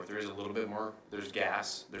 24th. There is a little bit more, there's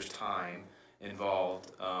gas, there's time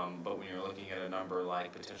involved, but when you're looking at a number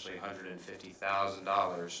like potentially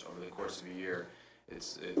 $150,000 over the course of a year,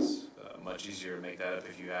 It's much easier to make that up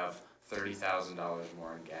if you have $30,000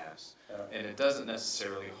 more in gas. And it doesn't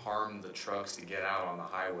necessarily harm the trucks to get out on the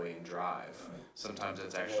highway and drive. Sometimes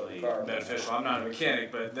it's actually beneficial. I'm not a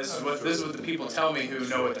mechanic, but this is what the people tell me who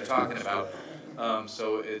know what they're talking about.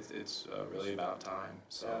 So it's really about time.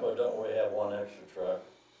 So. But don't we have one extra truck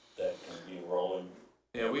that can be rolling?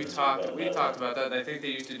 Yeah, we've talked about that. I think they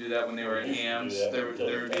used to do that when they were at Hams. There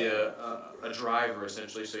would be a driver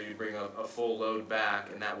essentially, so you'd bring a full load back,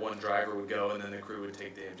 and that one driver would go, and then the crew would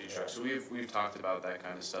take the empty truck. So we've talked about that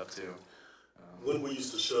kind of stuff too. When we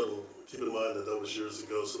used to shuttle, keep in mind that was years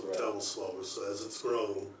ago, so the town was smaller. So as it's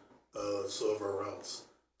grown, so have our routes.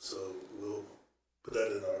 So we'll put that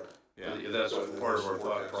in our. Yeah, that's part of our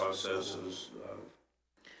thought process is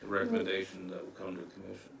the recommendation that will come to the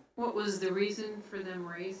commission. What was the reason for them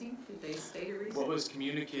raising? Did they state a reason? What was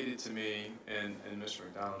communicated to me, and Mr.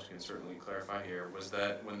 McDonald can certainly clarify here, was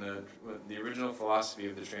that when the original philosophy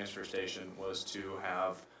of the transfer station was to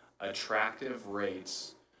have attractive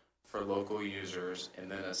rates for local users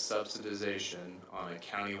and then a subsidization on a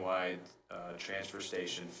countywide transfer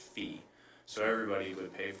station fee. So everybody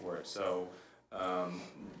would pay for it. So,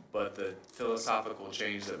 but the philosophical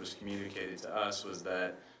change that was communicated to us was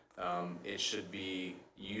that it should be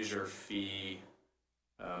user fee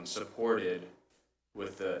supported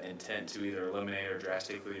with the intent to either eliminate or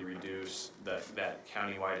drastically reduce that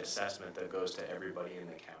countywide assessment that goes to everybody in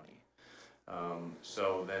the county.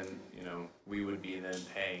 So then, we would be then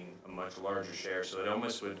paying a much larger share. So it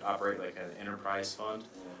almost would operate like an enterprise fund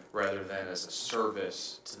rather than as a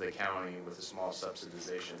service to the county with a small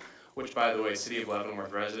subsidization. Which, by the way, City of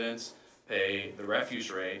Leavenworth residents pay the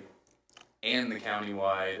refuse rate and the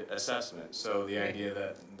countywide assessment. So the idea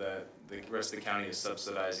that the rest of the county is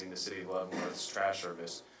subsidizing the City of Leavenworth's trash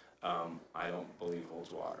service, I don't believe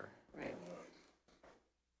holds water. Right.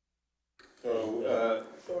 So,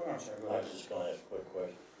 I'm sorry, I was just gonna ask a quick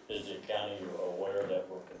question. Is the county aware that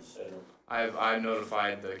we're considering? I've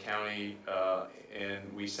notified the county,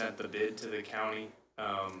 and we sent the bid to the county,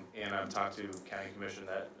 and I've talked to county commission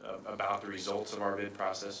about the results of our bid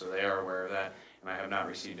process, so they are aware of that. And I have not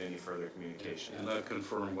received any further communication. And I've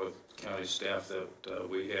confirmed with county staff that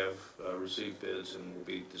we have received bids and we'll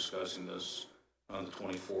be discussing this on the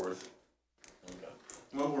 24th. Okay.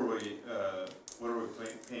 What are we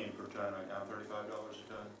paying per ton right now? $35 a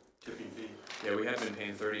ton tipping fee? Yeah, we had been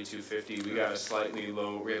paying $32.50. We had a slightly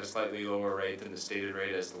lower rate than the stated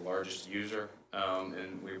rate as the largest user,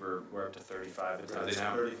 and we're up to 35 a ton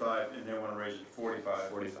now. 35, and they want to raise it to 45.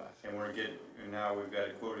 45. And now we've got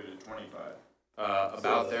it quoted at 25.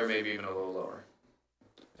 About there, maybe even a little lower.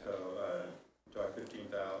 So, talk 15,000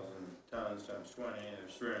 tons times 20,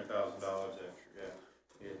 there's $300,000 extra,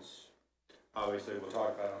 yeah. It's, obviously, we'll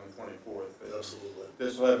talk about it on the 24th, but Absolutely.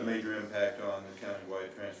 this will have a major impact on the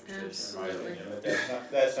countywide transfer station, in my Absolutely. opinion.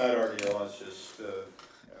 But that's not our deal, that's just,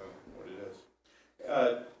 what it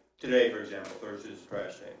is. Today, for example, Thursday's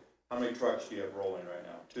trash day. How many trucks do you have rolling right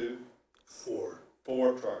now? 2? 4.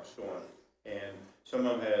 4 trucks going, and some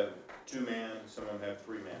of them have 2-man, some of them have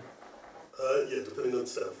 3-man. Yeah, depending on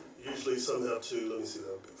staff. Usually some have 2, let me see,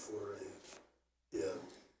 that would be 4, 8. Yeah,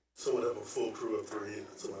 some would have a full crew of 3, and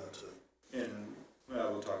some have 2. And,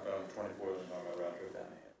 we'll talk about it on the 24th, and talk about round trip down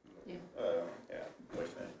ahead.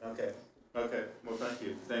 Yeah. Okay, well, thank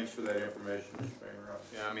you. Thanks for that information, Mr. Kramer.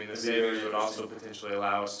 Yeah, I mean, the savings would also potentially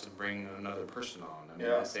allow us to bring another person on. I mean,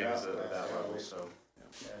 the savings at that level, so.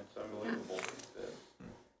 Yeah, it's unbelievable.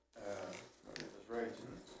 Right.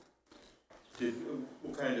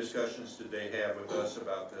 What kind of discussions did they have with us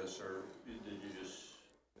about this, or did you just?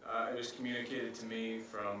 It was communicated to me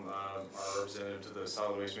from our representative to the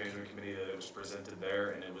Solid Waste Management Committee that it was presented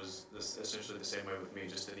there, and it was essentially the same way with me,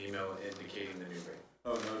 just an email indicating the new rate.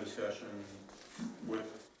 Oh, no discussion with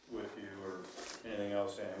you or anything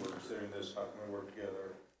else, and we're considering this, how can we work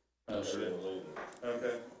together? Absolutely.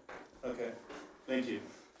 Okay, thank you.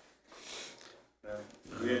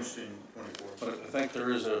 It'll be interesting, 24. But I think there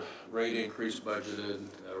is a rate increase budgeted.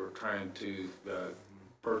 We're trying to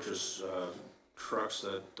purchase trucks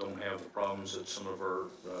that don't have the problems that some of our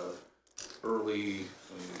early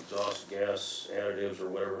exhaust gas additives or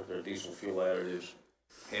whatever, their diesel fuel additives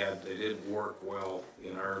had. They didn't work well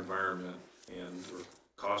in our environment and were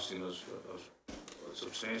costing us a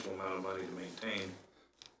substantial amount of money to maintain.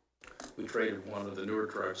 We traded one of the newer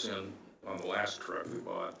trucks in on the last truck we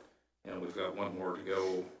bought, and we've got one more to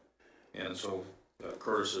go. And so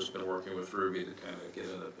Curtis has been working with Ruby to kind of get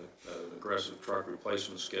an aggressive truck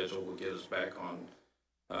replacement schedule. Will get us back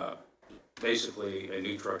on basically a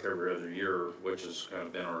new truck every other year, which has kind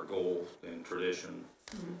of been our goal and tradition.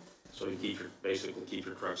 So you basically keep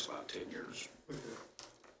your trucks about 10 years. Any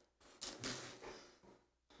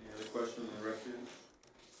other questions on the refuge?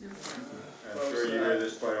 No. I'm sure you hear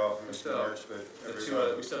this quite often, Mr. Marks, but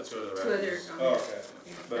everybody. We still have two other Two other refuges. Oh, okay.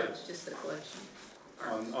 Yeah, But that was just the collection.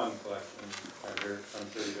 on collection, I'm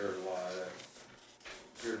sure you heard a lot of that.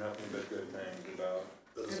 Hear nothing but good things about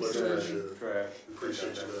That is much appreciated. trash.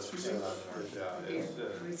 Appreciate you guys. Yeah, Yeah, we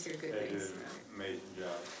hear good they things did about it. an amazing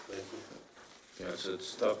job. Thank you. Yeah,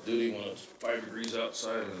 it's tough duty when it's 5 degrees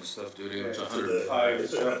outside, and it's tough duty when it's Yeah, 100. 5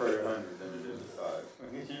 is tougher 100 than it is 5.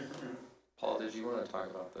 Paul, did you want to talk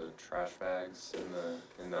about the trash bags in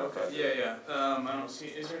the Okay, budget? yeah. I don't see,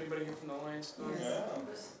 is there anybody here from the Lions Club?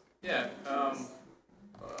 Yeah. Yeah,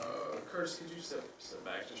 Curtis, could you step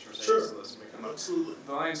back just for a second? Sure. So listen, we come up. Absolutely.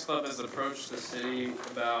 The Lions Club has approached the city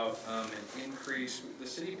about an increase. The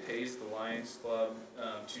city pays the Lions Club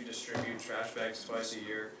to distribute trash bags twice a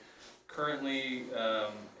year. Currently,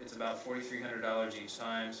 it's about $4,300 each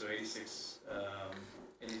time, so $86,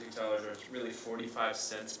 or it's really 45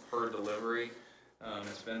 cents per delivery.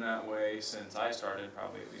 It's been that way since I started,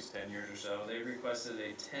 probably at least 10 years or so. They requested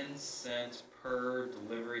a 10-cent per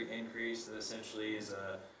delivery increase that essentially is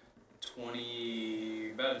about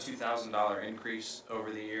a $2,000 increase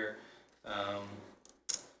over the year.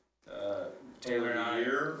 Taylor and I. Over the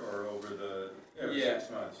year or over the every 6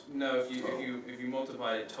 months? No, if you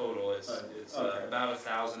multiply it total, it's okay. about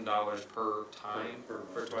 $1,000 per time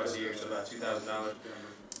for twice a year, so about $2,000.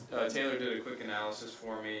 Taylor did a quick analysis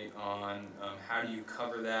for me on how do you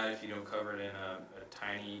cover that if you don't cover it in a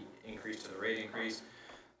tiny increase to the rate increase.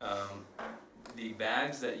 The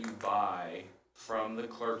bags that you buy from the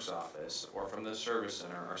clerk's office or from the service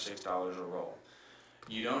center are $6 a roll.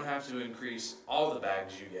 You don't have to increase all the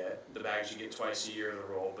bags you get. The bags you get twice a year the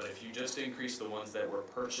roll, but if you just increase the ones that were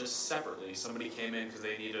purchased separately, somebody came in because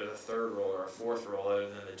they needed a third roll or a fourth roll other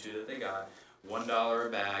than the two that they got, $1 a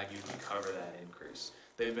bag, you can cover that increase.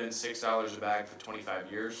 They've been $6 a bag for 25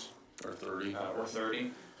 years. Or 30. Or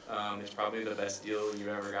 30. It's probably the best deal you've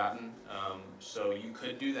ever gotten. So you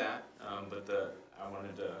could do that, but I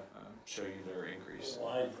wanted to show you their increase.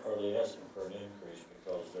 Why are they asking for an increase?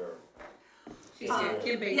 Because they're.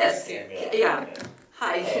 Yes, yeah.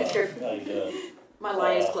 Hi. My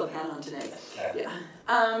Lions Club hat on today. Yeah.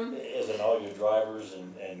 Isn't all your drivers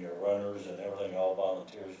and your runners and everything all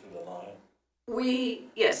volunteers for the Lions?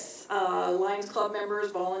 Yes, Lions Club members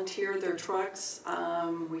volunteer their trucks.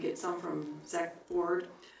 We get some from Zach Ford.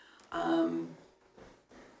 Club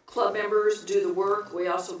members do the work. We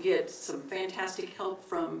also get some fantastic help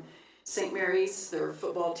from St. Mary's, their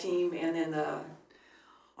football team, and then the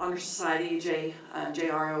Honor Society,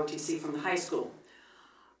 JROTC from the high school.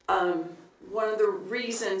 One of the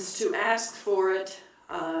reasons to ask for it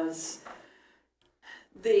is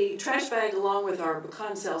the trash bag, along with our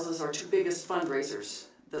pecan sales, is our two biggest fundraisers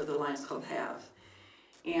that the Lions Club have.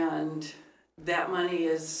 And that money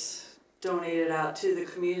is donated out to the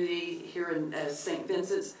community here in St.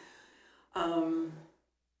 Vincent's.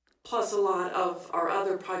 Plus a lot of our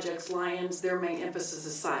other projects, Lions, their main emphasis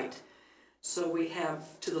is sight. So we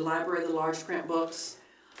have to the library the large print books,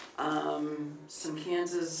 some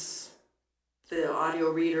Kansas, the audio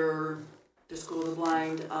reader, the School of the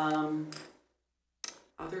Blind,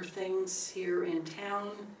 other things here in town.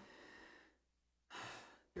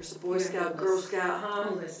 There's a Boy Scout, Girl Scout, A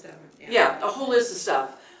whole list of them, Yeah, a whole list of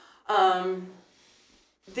stuff.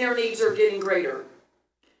 Their needs are getting greater,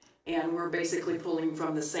 and we're basically pulling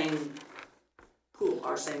from the same pool,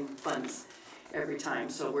 our same funds every time,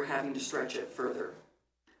 so we're having to stretch it further.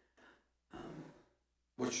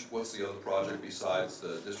 What's the other project besides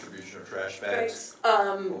the distribution of trash bags?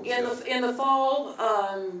 In the fall,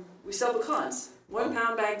 we sell pecans, 1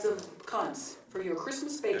 pound bags of pecans for your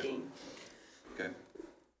Christmas baking. Okay.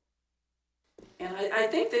 And I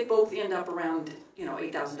think they both end up around,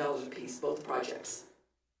 $8,000 a piece, both projects.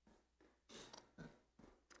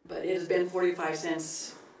 But it has been 45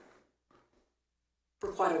 cents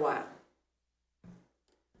for quite a while.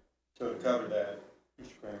 So to cover that,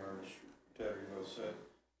 Mr. Kramer, Mr. Tedder, you both said,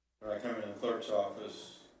 when I come in the clerk's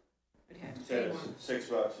office, it says $6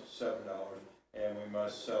 to $7, and we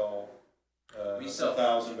must sell We sell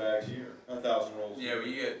 1,000 bags a year, 1,000 rolls. Yeah,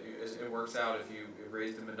 it works out if you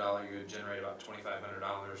raised them $1, you would generate about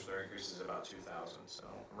 $2,500. Their increase is about $2,000. So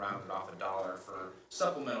rounded off $1 for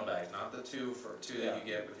supplemental bags, not the two that you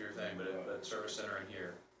get with your thing, but service center in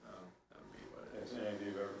here. That would be what it is. Any of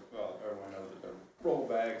you ever, well, everyone knows that the roll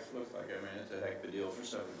bags looks like, it's a heck of a deal for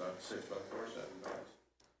 $7, $6 or $7.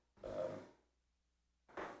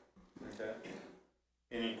 Okay.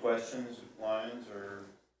 Any questions, Lions or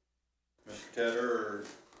Mr. Tedder or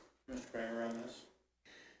Mr. Kramer on this?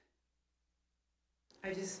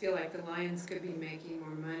 I just feel like the Lions could be making more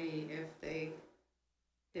money if they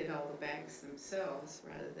did all the bags themselves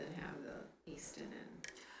rather than have the Easton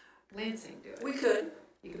and Lansing do it. We could.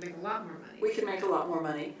 You could make a lot more money. We could make a lot more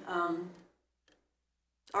money.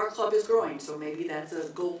 Our club is growing, so maybe that's a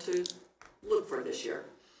goal to look for this year.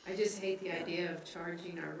 I just hate the idea of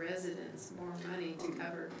charging our residents more money to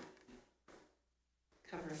cover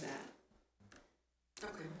that.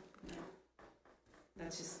 Okay.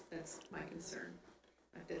 That's my concern.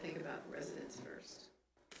 I have to think about the residents first.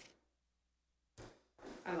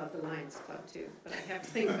 I love the Lions Club too, but I have to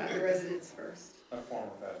think about the residents first. A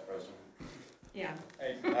former past president. Yeah.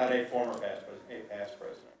 Not a former past president, a past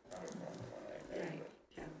president, not a former one. Right.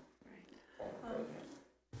 Yeah. Former president.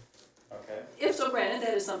 Okay. If so, granted,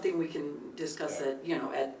 that is something we can discuss at,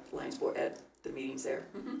 at Lions Board, at the meetings there.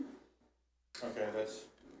 Okay, that's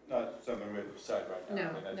not something we have to decide right now. No,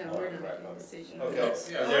 I mean, that's no, not we're a not right making a vote. decision. Okay,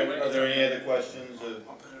 Yeah. are there any other questions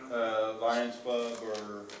of Lions Club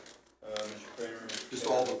or Mr. Kramer? Just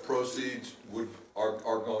all the proceeds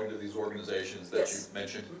are going to these organizations that you Yes.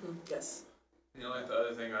 mentioned? Yes. The only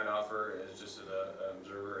other thing I'd offer is just as an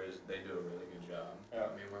observer is they do a really good job. Yeah.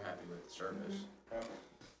 I mean, we're happy with the service. Yeah.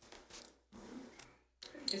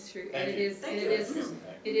 It's true, Thank and you.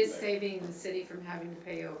 it is saving the city from having to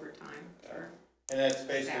pay overtime for. And that's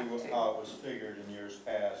basically Staff too. how it was figured in years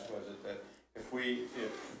past, was it that if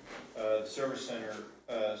the service center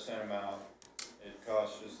sent them out, it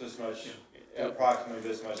cost us this much, approximately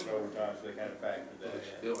this much in overtime, so they kind of factored that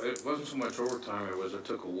in. It wasn't so much overtime, it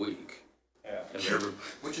took a week. Yeah. And every,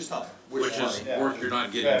 Which is time. which is Yeah. work you're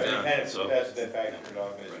not getting Yeah, done, and so. that's been factored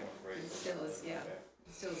on this one. It still is, yeah,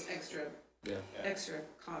 it still is extra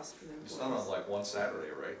cost for them. It's not on like one Saturday,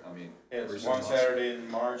 right? I mean, every It's 6 one months. Saturday in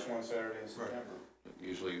March, one Saturday in September.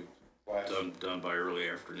 Usually Last- done by early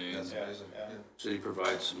afternoon. That's Yeah, amazing. yeah. City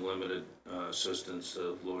provides some limited assistance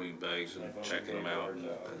to loading bags and checking them out and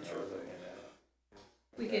that sort of thing.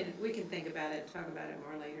 We can think about it, talk about it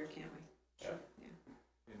more later, can't we? Sure.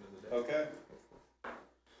 End of the day. Okay.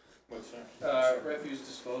 What's that? Refuse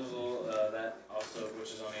disposal, that also,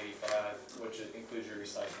 which is on 85, which includes your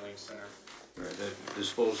recycling center. Right, that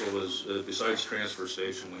disposal is, besides transfer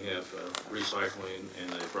station, we have recycling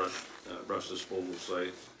and a brush disposal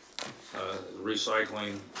site.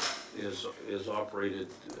 Recycling is operated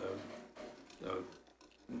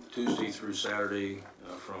Tuesday through Saturday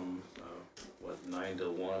from, 9 to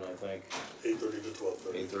 1, I think? 8:30 to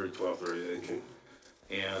 12:30. 8:30, 12:30, thank you.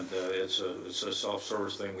 And it's a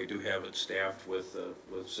self-service thing. We do have it staffed with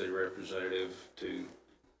city representative to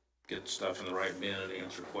get stuff in the right bin and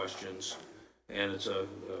answer questions. And it's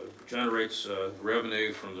generates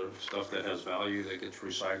revenue from the stuff that has value that gets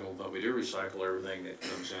recycled, but we do recycle everything that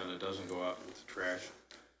comes in. It doesn't go out with the trash.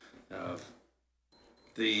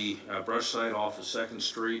 The brush site off of 2nd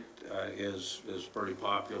Street is pretty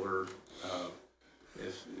popular.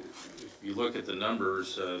 If you look at the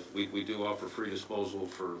numbers, we do offer free disposal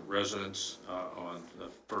for residents on the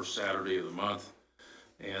first Saturday of the month,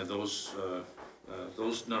 and those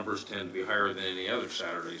numbers tend to be higher than any other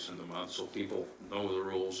Saturdays in the month, so people know the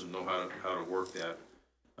rules and know how to work that.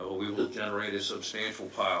 We will generate a substantial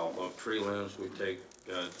pile of tree limbs. We take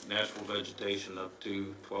natural vegetation up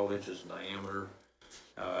to 12 inches in diameter.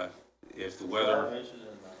 If the weather... 12 inches in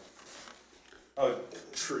Oh,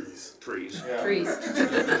 trees. Trees. Yeah. Trees.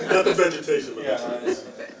 Not the vegetation, but Yeah, the trees.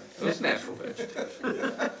 It's natural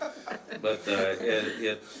vegetation.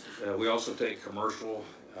 But we also take commercial,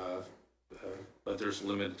 but there's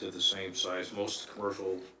limited to the same size. Most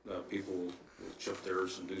commercial people will chip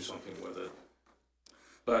theirs and do something with it.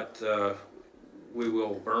 But we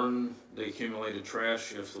will burn the accumulated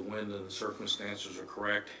trash if the wind and the circumstances are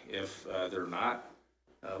correct. If they're not,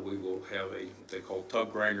 we will have what they call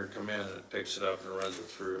tub grinder come in, and it picks it up and runs it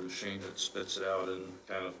through a machine that spits it out in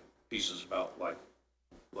kind of pieces about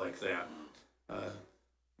like that.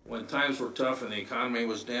 When times were tough and the economy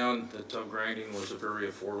was down, the tub grinding was a very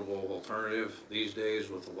affordable alternative. These days,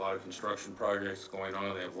 with a lot of construction projects going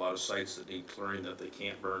on, they have a lot of sites that need clearing that they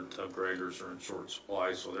can't burn. Tub grinders are in short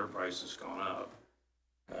supply, so their price has gone up.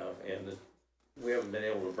 And we haven't been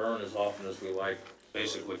able to burn as often as we like,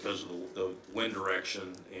 basically because of the wind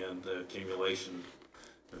direction and the accumulation.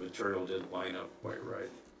 The material didn't line up quite right.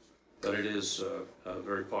 But it is a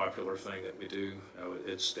very popular thing that we do.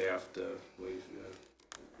 It's staffed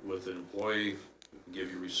with an employee, give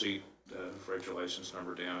you receipt, write your license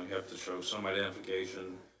number down. You have to show some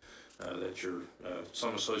identification that you're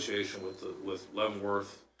some association with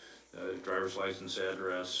Leavenworth, driver's license,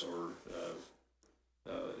 address, or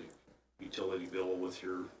utility bill with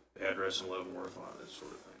your address in Leavenworth on it,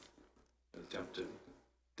 sort of thing. Attempt to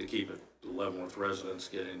to keep it, the Leavenworth residents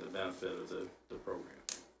getting the benefit of the program.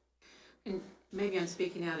 And maybe I'm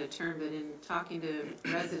speaking out of turn, but in talking to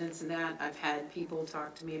residents and that, I've had people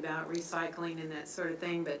talk to me about recycling and that sort of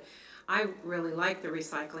thing, but I really like the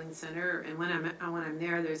recycling center, and when I'm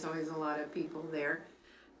there, there's always a lot of people there.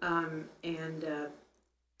 I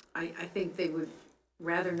think they would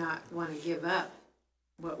rather not want to give up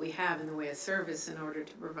what we have in the way of service in order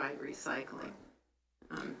to provide recycling.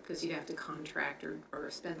 Because you'd have to contract or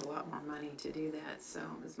spend a lot more money to do that, so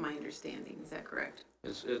is my understanding, is that correct?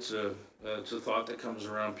 It's a thought that comes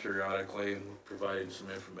around periodically, and we're providing some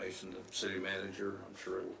information to the city manager. I'm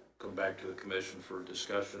sure it will come back to the commission for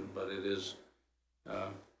discussion, but it is,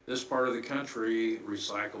 this part of the country,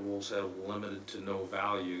 recyclables have limited to no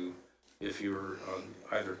value. If you're on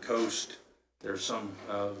either coast, there's some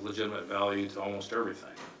legitimate value to almost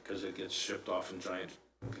everything, because it gets shipped off in giant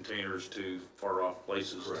containers to far off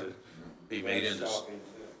places to be made into.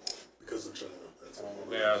 Because of China, that's all.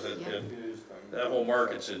 Yeah, that whole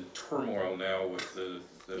market's in turmoil now with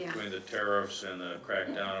between the tariffs and the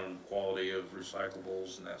crackdown on quality of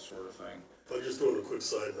recyclables and that sort of thing. If I could just throw in a quick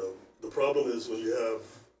side note, the problem is when you have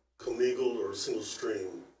commingled or single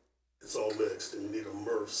stream, it's all mixed and you need a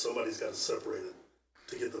MRF, somebody's got to separate it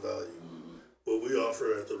to get the value. What we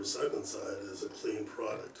offer at the recycling side is a clean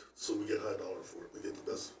product, so we get high dollar for it. We get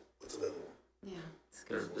the best what's available. Yeah.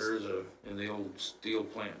 There's in the old steel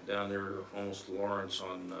plant down there, almost to Lawrence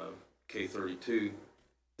on K32,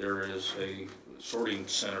 there is a sorting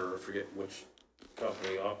center. I forget which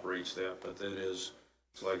company operates that, but it's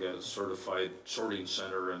like a certified sorting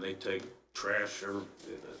center, and they take trash or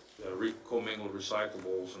commingled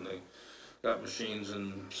recyclables, and they got machines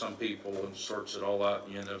and some people and sorts it all out,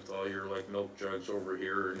 and you end up with all your like milk jugs over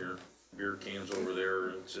here and your beer cans over there.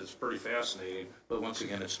 It's pretty fascinating, but once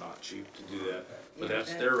again, it's not cheap to do that. But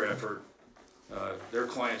that's their effort. Their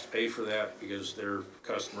clients pay for that because their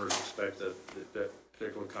customers expect that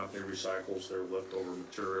particular company recycles their leftover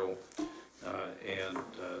material, and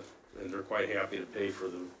they're quite happy to pay for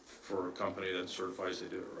a company that certifies they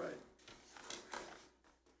do it right.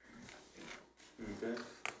 Okay.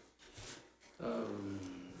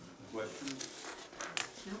 Questions?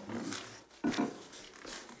 No.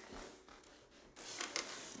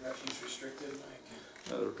 Refuse restricted,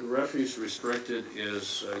 Mike? The refuse restricted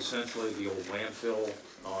is essentially the old landfill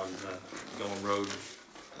on Gillen Road,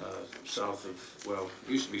 south of, well,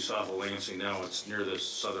 it used to be south of Lansing, now it's near the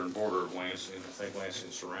southern border of Lansing. I think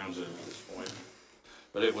Lansing surrounds it at this point.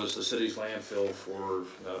 But it was the city's landfill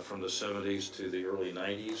from the 70s to the early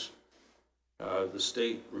 90s. The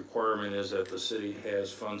state requirement is that the city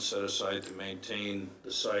has funds set aside to maintain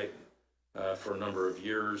the site for a number of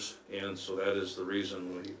years, and so that is the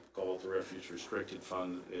reason we call it the Refuge Restricted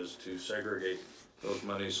Fund, is to segregate those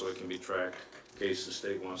monies so it can be tracked in case the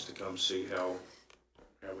state wants to come see how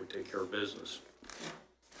we take care of business.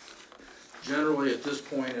 Generally, at this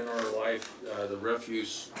point in our life, the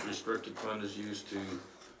Refuse Restricted Fund is used to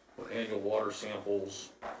annual water samples,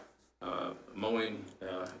 mowing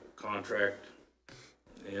contract,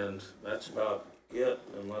 and that's about it,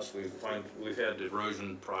 unless we've had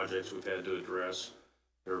erosion projects we've had to address.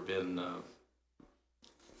 There have been,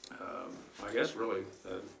 I guess really,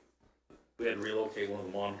 we had to relocate one of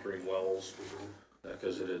the monitoring wells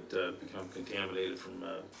because it had become contaminated from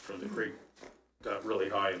the creek, got really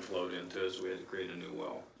high and flowed into it, so we had to create a new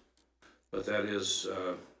well. But that is,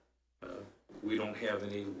 we don't have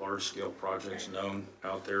any large-scale projects known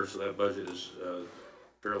out there, so that budget is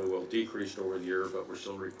fairly well decreased over the year, but we're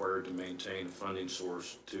still required to maintain a funding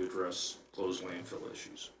source to address closed landfill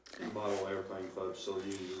issues. Model Airplane Club still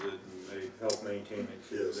uses it, and they help maintain it.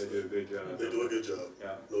 Yes. They do a good job. They do a good job.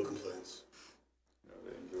 Yeah. No complaints.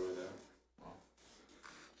 They enjoy that.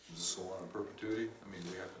 Does this go on in perpetuity? I mean,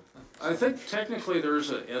 we have to. I think technically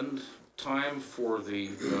there's an end time for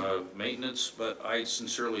the maintenance, but I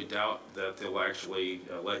sincerely doubt that they'll actually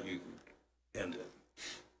let you end it.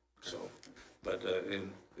 So, but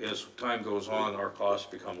as time goes on, our costs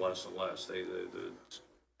become less and less. The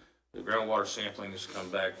groundwater sampling has come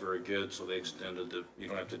back very good, so they extended you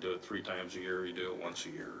don't have to do it 3 times a year, you do it once a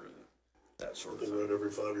year, and that sort of thing. Right,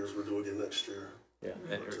 every 5 years, we're doing it next year. Yeah,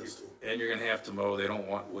 and you're gonna have to mow. They don't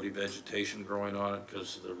want woody vegetation growing on it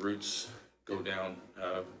because the roots go down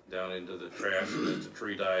into the trash, and if the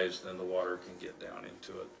tree dies, then the water can get down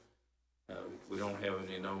into it. We don't have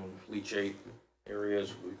any known leachate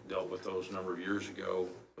areas. We dealt with those a number of years ago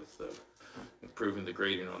with improving the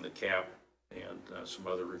grading on the cap and some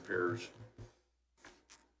other repairs.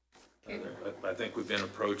 I think we've been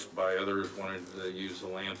approached by others wanting to use the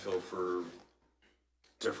landfill for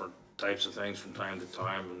different types of things from time to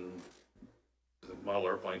time, and the Model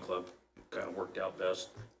Airplane Club kind of worked out best.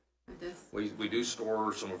 This. We do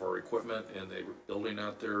store some of our equipment in the building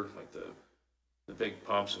out there, like the big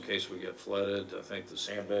pumps in case we get flooded. I think the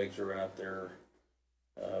sandbags are out there.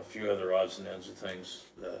 A few other odds and ends of things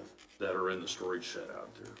that are in the storage shed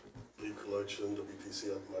out there. Leaf collection, WPC,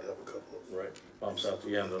 I might have a couple of. Right. Pumps out,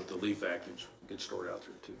 yeah, the leaf vacuums get stored out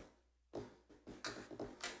there too.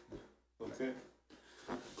 Okay.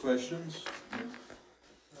 Questions?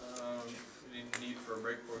 Any need for a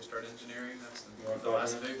break before we start engineering? That's You want the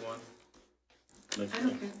last 5 minutes? big one. I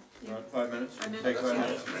don't care. You want 5 minutes? 5 minutes. Take 5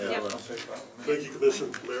 minutes? Yeah. I'll take 5 minutes. Thank you,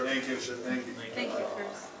 Commissioner, Mayor. Thank you, thank you. Thank you,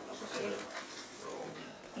 Chris. Appreciate it.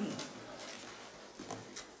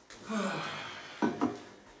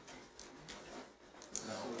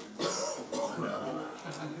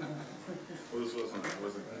 Well, this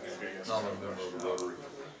wasn't big. Not a member of the Rotary.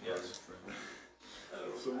 Yes.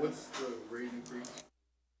 So what's the rate increase?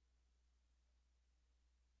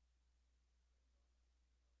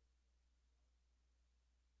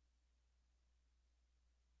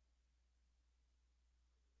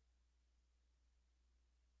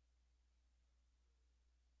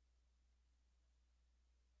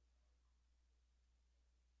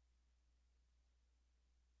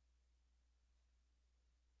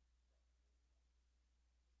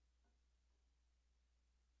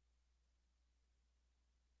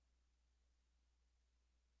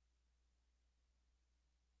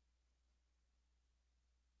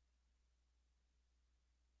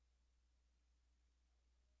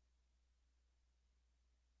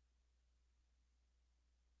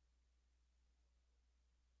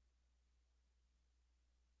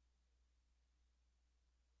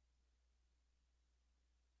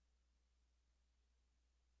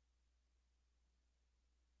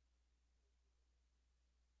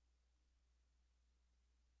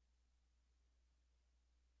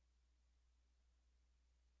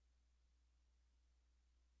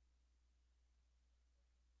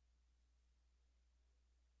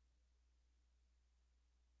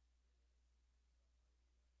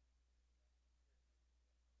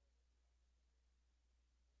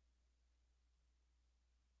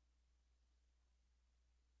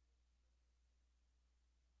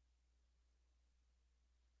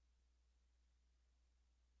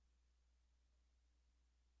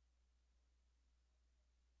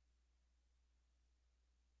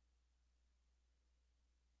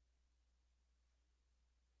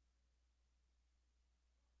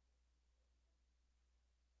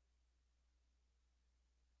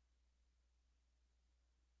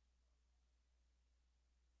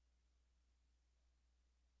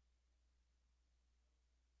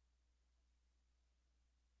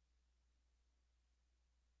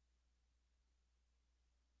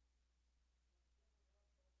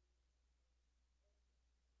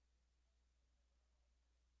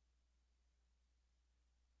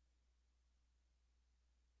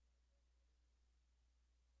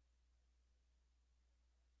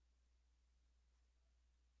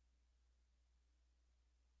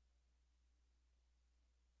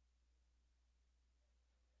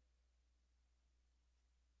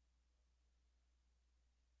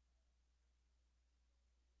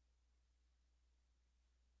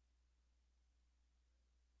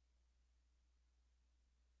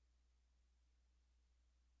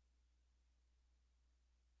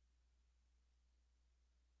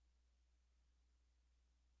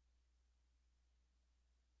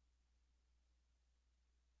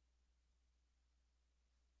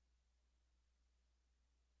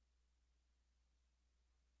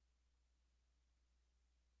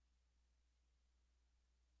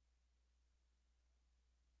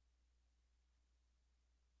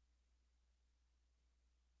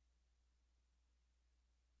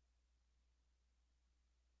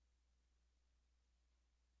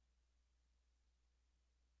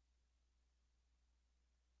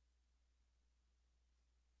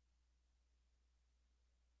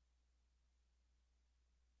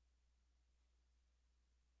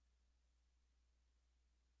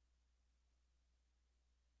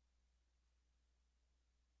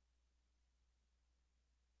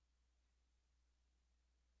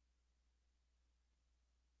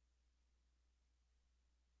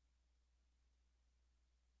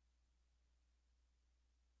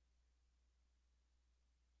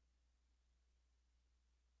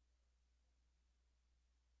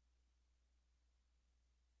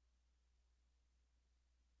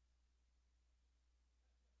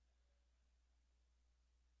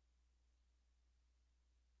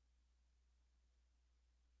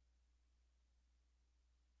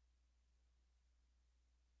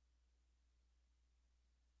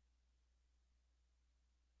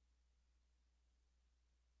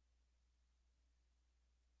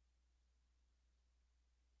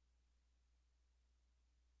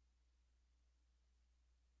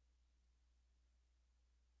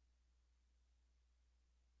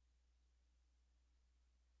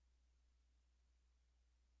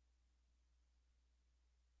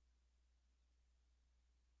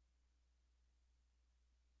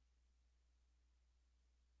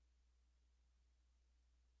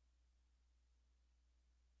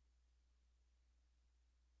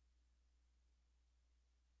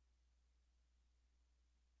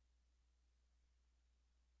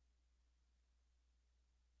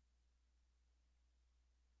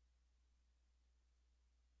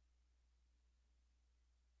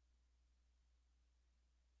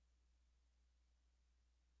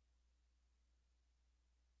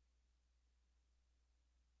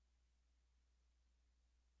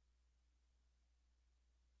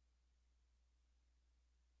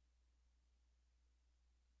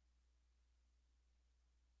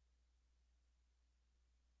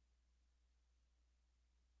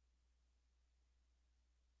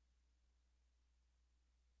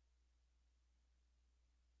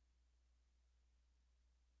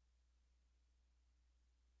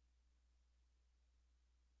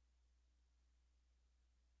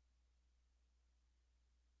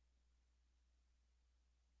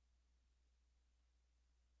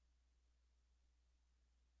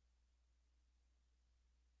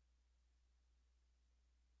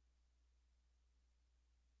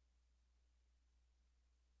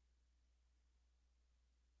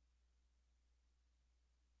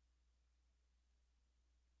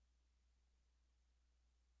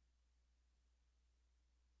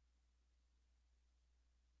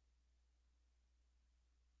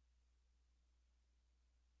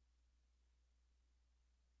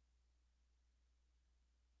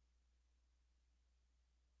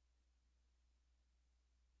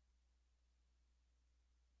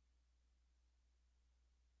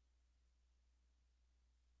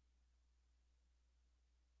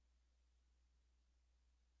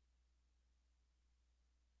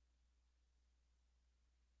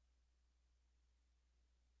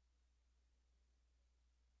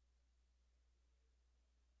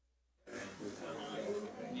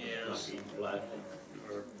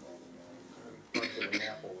 or bunch of an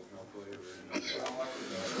apple with no flavor.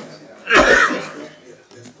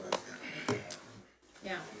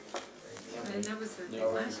 Yeah. And that was the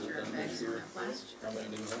thing last year, back on that last year.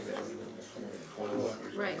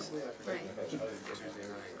 Right, right.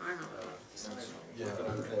 I don't know. You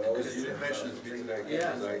didn't mention it to me today.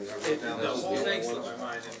 Yeah. The whole thing slipped my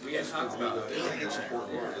mind, and we had talked about it. I think it's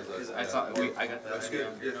important. Because I thought, I got that. That's good.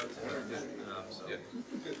 idea. Yeah.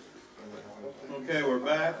 Yeah. Okay, we're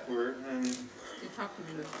back, we're, You talked to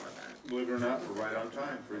me before that. believe it or not, we're right on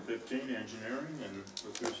time, 3:15 engineering, and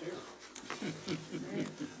look who's here.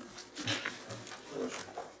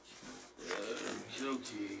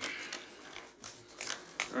 Okay.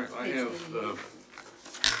 All right, I have,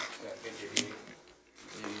 88,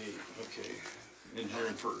 okay,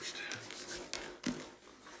 engineering first.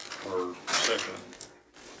 Or second,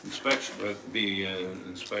 inspection, that'd be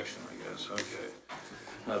inspection, I guess,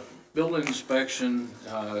 okay. Building inspection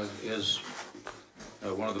is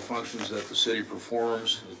one of the functions that the city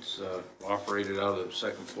performs. It's operated out of the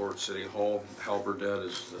second floor at City Hall. Hal Burdette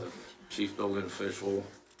is the chief building official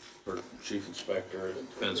or chief inspector,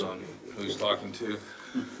 it depends on who he's talking to.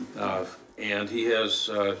 And he has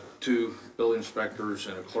 2 building inspectors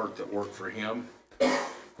and a clerk that work for him.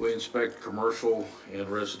 We inspect commercial and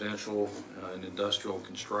residential and industrial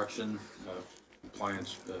construction,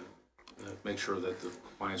 compliance, make sure that the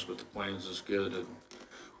compliance with the plans is good, and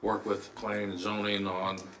work with planning and zoning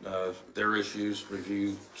on their issues,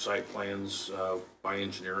 review site plans by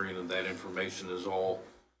engineering, and that information is all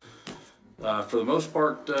for the most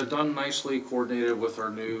part done nicely, coordinated with our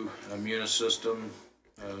new Munis system.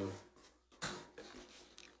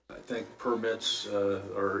 I think permits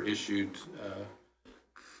are issued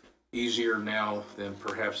easier now than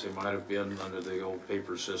perhaps they might have been under the old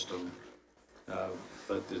paper system,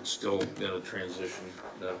 but it's still in a transition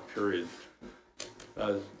period.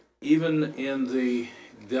 Even in the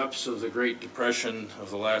depths of the Great Depression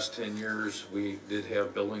of the last 10 years, we did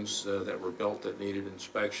have buildings that were built that needed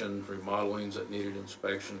inspection, remodelings that needed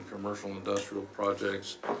inspection, commercial industrial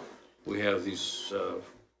projects. We have these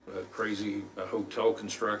crazy hotel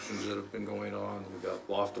constructions that have been going on. We've got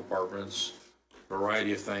loft apartments,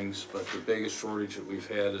 variety of things, but the biggest shortage that we've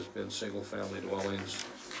had has been single-family dwellings.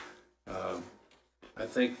 I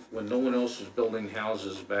think when no one else was building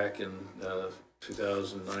houses back in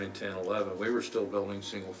 2009, 10, 11, we were still building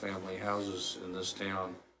single-family houses in this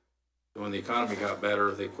town. When the economy got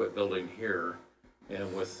better, they quit building here.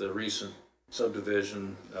 And with the recent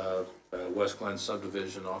subdivision, West Glen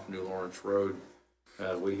subdivision off New Lawrence Road,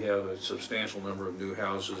 we have a substantial number of new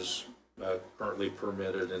houses currently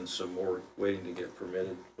permitted and some more waiting to get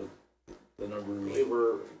permitted. But the number we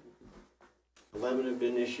were 11 have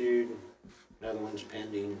been issued, another one's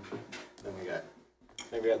pending. Then we got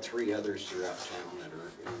 3 others throughout town that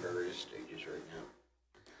are in various stages right now.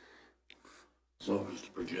 So what's the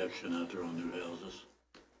projection out there on new houses?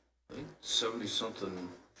 I think 70-something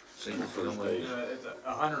single It's family.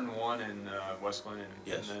 101 in West Glen,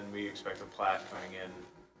 Yes. and then we expect a plat coming in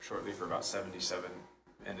shortly for about 77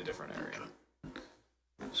 in a different area.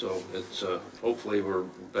 So it's, hopefully we're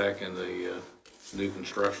back in the new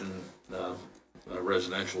construction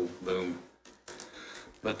residential boom.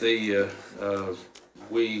 But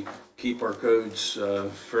we keep our codes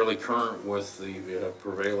fairly current with the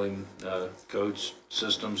prevailing codes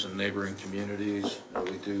systems in neighboring communities.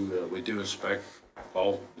 We do inspect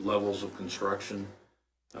all levels of construction.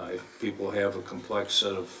 If people have a complex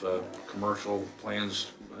set of commercial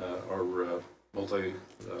plans or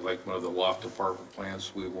like one of the loft apartment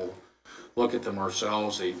plans, we will look at them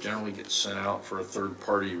ourselves. They generally get sent out for a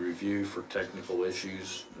third-party review for technical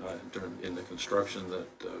issues in the construction that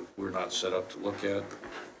we're not set up to look at.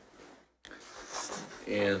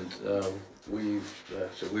 And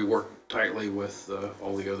so we work tightly with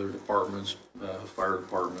all the other departments, fire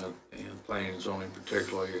department and planning and zoning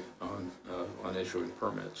particularly on issuing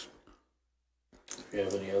permits. Do you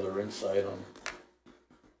have any other insight on?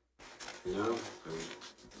 No.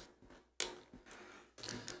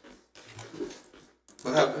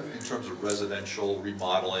 What happened in terms of residential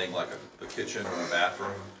remodeling, like a kitchen or a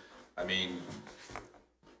bathroom? I mean,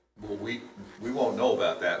 well, we won't know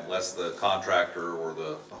about that unless the contractor or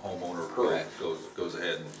the homeowner goes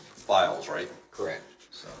ahead and files, right? Correct.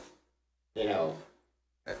 So, you know,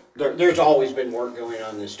 there's always been work going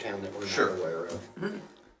on in this town that we're Sure. not aware of.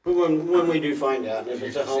 But when we do find out, and if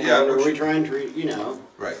it's a homeowner, we try and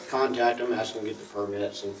contact them, ask them to get the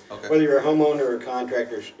permits, and whether you're a homeowner or a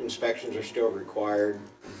contractor, inspections are still required.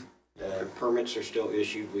 Permits are still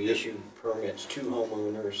issued. We issue permits to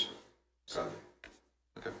homeowners. So.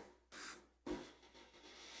 Okay.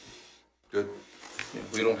 Good.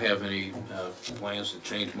 we don't have any plans to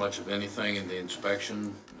change much of anything in the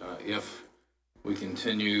inspection. If we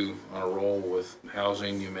continue on a roll with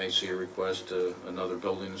housing, you may see a request to another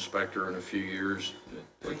building inspector in a few years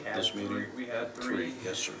at this meeting. We had three.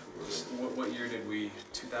 Yes, sir. What year did we,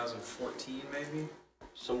 2014 maybe?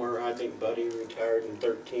 Somewhere, I think Buddy retired in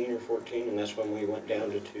 13 or 14, and that's when we went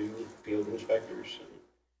down to 2 field inspectors.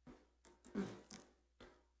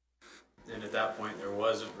 And at that point, there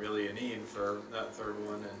wasn't really a need for that third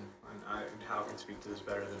one, and Hal can speak to this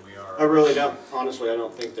better than we are. I really don't, honestly, I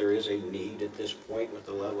don't think there is a need at this point with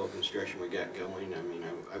the level of construction we got going. I mean,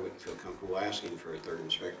 I wouldn't feel comfortable asking for a third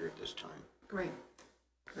inspector at this time. Great.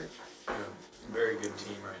 Great. Yeah, very good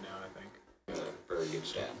team right now, I think. Got a very good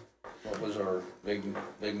staff. What was our big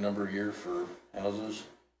number year for houses?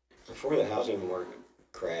 Before the housing market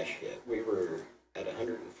crash hit, we were at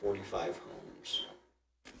 145 homes.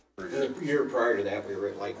 And the year prior to that, we were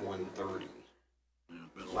at like 130.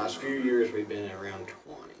 The last few years, we've been around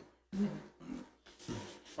 20.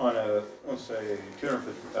 On a, let's say,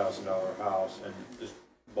 $250,000 house, and just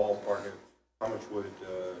ballpark it, how much would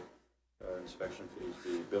inspection fees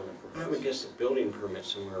be, building permits? I would guess the building permit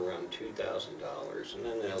somewhere around $2,000, and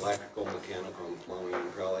then the electrical, mechanical, and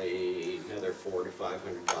plumbing, probably another $400 to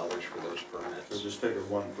 $500 for those permits. So just figure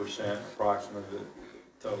 1% approximately.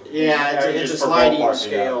 Yeah, it's a sliding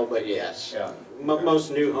scale, yeah. but yes. Yeah.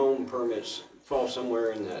 Most new home permits fall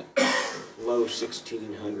somewhere in the low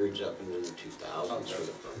 1600s up into the 2000s for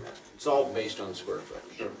the permit. It's all based on square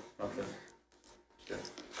footage. Sure, okay. Okay.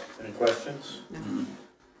 Any questions? No.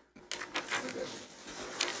 Okay.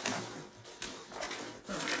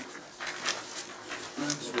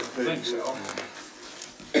 Thanks, Al.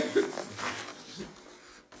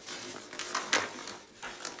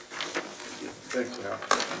 Thanks, Al.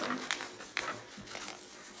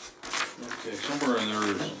 Okay, somewhere in there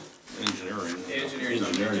is engineering. Engineering's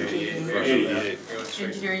on page 88.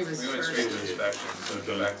 Engineering was We went first. straight to inspection, so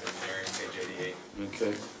go back to engineering, page 88.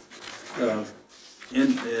 Okay.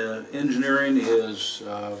 Engineering is,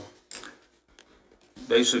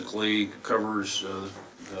 basically covers,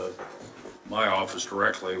 my office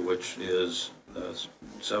directly, which is,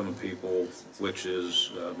 7 people, which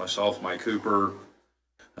is, myself, Mike Cooper.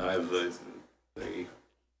 I have a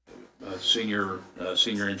senior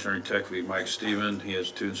engineering tech, Mike Steven. He has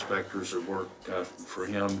 2 inspectors that work, for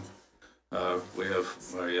him. We have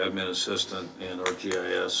my admin assistant and our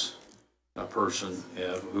GIS person,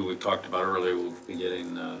 who we talked about earlier. Will be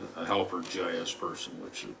getting a helper GIS person,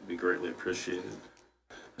 which would be greatly appreciated.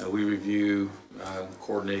 We review,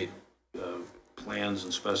 coordinate plans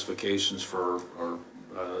and specifications for our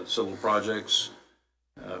civil projects.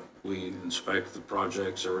 We inspect the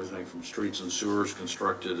projects, everything from streets and sewers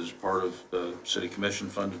constructed as part of the city commission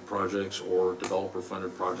funded projects or developer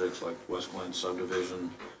funded projects like West Glen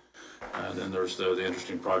subdivision. And then there's the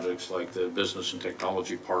interesting projects like the business and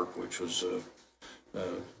technology park, which was a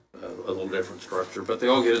little different structure, but they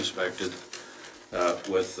all get inspected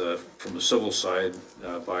from the civil side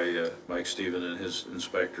by Mike Steven and his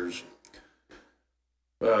inspectors.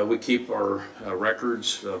 We keep our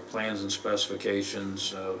records, plans and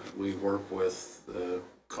specifications. We work with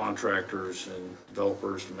contractors and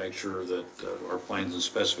developers to make sure that our plans and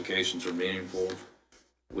specifications are meaningful.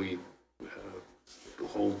 We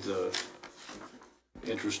hold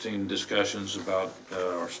interesting discussions about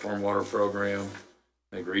our stormwater program,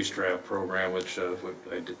 the grease trap program, which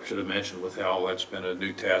I should have mentioned with Hal. That's been a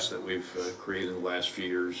new task that we've created in the last few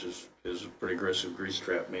years, is pretty aggressive grease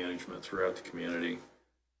trap management throughout the community.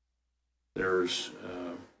 There's,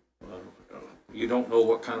 you don't know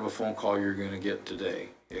what kind of a phone call you're going to get today.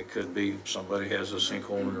 It could be somebody has a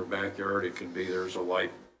sinkhole in their backyard. It could be there's a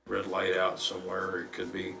red light out somewhere. It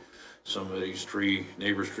could be somebody's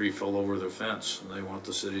neighbor's tree fell over their fence and they want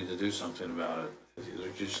the city to do something about it.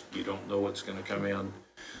 You don't know what's going to come in.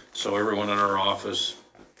 So everyone in our office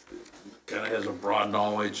kind of has a broad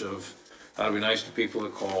knowledge of how to be nice to people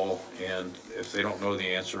that call, and if they don't know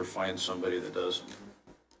the answer, find somebody that does.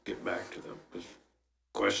 Get back to them, because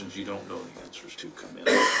questions you don't know the answers to come in.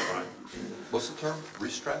 What's the term?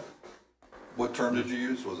 Grease trap? What term did you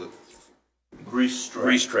use? Was it? Grease trap.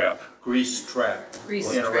 Grease trap. Grease trap.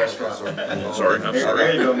 Grease in a restaurant. Sorry, I'm sorry.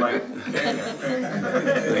 There you go, Mike.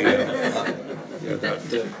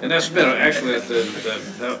 And that's been actually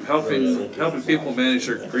helping people manage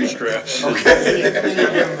their grease traps. Okay.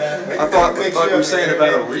 I thought you were saying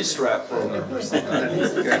about a restrap program or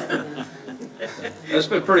something. That's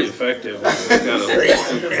been pretty effective. We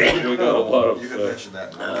got a lot of. You had mentioned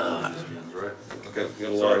that. Right. Okay.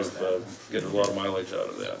 Getting a lot of mileage out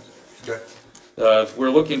of that. Okay.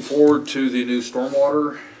 We're looking forward to the new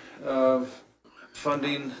stormwater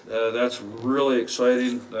funding, that's really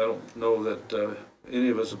exciting. I don't know that any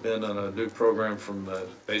of us have been on a new program from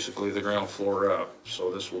basically the ground floor up.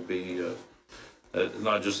 So this will be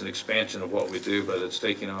not just an expansion of what we do, but it's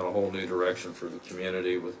taking on a whole new direction for the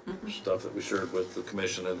community with stuff that we shared with the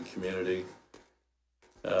commission and the community.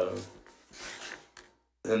 And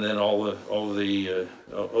then all the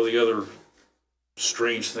other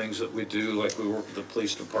strange things that we do, like we work with the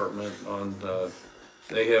police department on,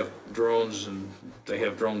 they have drones and they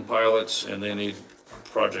have drone pilots and they need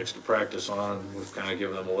projects to practice on. We've kind of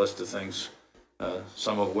given them a list of things,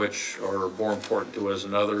 some of which are more important to us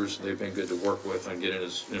than others. They've been good to work with on getting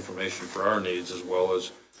us information for our needs, as well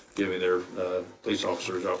as giving their police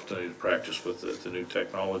officers opportunity to practice with the new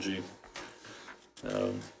technology.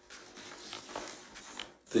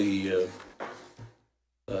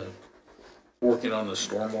 Working on the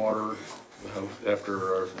stormwater,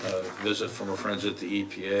 after our visit from our friends at the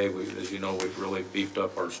EPA, as you know, we've really beefed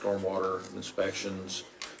up our stormwater inspections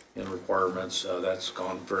and requirements. That's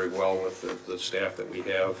gone very well with the staff that we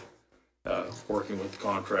have, working with the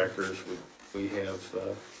contractors. We have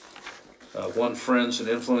won friends and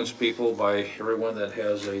influenced people by everyone that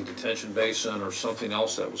has a detention basin or something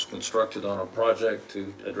else that was constructed on a project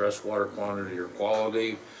to address water quantity or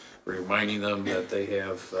quality, reminding them that they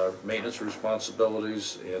have maintenance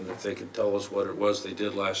responsibilities, and if they can tell us what it was they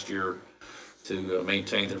did last year to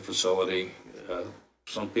maintain their facility.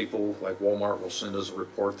 Some people, like Walmart, will send us a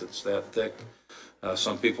report that's that thick.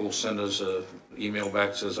 Some people will send us an email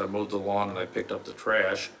back that says, I mowed the lawn and I picked up the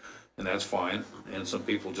trash, and that's fine. And some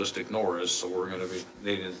people just ignore us, so we're going to be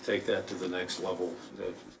needing to take that to the next level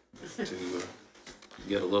to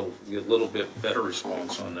get a little bit better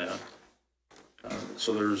response on that.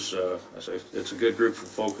 So there's, I say, it's a good group of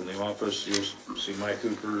folk in the office. You'll see Mike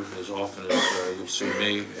Cooper as often as you'll see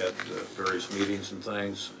me at various meetings and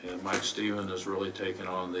things. And Mike Stephen has really taken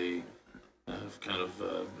on the kind of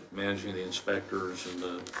managing the inspectors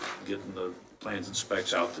and getting the plans and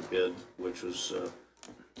specs out to bid, which was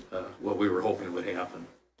what we were hoping would happen.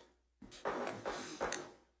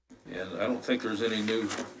 And I don't think there's any new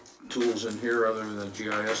tools in here other than the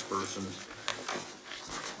GIS person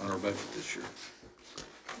on our budget this year.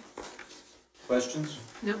 Questions?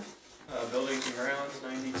 No. Buildings and grounds,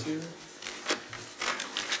 92.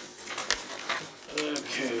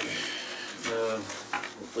 Okay.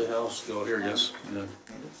 The house, go here, yes.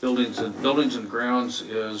 Buildings and grounds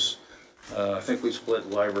is, I think we split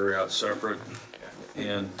the library out separate.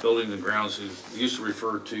 And buildings and grounds used to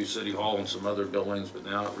refer to City Hall and some other buildings, but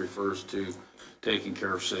now it refers to taking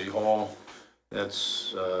care of City Hall.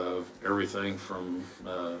 That's everything from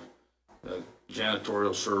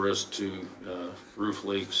janitorial service to roof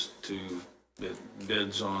leaks to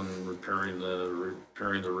bids on repairing the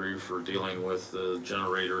roof or dealing with the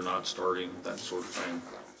generator not starting, that sort of thing.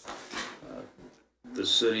 The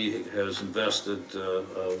city has invested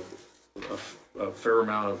a fair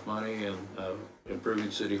amount of money in improving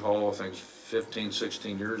City Hall, I think 15,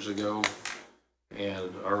 16 years ago,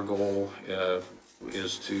 and our goal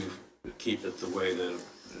is to keep it the way that it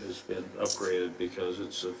has been upgraded, because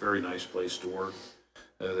it's a very nice place to work.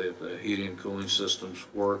 The heating and cooling systems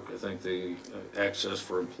work. I think the access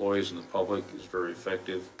for employees and the public is very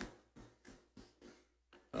effective.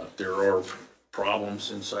 There are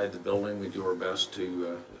problems inside the building. We do our best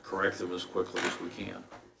to correct them as quickly as we can.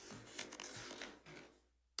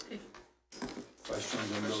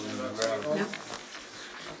 Questions on buildings and grounds? No.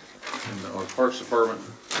 And our Parks Department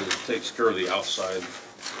takes care of the outside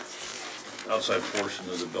portion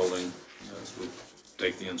of the building. We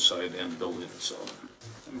take the inside and building itself.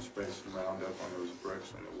 And spray some Roundup on those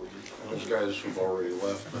bricks on the wood. Those guys have already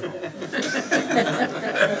left.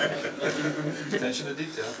 Attention to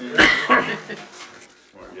detail.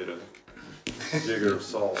 Or get a jigger of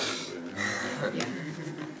salt. Yeah.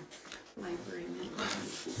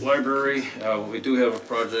 Library, we do have a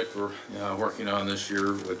project we're working on this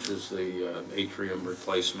year, which is the atrium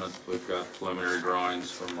replacement. We've got preliminary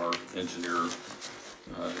drawings from our engineer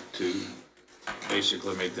to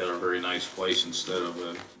basically make that a very nice place instead of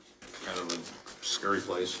a kind of a scary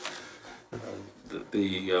place.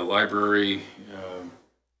 The library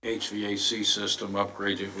HVAC system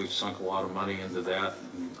upgrade, we've sunk a lot of money into that,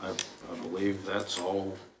 and I believe that's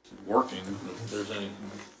all working. If there's any.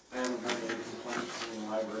 I haven't heard any complaints in the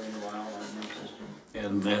library in a while on the new system.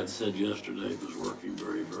 And Matt said yesterday it was working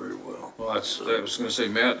very, very well. Well, I was going to say,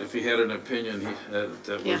 Matt, if he had an opinion,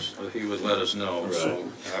 he would let us know. Right. So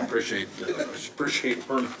I appreciate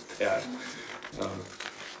learning that.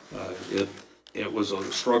 It was a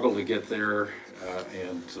struggle to get there,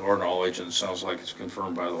 and to our knowledge, and it sounds like it's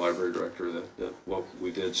confirmed by the library director that what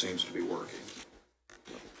we did seems to be working.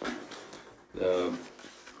 The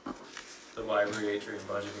library atrium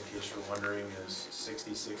budget, in case you're wondering, is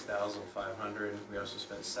 $66,500. We also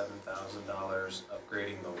spent $7,000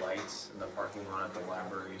 upgrading the lights in the parking lot at the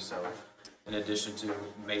library. So, in addition to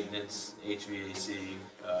maintenance, HVAC,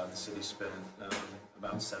 the city spent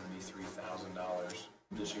about $73,000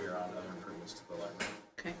 this year on other improvements to the library.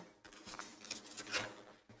 Okay.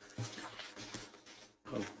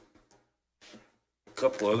 A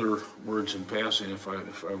couple other words in passing, if I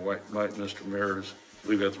might, Mr. Mayor, is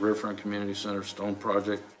we've got the Riverfront Community Center Stone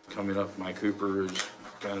Project coming up. Mike Hooper is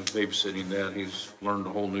kind of babysitting that. He's learned a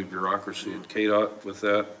whole new bureaucracy at KDOT with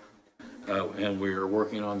that. And we are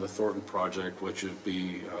working on the Thornton project, which would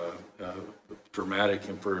be a dramatic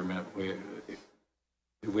improvement.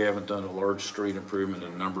 We haven't done a large street improvement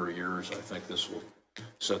in a number of years. I think this will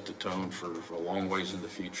set the tone for a long ways in the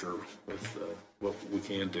future with what we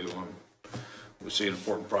can do. We see an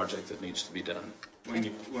important project that needs to be done. When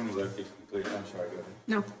will that be complete? I'm sorry, go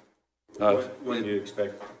ahead. No. When do you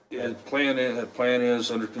expect? The plan is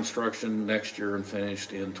under construction next year and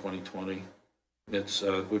finished in 2020. It's,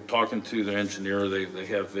 we're talking to the engineer. They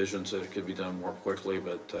have visions that it could be done more quickly,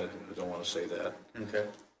 but I don't want to say that. Okay.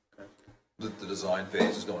 The design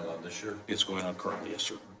phase is going on this year? It's going on currently, yes,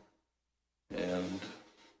 sir. And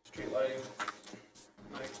Street lighting,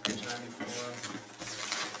 Mike, page 94.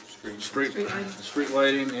 Street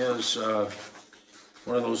lighting is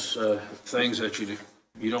one of those things that you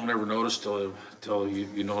don't ever notice till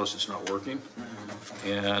you notice it's not working.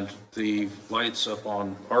 And the lights up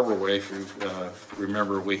on Arbor Way, if you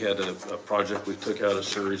remember, we had a project. We took out a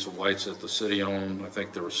series of lights that the city owned. I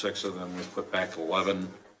think there were 6 of them. We put back 11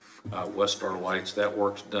 West Star lights. That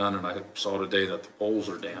work's done, and I saw today that the poles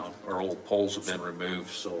are down. Our old poles have been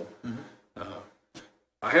removed, so.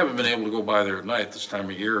 I haven't been able to go by there at night this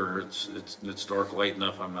time of year. It's dark late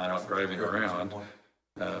enough. I'm not out driving around,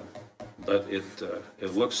 but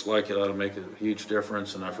it looks like it ought to make a huge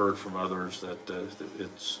difference. And I've heard from others that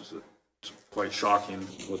it's quite shocking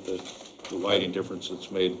with the lighting difference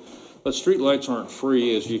it's made. But street lights aren't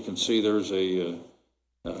free, as you can see. There's a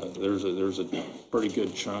pretty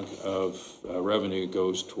good chunk of revenue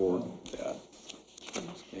goes toward that,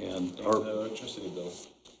 and our electricity bill.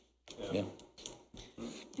 Yeah.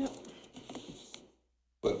 Yep.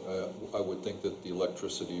 But I would think that the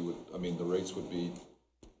electricity would, I mean, the rates would be,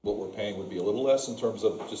 what we're paying would be a little less in terms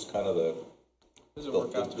of just kind of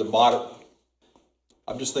the modern.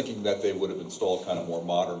 I'm just thinking that they would have installed kind of more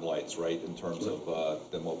modern lights, right, in terms of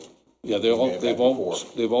than what. Yeah, they've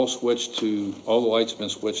all switched to, all the lights have been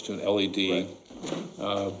switched to an LED.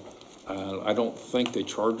 Right. I don't think they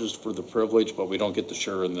charge us for the privilege, but we don't get to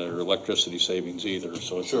share in their electricity savings either.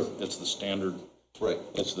 So it's the standard. Right.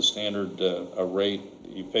 It's the standard rate.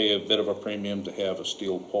 You pay a bit of a premium to have a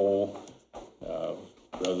steel pole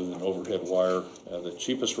rather than overhead wire. The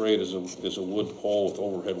cheapest rate is a wood pole with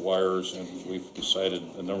overhead wires, and we've decided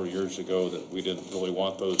a number of years ago that we didn't really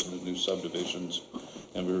want those in the new subdivisions,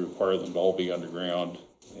 and we require them to all be underground.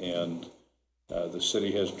 And the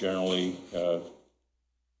city has generally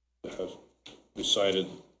decided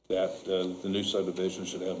that the new subdivision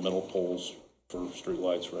should have metal poles for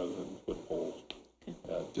streetlights rather than wood poles.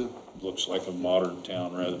 Looks like a modern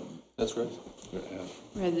town rather. That's great.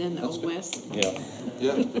 Rather than the Old West. Yeah.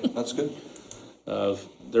 Yeah, that's good.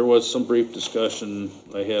 There was some brief discussion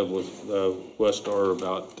I had with Westar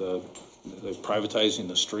about privatizing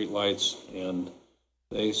the streetlights, and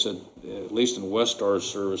they said, at least in Westar's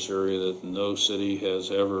service area, that no city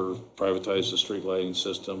has ever privatized the street lighting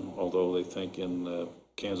system, although they think in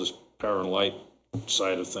Kansas Power and Light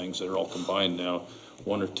side of things, they're all combined now,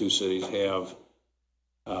 1 or 2 cities have.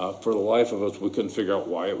 For the life of us, we couldn't figure out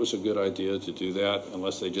why it was a good idea to do that,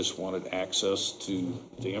 unless they just wanted access to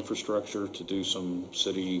the infrastructure to do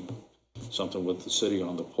something with the city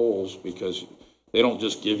on the poles, because they don't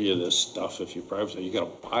just give you this stuff if you privatize. You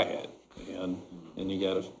got to buy it, and you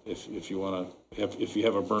got to, if you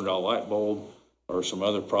have a burned out light bulb or some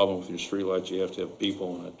other problem with your streetlights, you have to have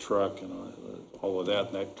people in a truck and all of that,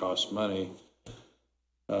 and that costs money.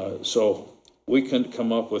 So we couldn't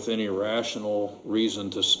come up with any rational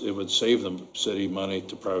reason it would save the city money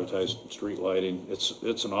to privatize street lighting.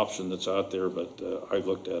 It's an option that's out there, but I've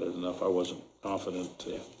looked at it enough. I wasn't confident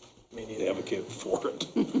to advocate for it.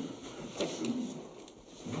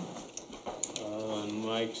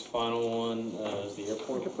 Mike's final one is the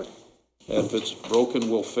airport. If it's broken,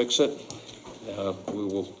 we'll fix it. We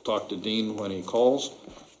will talk to Dean when he calls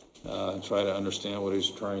and try to understand what he's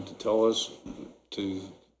trying to tell us. To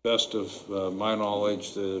best of my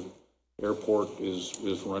knowledge, the airport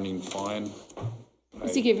is running fine.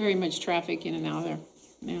 Does he get very much traffic in and out of there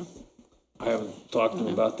now? I haven't talked to him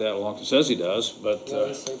about that long, it says he does, but,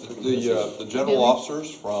 The general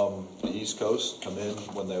officers from the East Coast come in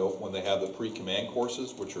when they have the pre-command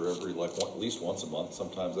courses, which are every, at least once a month,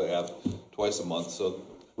 sometimes they have twice a month, so.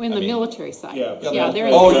 We're in the military side. Yeah, they're.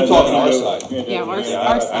 Oh, you're talking our side? Yeah, our I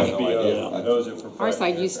side. have no idea. Those are for Our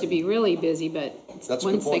side used to be really busy, but That's a good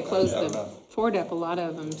once they point. closed I don't the know. fort up, a lot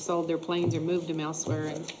of them sold their planes or moved them elsewhere,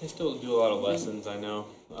 and They still do a lot of lessons, I know,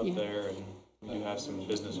 up Yeah. there, and we do have some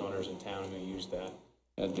business owners in town who use that.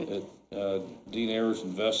 Dean Ayers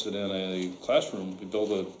invested in a classroom, he built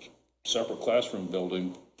a separate classroom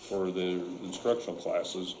building for the instructional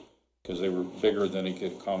classes, because they were bigger than he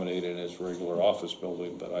could accommodate in his regular office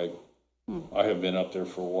building, but I have been up there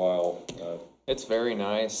for a while. It's very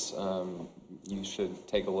nice. You should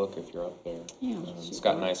take a look if you're up there. Yeah, It's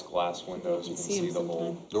got nice glass windows. You can see the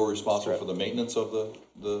whole. So we're responsible for the maintenance of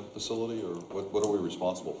the facility, or what are we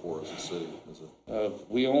responsible for as a city?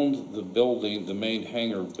 We owned the building, the main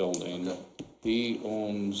hangar building. Okay. He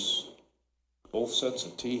owns both sets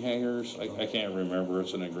of T hangars. I can't remember,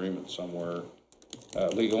 it's an agreement somewhere.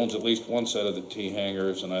 He owns at least one set of the T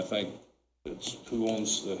hangars, and I think it's who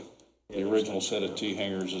owns the original set of T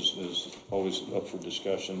hangars is always up for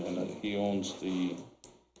discussion, and he owns the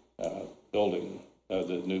building,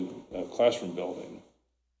 the new classroom building.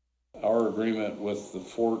 Our agreement with the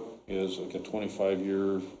fort is like a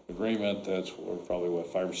 25-year agreement. We're probably,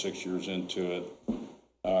 5 or 6 years into it.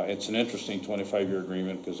 It's an interesting 25-year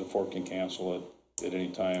agreement because the fort can cancel it at any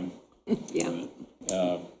time. yeah.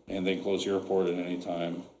 And they close the airport at any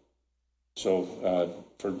time. So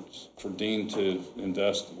for Dean to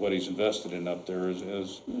invest what he's invested in up there is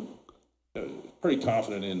a pretty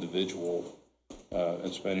confident individual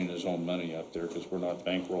in spending his own money up there, because we're not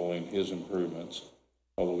bankrolling his improvements,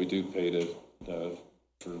 although we do pay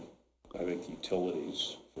for, I think,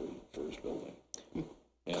 utilities for his building.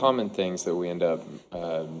 And common things that we end up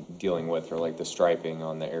dealing with are like the striping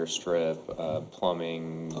on the airstrip,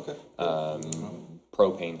 plumbing,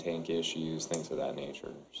 propane tank issues, things of that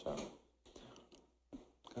nature. So.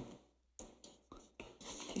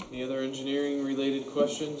 Any other engineering related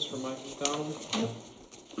questions for Mike McDonald?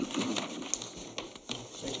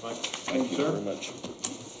 Thanks, Mike. Thank you very much.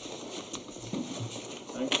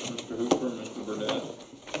 Thanks, Mr. Hooper, Mr. Burdette.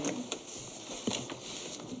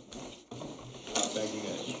 Thank you,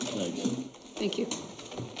 guys. Thank you. Thank you.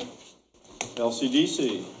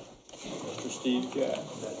 LCDC, Mr. Steve Gadd.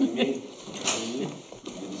 Good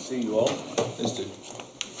to see you all. Thanks, dude.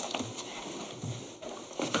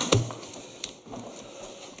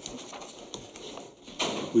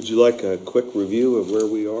 Would you like a quick review of where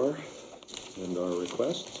we are and our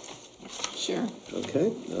requests? Sure.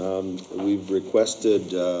 Okay. We've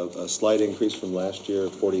requested a slight increase from last year,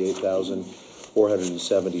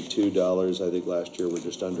 $48,472. I think last year we're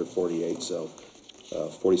just under 48, so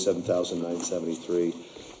 $47,973.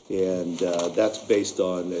 And that's based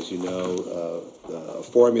on, as you know, a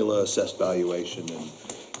formula, assessed valuation,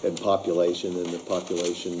 and population. And the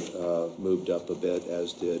population moved up a bit,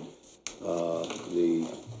 as did the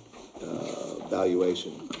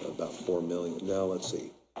valuation, about $4 million. No, let's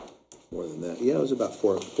see, more than that. Yeah, it was about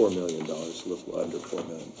 $4 million, a little under $4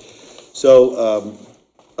 million. So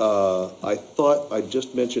I thought I'd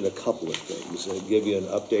just mention a couple of things and give you an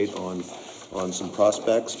update on some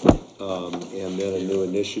prospects, and then a new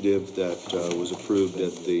initiative that was approved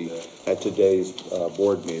at today's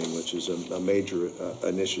board meeting, which is a major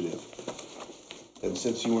initiative. And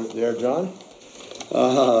since you weren't there, John?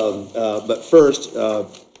 But first,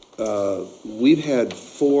 we've had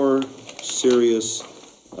 4 serious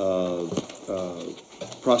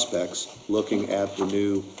prospects looking at the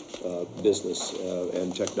new business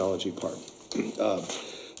and technology park.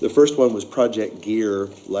 The first one was Project Gear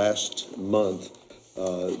last month.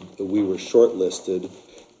 We were shortlisted.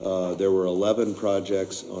 There were 11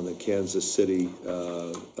 projects on the Kansas City,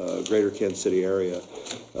 greater Kansas City area,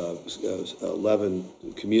 11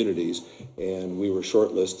 communities, and we were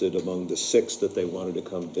shortlisted among the 6 that they wanted to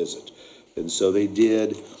come visit. And so they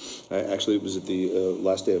did. Actually, it was at the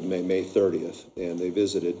last day of May 30th, and they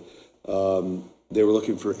visited. They were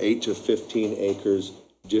looking for 8 to 15 acres,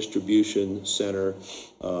 distribution center,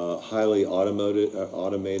 highly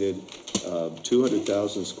automated,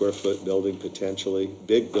 200,000 square foot building potentially,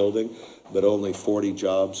 big building, but only 40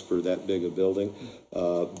 jobs for that big a building.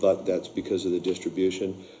 But that's because of the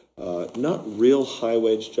distribution. Not real high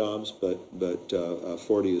wage jobs, but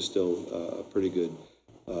 40 is still a pretty good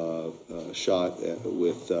shot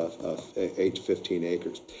with 8 to 15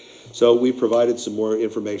 acres. So we provided some more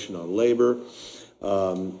information on labor.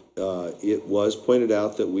 It was pointed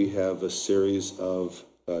out that we have a series of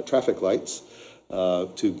traffic lights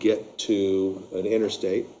to get to an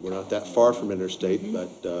interstate. We're not that far from interstate,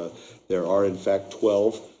 but there are in fact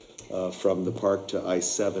 12 from the park to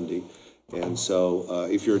I-70. And so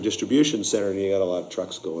if you're a distribution center and you got a lot of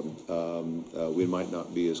trucks going, we might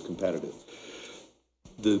not be as competitive.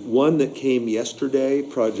 The one that came yesterday,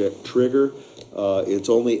 Project Trigger, it's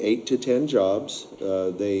only 8 to 10 jobs.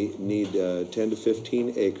 They need 10 to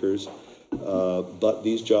 15 acres, but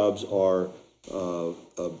these jobs are 4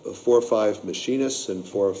 or 5 machinists and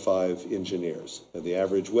 4 or 5 engineers. And the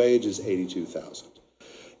average wage is $82,000.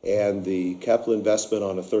 And the capital investment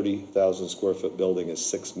on a 30,000 square foot building is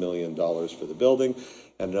 $6 million for the building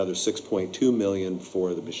and another $6.2 million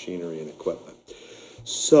for the machinery and equipment.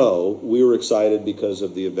 So we were excited because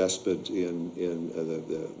of the investment in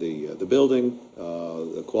the building,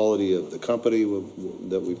 the quality of the company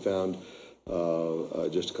that we found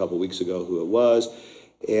just a couple weeks ago who it was,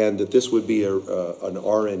 and that this would be an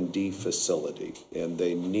R&D facility, and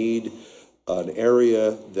they need an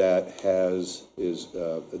area that has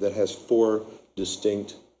 4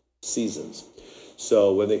 distinct seasons.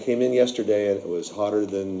 So when they came in yesterday and it was hotter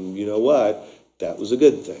than you know what, that was a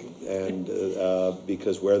good thing, and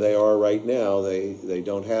because where they are right now, they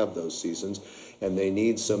don't have those seasons, and they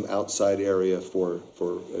need some outside area for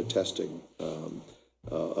testing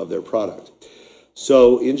of their product.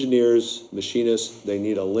 So engineers, machinists, they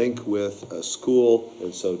need a link with a school,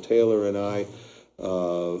 and so Taylor and I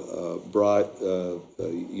brought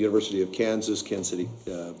University of Kansas,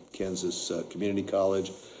 Kansas Community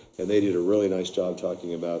College, and they did a really nice job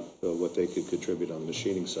talking about what they could contribute on the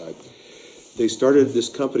machining side. This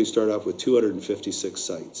company started off with 256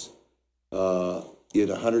 sites in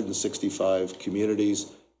 165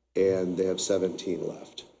 communities, and they have 17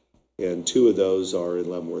 left. And 2 of those are in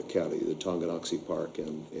Leavenworth County, the Tonganoxie Park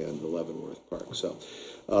and the Leavenworth Park. So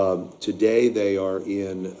today they are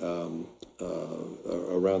in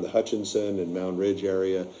around the Hutchinson and Mound Ridge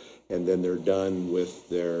area, and then they're done with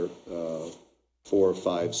their 4 or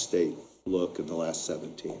 5 state look in the last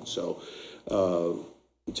 17. So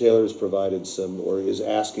Taylor's provided some, or is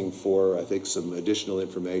asking for, I think, some additional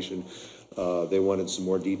information. They wanted some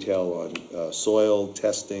more detail on soil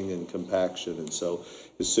testing and compaction, and so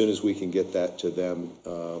as soon as we can get that to them,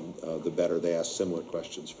 the better. They asked similar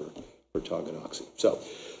questions for Tonganoxie.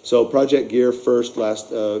 So Project Gear first,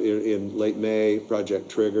 in late May, Project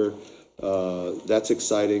Trigger. That's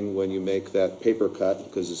exciting when you make that paper cut,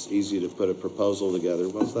 because it's easy to put a proposal together.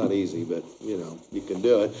 Well, it's not easy, but you can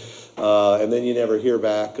do it. And then you never hear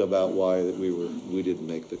back about why we didn't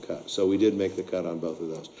make the cut. So we did make the cut on both of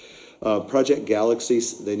those. Project Galaxy,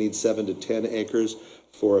 they need 7 to 10 acres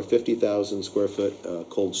for a 50,000 square foot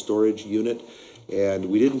cold storage unit. And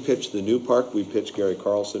we didn't pitch the new park, we pitched Gary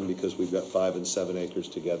Carlson because we've got 5 and 7 acres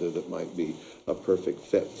together that might be a perfect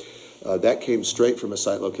fit. That came straight from a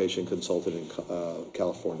site location consultant in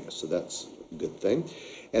California, so that's a good thing.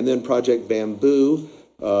 And then Project Bamboo,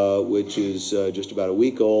 which is just about a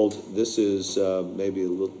week old. This is maybe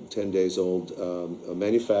 10 days old. A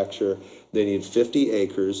manufacturer, they need 50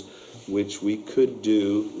 acres, which we could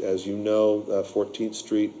do, as you know, 14th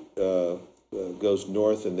Street goes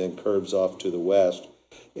north and then curves off to the west.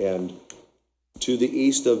 And to the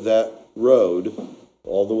east of that road,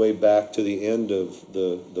 all the way back to the end of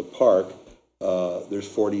the park, there's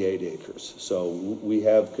 48 acres. So we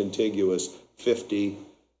have contiguous 50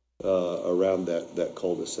 around that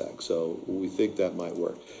cul-de-sac. So we think that might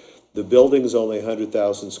work. The building is only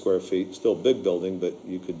 100,000 square feet, still a big building, but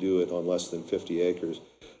you could do it on less than 50 acres.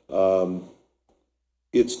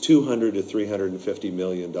 It's $200 to $350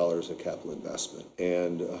 million of capital investment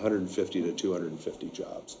and 150 to 250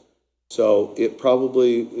 jobs. So it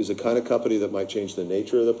probably is a kind of company that might change the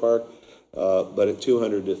nature of the park, but at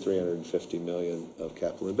 200 to 350 million of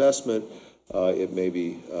capital investment, it may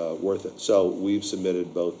be worth it. So we've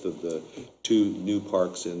submitted both of the 2 new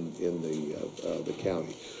parks in the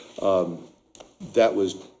county. That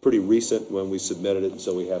was pretty recent when we submitted it,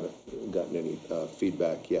 so we haven't gotten any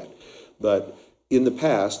feedback yet. But in the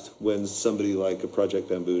past, when somebody like a Project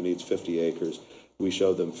Bamboo needs 50 acres, we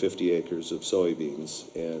show them 50 acres of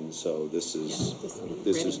soybeans, and so this is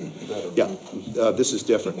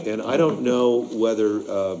different. And I don't know whether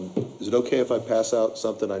is it okay if I pass out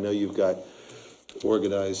something? I know you've got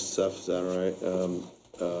organized stuff. Is that all right?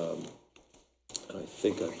 I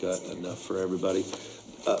think I've got enough for everybody.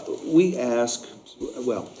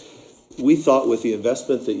 We thought with the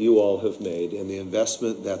investment that you all have made and the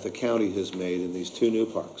investment that the county has made in these 2 new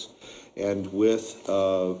parks, and with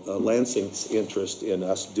Lansing's interest in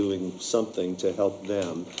us doing something to help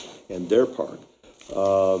them and their park,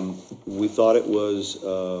 we thought it was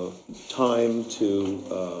time to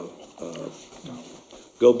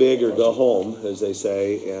go big or go home, as they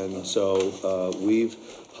say, and so we've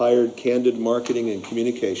hired Candid Marketing and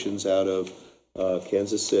Communications out of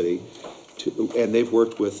Kansas City, and they've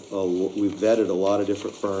worked with, we've vetted a lot of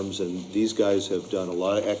different firms, and these guys have done a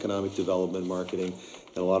lot of economic development marketing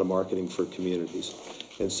and a lot of marketing for communities.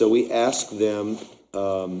 And so we asked them,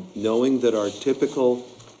 knowing that our typical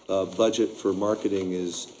budget for marketing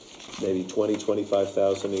is maybe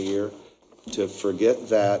 $20,000-$25,000 a year, to forget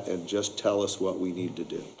that and just tell us what we need to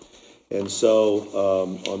do. And so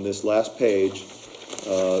on this last page,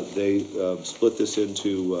 they split this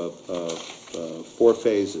into 4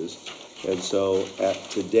 phases. And so at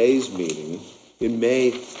today's meeting, in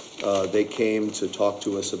May, they came to talk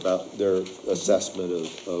to us about their assessment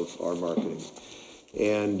of our marketing.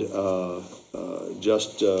 And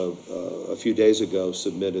just a few days ago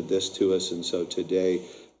submitted this to us, and so today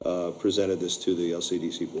presented this to the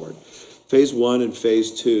LCDC board. Phase 1 and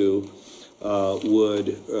Phase 2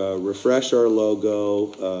 would refresh our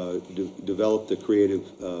logo, develop the creative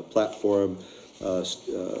platform,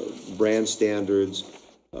 brand standards,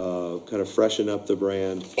 kind of freshen up the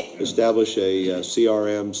brand, establish a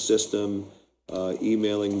CRM system,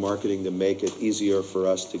 emailing, marketing to make it easier for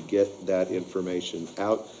us to get that information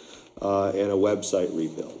out, and a website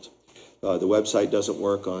rebuild. The website doesn't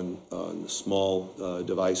work on small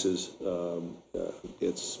devices.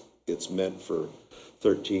 It's meant for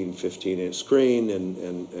 13, 15-inch screen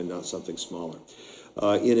and not something smaller.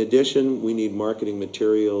 In addition, we need marketing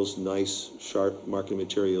materials, nice, sharp marketing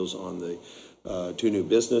materials on the 2 new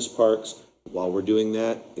business parks. While we're doing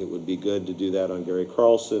that, it would be good to do that on Gary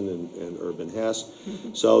Carlson and Urban Hess.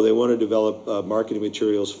 So they want to develop marketing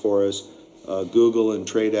materials for us, Google and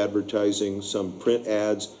trade advertising, some print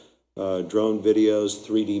ads, drone videos,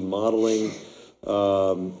 3D modeling,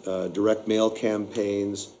 direct mail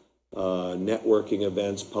campaigns, networking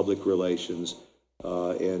events, public relations,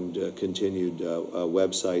 and continued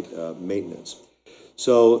website maintenance.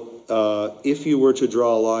 So if you were to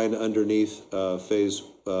draw a line underneath Phase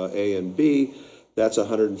A and B, that's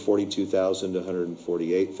 $142,000 to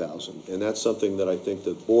 $148,000. And that's something that I think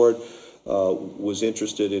the board was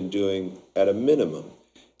interested in doing at a minimum.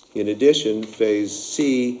 In addition, Phase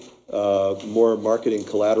C, more marketing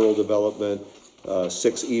collateral development,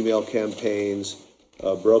 6 email campaigns,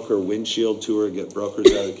 broker windshield tour, get brokers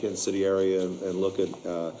out of the Kansas City area and look at,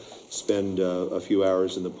 spend a few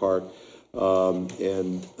hours in the park.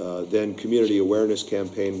 And then community awareness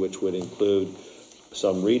campaign, which would include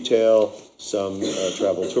some retail, some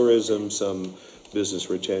travel tourism, some business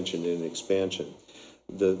retention and expansion.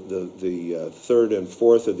 The third and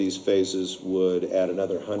fourth of these phases would add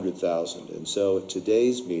another $100,000. And so at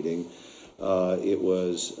today's meeting, it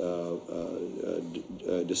was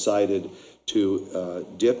decided to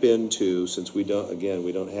dip into, since we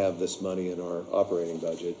don't have this money in our operating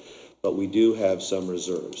budget, but we do have some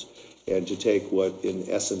reserves, and to take what in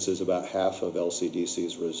essence is about half of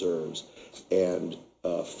LCDC's reserves and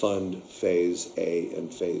fund Phase A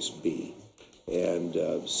and Phase B and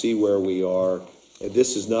see where we are. And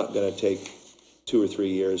this is not going to take 2 or 3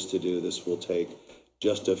 years to do. This will take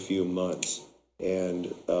just a few months.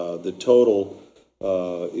 And the total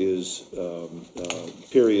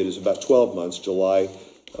period is about 12 months, July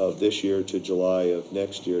of this year to July of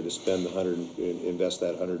next year, to spend invest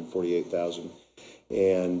that $148,000.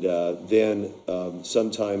 And then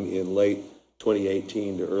sometime in late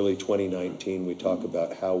 2018 to early 2019, we talk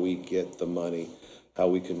about how we get the money, how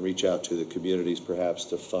we can reach out to the communities perhaps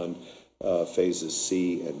to fund phases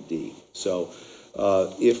C and D. So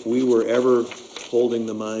if we were ever holding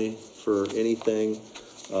the money for anything,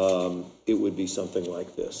 it would be something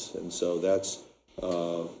like this. And so that's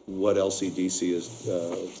what LCDC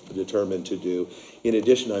is determined to do. In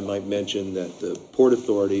addition, I might mention that the Port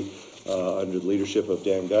Authority, under the leadership of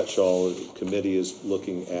Dan Gutschall, the committee is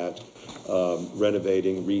looking at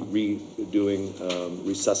renovating, redoing,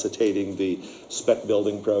 resuscitating the spec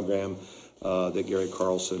building program that Gary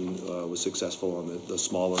Carlson was successful on the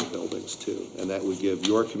smaller buildings too. And that would give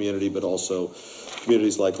your community, but also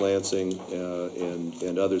communities like Lansing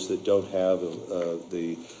and others that don't have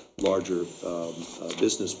the larger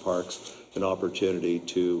business parks, an opportunity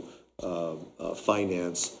to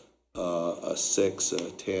finance a 6,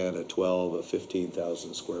 a 10, a 12, a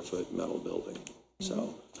 15,000 square foot metal building.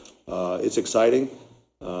 So it's exciting.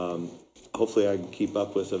 Hopefully I can keep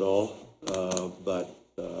up with it all, but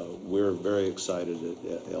we're very excited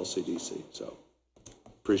at LCDC. So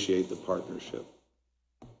appreciate the partnership.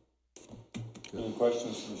 Any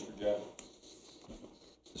questions for Mr. Jack?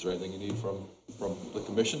 Is there anything you need from the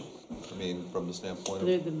commission? I mean, from the standpoint of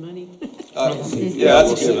Other than money. yeah,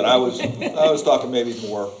 that's a given. I was talking maybe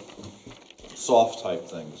more soft type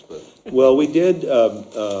things, but. Well, we did,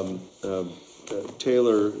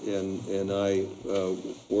 Taylor and I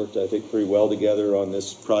worked, I think, pretty well together on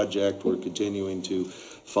this project. We're continuing to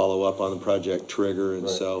follow up on the Project Trigger, and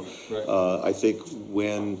so I think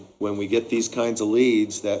when we get these kinds of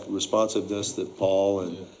leads, that responsiveness that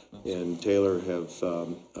Paul and Taylor have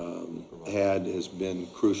had has been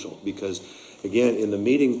crucial, because again, in the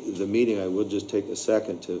meeting, I will just take a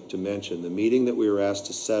second to mention, the meeting that we were asked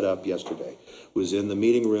to set up yesterday was in the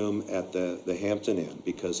meeting room at the Hampton Inn,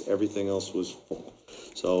 because everything else was full.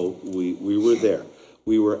 So we were there.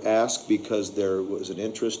 We were asked because there was an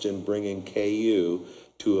interest in bringing KU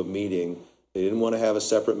to a meeting. They didn't want to have a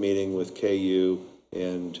separate meeting with KU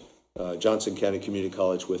and Johnson County Community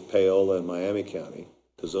College with Paola and Miami County,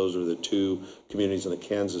 because those are the two communities on the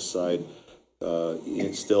Kansas side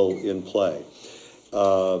still in play.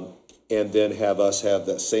 And then have us have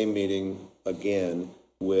that same meeting again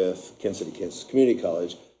with Kansas City, Kansas Community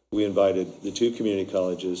College. We invited the two community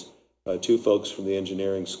colleges, two folks from the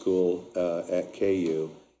engineering school at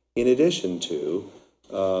KU, in addition to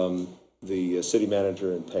the city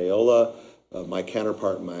manager in Paola, my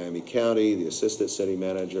counterpart in Miami County, the assistant city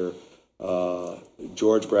manager,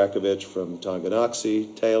 George Brakovich from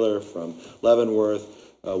Tonganoxie, Taylor from Leavenworth.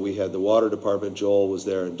 We had the water department, Joel was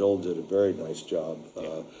there, and Joel did a very nice job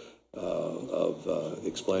of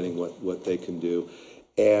explaining what they can do.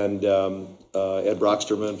 And Ed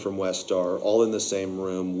Brocksterman from West Star, all in the same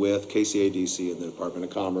room with KCADC and the Department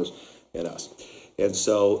of Commerce and us. And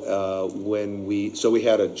so we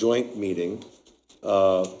had a joint meeting,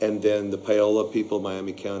 and then the Paola people,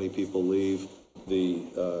 Miami County people leave,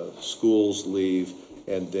 the schools leave,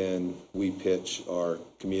 and then we pitch our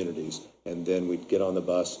communities. And then we'd get on the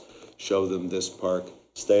bus, show them this park,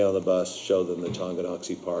 stay on the bus, show them the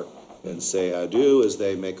Tonganoxie Park, and say adieu as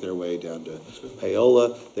they make their way down to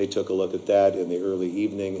Paola. They took a look at that in the early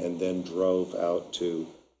evening and then drove out to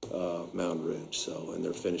Mound Ridge. So, and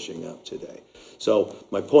they're finishing up today. So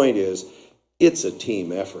my point is, it's a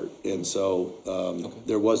team effort. And so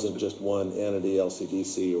there wasn't just one entity,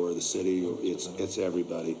 LCDC or the city, it's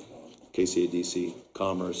everybody. KCADC,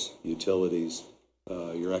 Commerce, Utilities,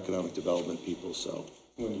 your economic development people, so.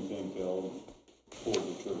 When you think they'll pull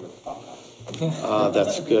the trigger?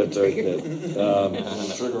 That's good, very good.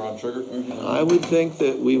 Trigger on trigger? I would think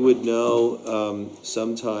that we would know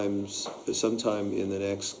sometime in the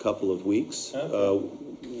next couple of weeks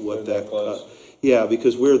what that. Yeah,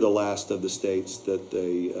 because we're the last of the states that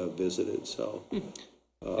they visited, so.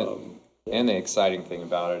 And the exciting thing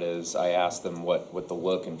about it is I asked them what the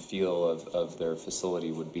look and feel of their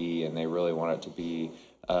facility would be, and they really want it to be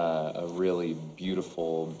a really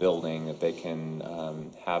beautiful building that they can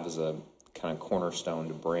have as a kind of cornerstone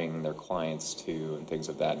to bring their clients to and things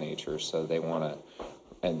of that nature. So they want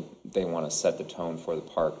to set the tone for the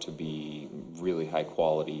park to be really high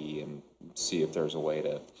quality and see if there's a way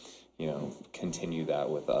to continue that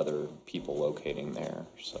with other people locating there.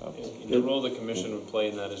 So the role the commission would play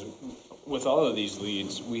in that is, with all of these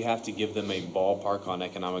leads, we have to give them a ballpark on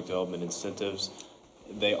economic development incentives.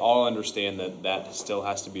 They all understand that still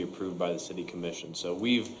has to be approved by the city commission. So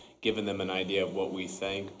we've given them an idea of what we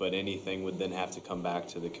think, but anything would then have to come back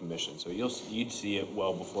to the commission. So you'd see it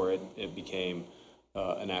well before it became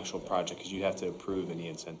an actual project, because you have to approve any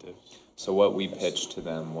incentives. So what we pitched to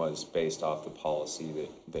them was based off the policy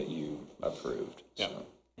that you approved. Yeah. So.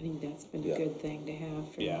 I think that's been a good thing to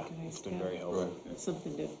have for you guys. It's been very helpful.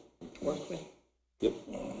 Something to work with. Yep.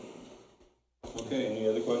 Okay, any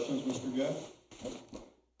other questions, Mr. Guy?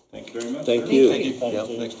 Thank you very much. Thank sir. you. Thank you. Yep.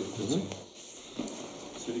 Thanks, Steve.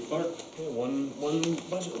 City clerk. Okay, one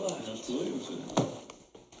budget left. Ms. Williamson.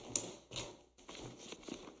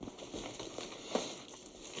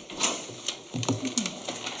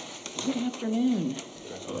 Good afternoon.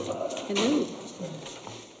 Hello.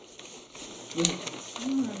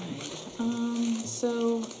 All right,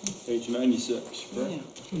 so. Page 96,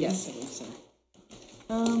 correct? Yes, I think so.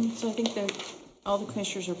 So I think that all the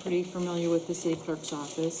commissioners are pretty familiar with the city clerk's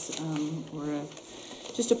office. We're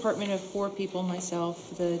just a department of 4 people,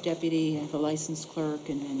 myself, the deputy, and the licensed clerk,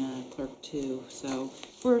 and then a clerk too. So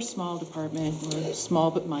we're a small department. We're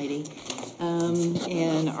small but mighty.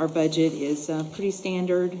 And our budget is pretty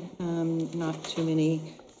standard, not too many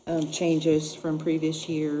changes from previous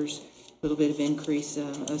years. A little bit of increase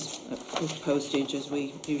with postage, as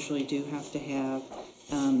we usually do have to have.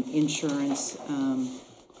 Insurance,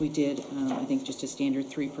 we did, I think, just a standard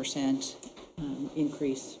 3%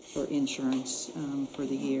 increase for insurance for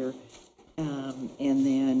the year. And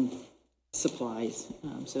then supplies,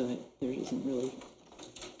 so that there isn't really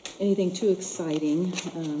anything too exciting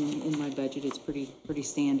in my budget. It's pretty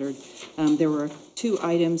standard. There were 2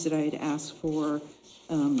 items that I had asked for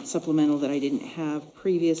supplemental that I didn't have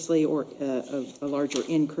previously, or a larger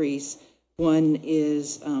increase. One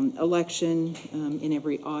is election. In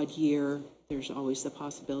every odd year, there's always the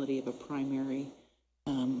possibility of a primary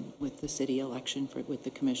with the city election with the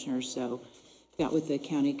commissioners. So got with the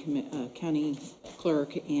county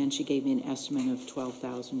clerk, and she gave me an estimate of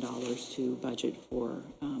 $12,000 to budget for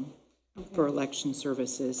election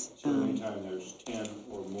services. So anytime there's 10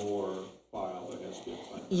 or more file, it has to be a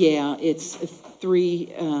final. Yeah, it's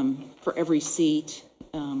 3 for every seat.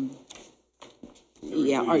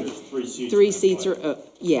 Yeah, there's 3 seats. 3 seats are,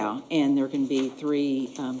 yeah, and there can be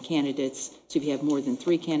 3 candidates. So if you have more than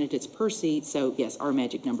 3 candidates per seat, so yes, our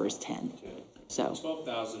magic number is 10. Okay. So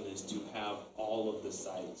 12,000 is to have all of the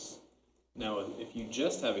sites. Now, if you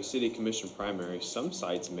just have a city commission primary, some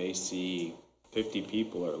sites may see 50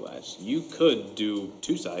 people or less. You could do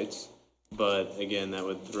 2 sites, but again,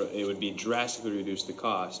 it would be drastically reduce the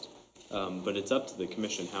cost. But it's up to the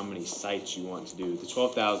commission how many sites you want to do. The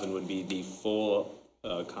 12,000 would be the full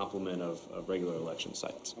complement of regular election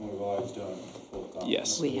sites. And we've always done full complement.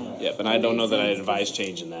 Yes. We have. Yeah, but I don't know that I'd advise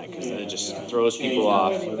changing that because it just throws people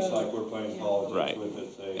off. It's like we're playing politics Right. with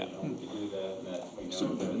it, say, Yeah. we can do that, and that, we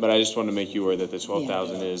know that. But I just want to make you aware that the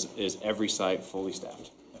 12,000 is every site fully staffed.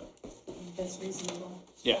 That's reasonable.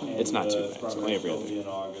 Yeah, it's not too bad. It's only every Primaries will other. be in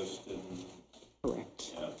August, and,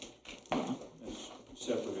 correct. yeah. It's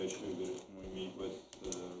a separate issue, but when we meet with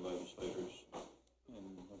the legislators in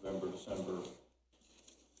November, December,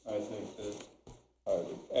 I think that I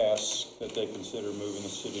would ask that they consider moving the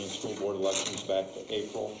city and school board elections back to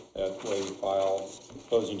April. That way we file,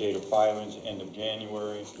 closing date of filings, end of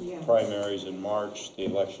January. Yeah. Primaries in March, the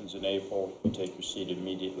elections in April, you take your seat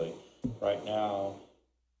immediately. Right now,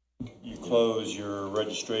 you close your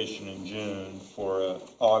registration in June for an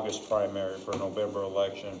August primary, for a November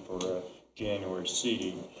election, for a January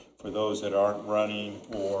seating. For those that aren't running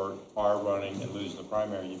or are running and lose the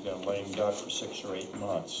primary, you've got a lame duck for 6 or 8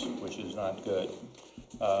 months, which is not good.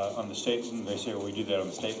 On the state, they say, well, we do that on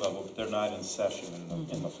the state level, but they're not in session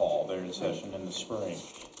in the fall. They're in session in the spring.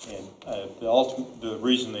 And the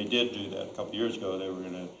reason they did do that a couple of years ago, they were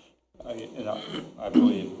going to, I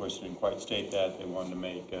believe, of course, they didn't quite state that, they wanted to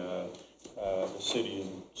make the city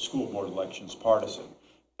and school board elections partisan.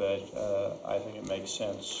 But I think it makes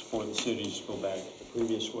sense for the cities to go back the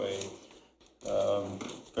previous way.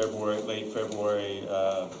 Late February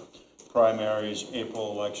primaries,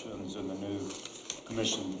 April elections, and the new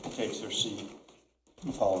commission takes their seat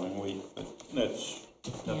the following week. But that's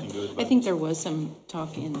nothing to do with it. I think there was some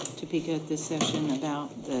talk in Topeka at this session about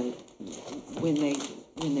when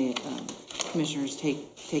the commissioners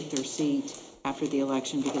take their seat after the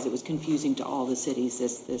election, because it was confusing to all the cities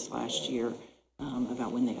this last year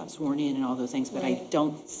about when they got sworn in and all those things. But I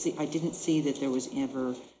didn't see that there was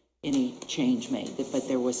ever any change made, but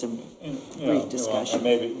there was some brief discussion.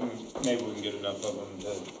 Maybe we can get enough of them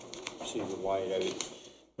to see the light.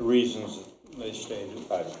 The reasons they stated,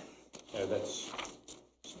 I don't know. Yeah, that's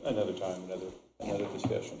another time, another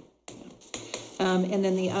discussion. And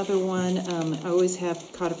then the other one, I always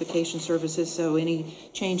have codification services, so any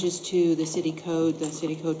changes to the city code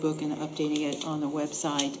book, and updating it on the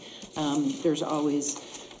website. There's always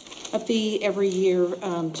a fee every year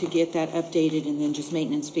to get that updated, and then just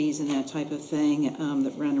maintenance fees and that type of thing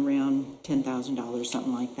that run around $10,000,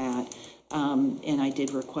 something like that. And I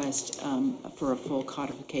did request for a full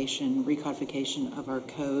recodification of our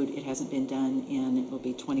code. It hasn't been done in, it will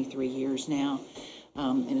be 23 years now.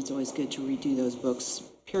 And it's always good to redo those books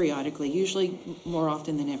periodically, usually more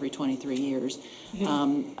often than every 23 years.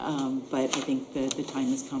 But I think the time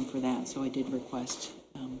has come for that, so I did request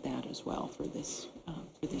that as well for this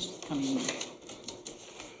coming year.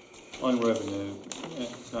 On revenue,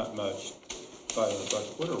 not much, but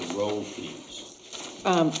what are roll fees?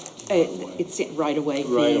 It's right-of-way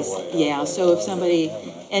fees. Right-of-way, Yeah, okay. so if somebody,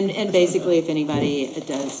 and basically if anybody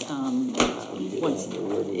does, wants.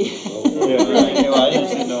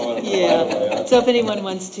 Yeah, so if anyone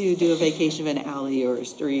wants to do a vacation of an alley or a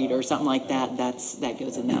street or something like that, that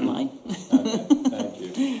goes in that line.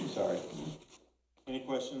 Thank you, sorry. Any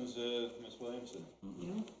questions, Ms. Williamson?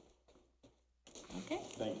 No. Okay.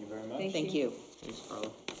 Thank you very much. Thank you. Thanks, Carla.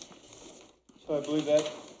 So I believe that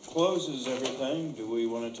closes everything. Do we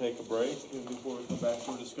want to take a break before we come back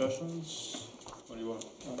for discussions? What do you want?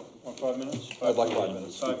 Want 5 minutes? I'd like 5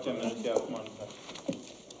 minutes. 10 minutes, yeah, come on.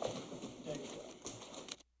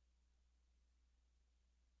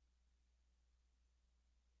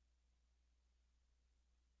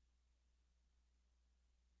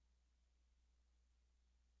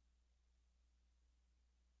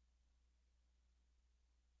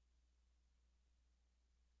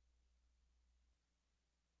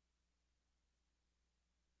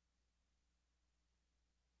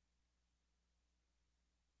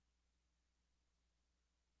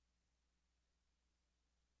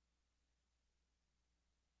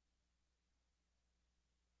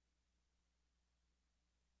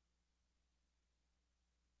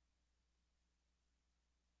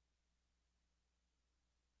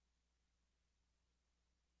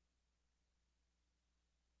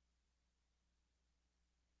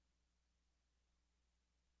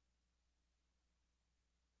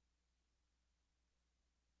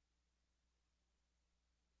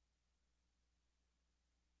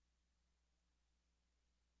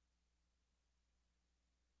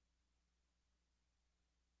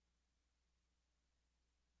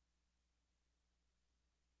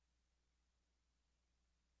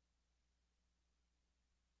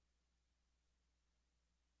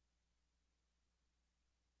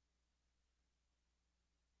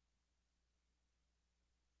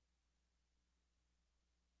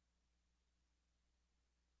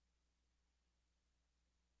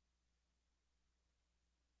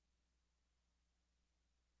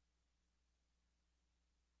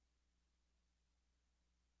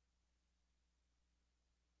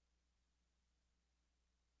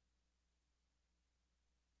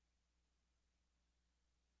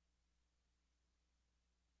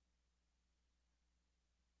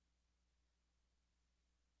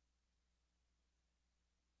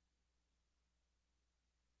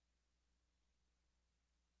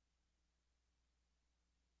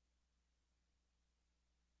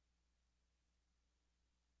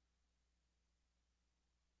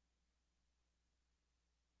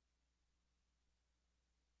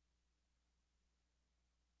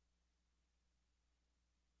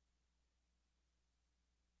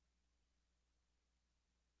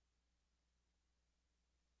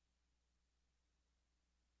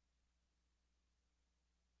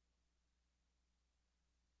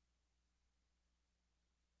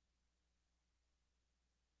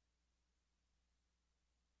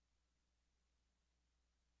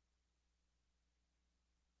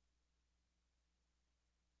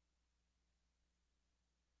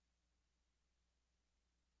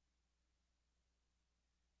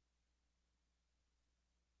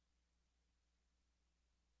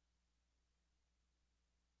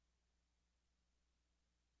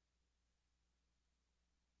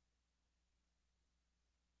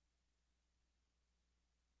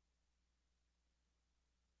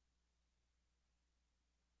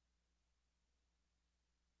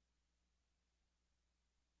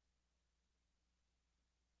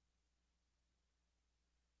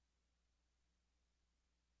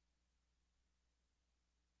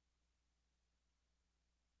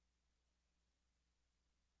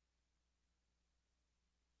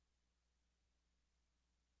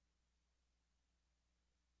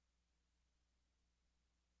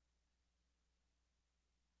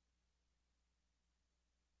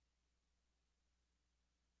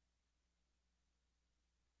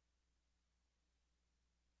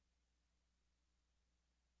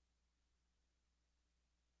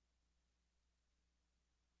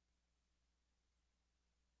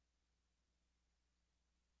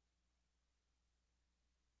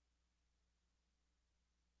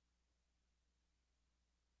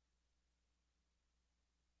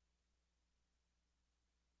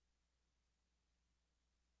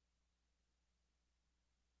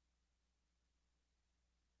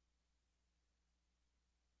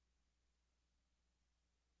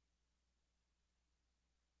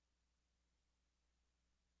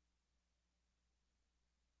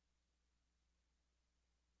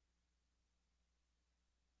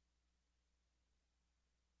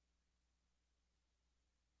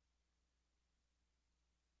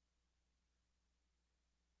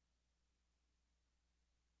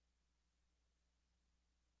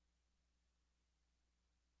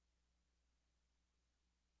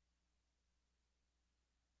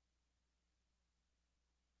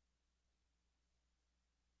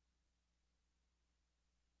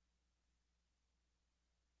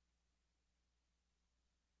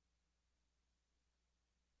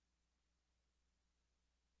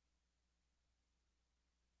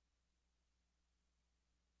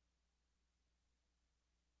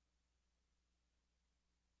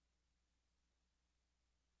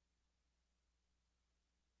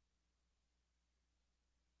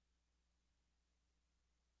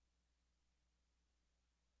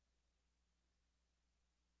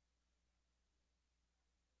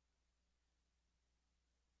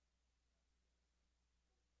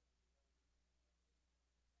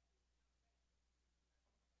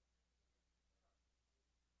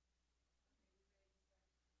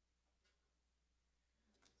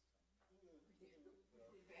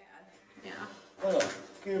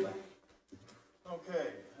 Cuba. Okay,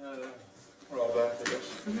 we're all back, I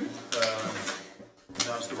guess.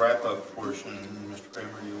 Now it's the wrap-up portion. Mr.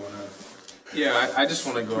 Kramer, do you want to? Yeah, I just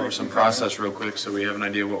want to go over some process real quick so we have an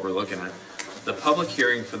idea what we're looking at. The public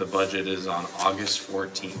hearing for the budget is on August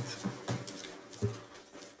 14th.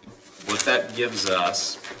 What that gives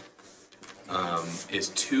us is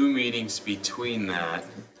 2 meetings between that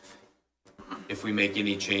if we make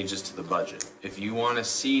any changes to the budget. If you want to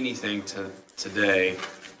see anything today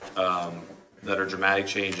that are dramatic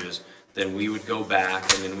changes, then we would go back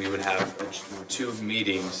and then we would have 2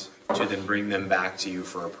 meetings to then bring them back to you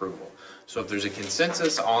for approval. So if there's a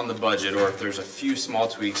consensus on the budget, or if there's a few small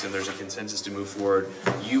tweaks and there's a consensus to move forward,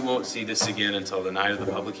 you won't see this again until the night of the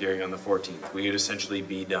public hearing on the 14th. We would essentially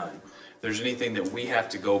be done. If there's anything that we have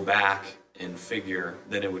to go back and figure,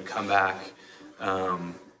 then it would come back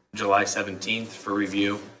July 17th for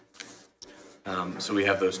review. So we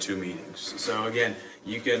have those 2 meetings. So again,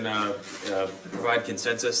 you can provide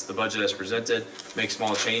consensus, the budget as presented, make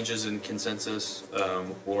small changes in consensus,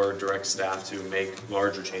 or direct staff to make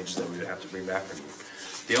larger changes that we would have to bring back from you.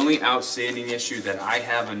 The only outstanding issue that I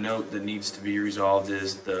have a note that needs to be resolved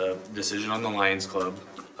is the decision on the Lions Club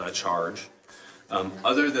charge.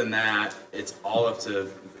 Other than that, it's all up to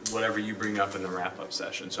whatever you bring up in the wrap-up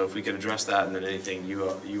session. So if we could address that and then anything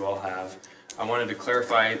you all have. I wanted to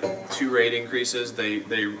clarify 2 rate increases.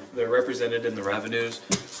 They're represented in the revenues,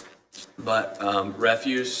 but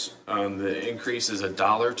refuse, the increase is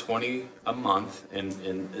 $1.20 a month,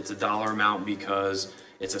 and it's a dollar amount because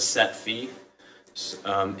it's a set fee.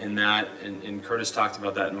 And Curtis talked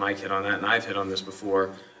about that, and Mike hit on that, and I've hit on this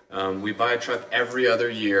before. We buy a truck every other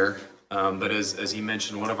year, but as he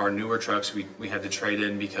mentioned, one of our newer trucks we had to trade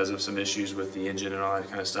in because of some issues with the engine and all that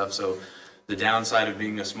kind of stuff. So the downside of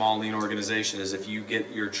being a small, lean organization is if you get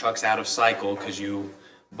your trucks out of cycle because you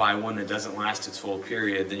buy one that doesn't last its full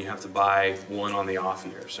period, then you have to buy one on the off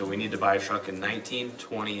year. So we need to buy a truck in 19,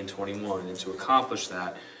 20, and 21. And to accomplish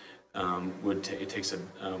that, it takes a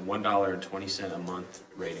 $1.20 a month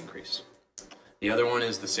rate increase. The other one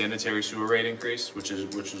is the sanitary sewer rate increase, which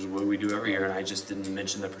is what we do every year, and I just didn't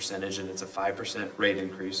mention the percentage, and it's a 5% rate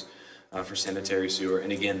increase for sanitary sewer.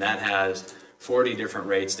 And again, that has 40 different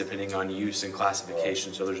rates depending on use and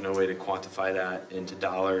classification, so there's no way to quantify that into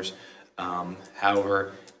dollars.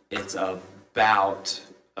 However, it's about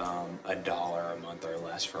 $1 a month or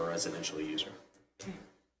less for a residential user,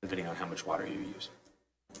 depending on how much water you use.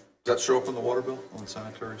 Does that show up on the water bill on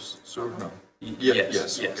sanitary sewer? No.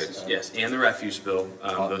 Yes, and the refuse bill.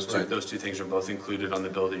 Those two things are both included on the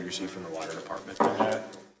bill that you receive from the water department. And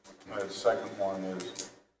the second one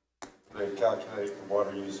is they calculate the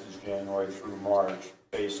water usage January through March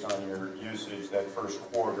based on your usage that first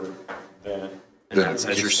quarter, then and that's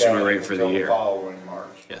as your sewer rate for the year. Following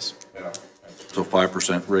March. Yes. Yeah. So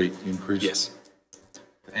 5% rate increase? Yes.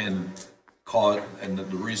 And the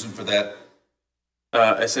reason for that?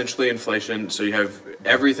 Essentially inflation. So you have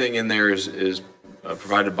everything in there is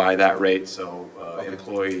provided by that rate. So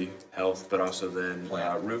employee health, but also then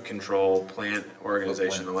root control, plant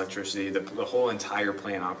organization, electricity, the whole entire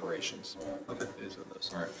plant operations. Okay. Is with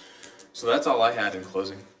those. All right. So that's all I had in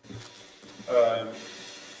closing.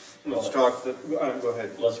 Let's talk, go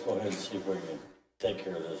ahead. Let's go ahead and see if we can take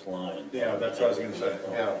care of this line. Yeah, that's what I was gonna say,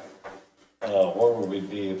 yeah. Where would we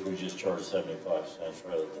be if we just charged 75 cents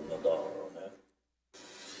rather than the $1 on that?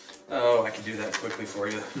 Oh, I can do that quickly for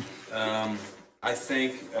you. I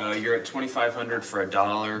think you're at $2,500 for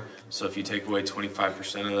 $1. So if you take away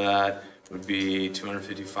 25% of that, would be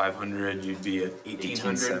 $250, $500. You'd be at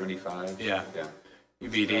 $1,800. $1,875. Yeah.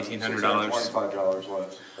 You'd be at $1,800. $25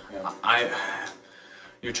 less. Yeah.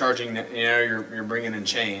 You're charging, you're bringing in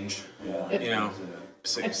change. Yeah.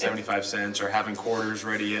 75 cents, or having quarters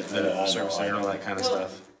ready at the service center, all that kind of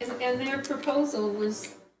stuff. And their proposal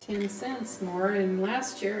was 10 cents more, and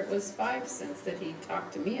last year it was 5 cents that he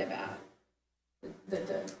talked to me about.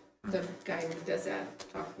 The guy who does that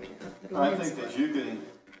talked to me about. I think that you can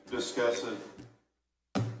discuss it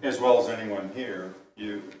as well as anyone here.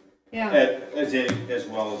 As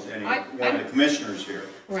well as any one of the commissioners here.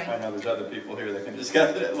 Right. I know there's other people here that can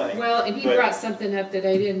discuss it at length. Well, and he brought something up that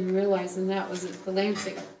I didn't realize, and that was that the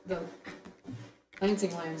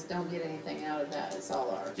Lansing Lions don't get anything out of that. It's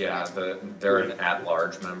all ours. Yeah, they're an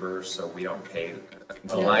at-large member, so we don't pay.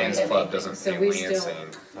 The No, Lions they Club pay. doesn't So pay we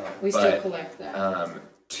Lansing. still collect that.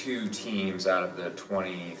 2 teams out of the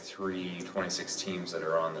 26 teams that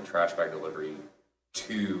are on the trash bag delivery,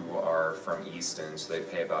 2 are from Easton, so they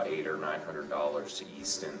pay about $800 or $900 to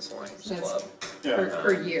Easton's Lions So Club.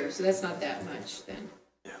 Per year, so that's not that much then.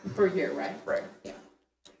 Per year, right? Right. Yeah.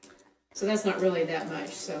 So that's not really that much,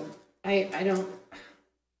 so I don't,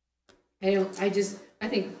 I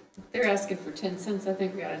think they're asking for 10 cents. I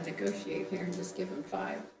think we ought to negotiate here and just give them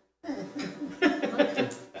 5.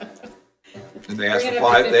 And they asked for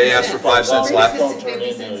 5, they asked for 5 cents last. Don't turn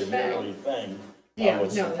into a yearly thing. I Yeah,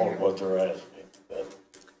 would no, support what they're asking, but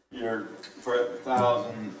You're for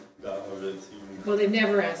 $1,000, it's even. Well, they've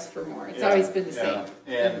never asked for more. It's Yeah, always been the yeah.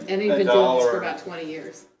 same. And they've a been doing this dollar- for about 20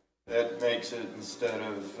 years. That makes it, instead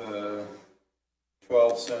of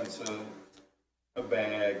 12 cents a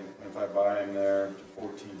bag, if I buy them there, to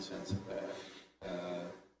 14 cents a bag.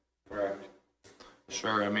 Correct?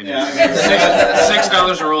 Sure, I mean, Yeah,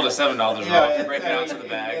 $6 a roll to $7 a roll. Yeah, If you break it out to the and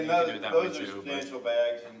bag, you those, can do it that way those are too. But substantial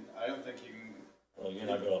bags, and I don't think you can. well, you're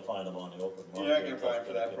not gonna find them on the open market. You're not gonna buy them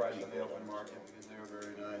for that price on the open market because they were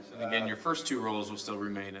very nice. And again, your first 2 rolls will still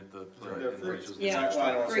remain at the plate. They're free. Yeah,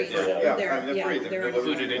 free. Yeah, They're- I mean, they're free. yeah, They're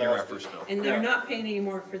included in your reference bill. And they're not paying any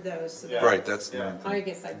more for those, so that's. Right, that's the main thing. I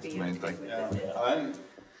guess I'd be That's the main okay thing. with it.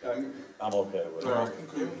 Yeah, I'm okay with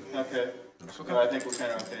it. okay. So I think we're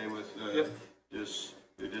kind of okay with just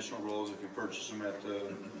the additional rolls if you purchase them at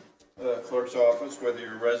the clerk's office, whether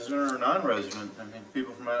you're a resident or non-resident. I mean,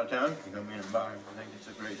 people from out of town can come in and buy them. I think it's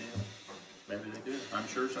a great deal. Maybe they do. I'm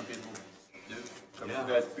sure some people do. So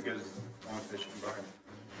that's because only fish can buy them.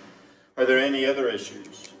 Are there any other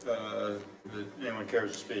issues that anyone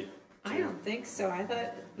cares to speak? I don't think so. I thought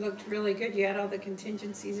it looked really good. You had all the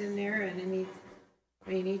contingencies in there and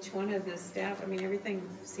each one of the staff, everything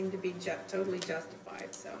seemed to be totally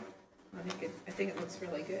justified, so I think it looks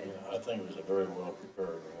really good. Yeah, I think it was a very well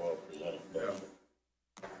prepared and well presented budget.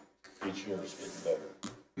 Each year is getting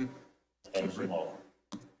better. And smaller.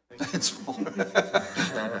 And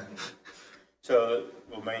smaller. So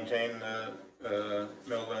we'll maintain the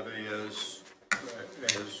mill levy as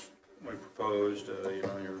we proposed,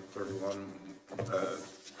 your 31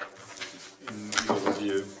 in your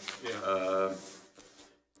review.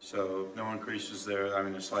 So no increases there.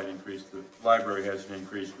 A slight increase. The library has an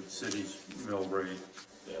increase, but the city's mill rate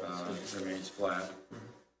remains flat.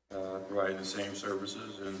 Providing the same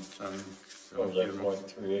services and some. What was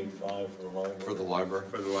that, .385 for the library? For the library?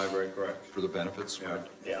 For the library, correct. For the benefits, right?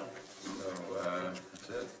 Yeah. So, that's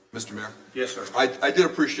it. Mr. Mayor? Yes, sir. I did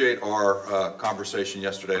appreciate our conversation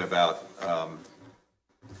yesterday about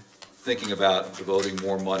thinking about devoting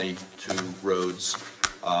more money to roads,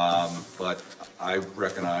 but I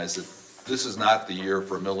recognize that this is not the year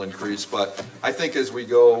for a mill increase, but I think as we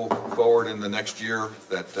go forward in the next year,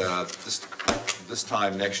 that this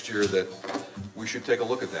time next year, that we should take a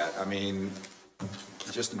look at that.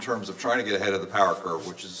 Just in terms of trying to get ahead of the power curve,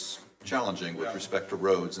 which is challenging with respect to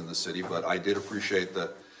roads in the city, but I did appreciate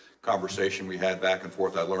the conversation we had back and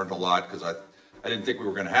forth. I learned a lot because I didn't think we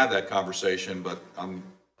were going to have that conversation, but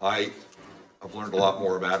I have learned a lot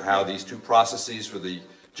more about how these two processes for the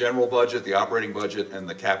general budget, the operating budget, and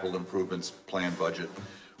the capital improvements plan budget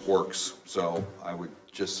works. So I would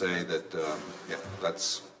just say that,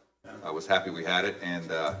 I was happy we had it, and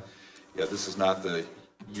this is not the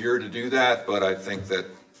year to do that, but I think that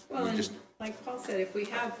Well, we and just. like Paul said, if we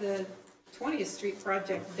have the 20th Street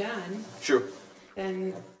project done, Sure.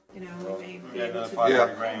 then, we may be Yeah, able to $500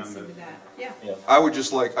 do grand, some of that. Yeah. I would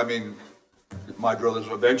just like, my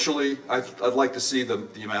druthers, eventually, I'd like to see the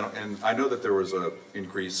amount, and I know that there was a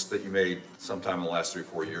increase that you made sometime in the last 3 or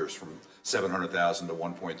 4 years from 700,000 to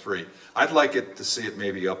 1.3. I'd like it to see it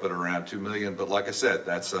maybe up at around 2 million, but like I said,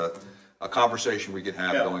 that's a conversation we can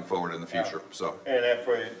have going forward in the future, so. And if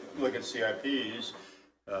we look at CIPs,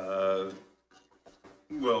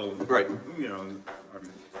 Right.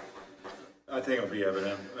 I think it'll be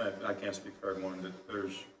evident, I can't speak for everyone, that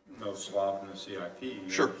there's no slop in the CIP.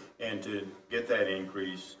 Sure. And to get that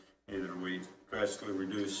increase, either we drastically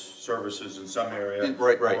reduce services in some area.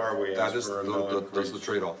 Right. Or we That ask is for a mill increase. that's the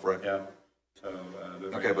trade-off, right? Yeah. So,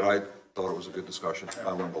 Okay, but I thought it was a good discussion.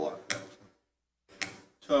 I learned a lot.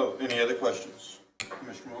 So, any other questions?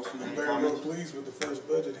 Commissioner Wilson, I'm any very well comments? pleased with the first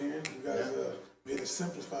budget here. You guys made it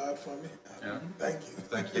simplified for me. Thank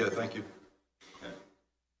you. Thank you.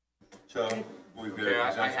 So, we've got.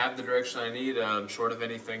 Okay, I have the direction I need. Short of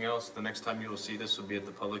anything else, the next time you will see this will be at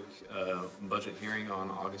the public budget hearing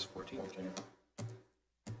on August 14th.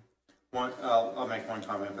 I'll make one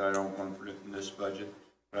comment that I don't want to predict in this budget,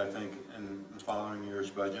 but I think in the following year's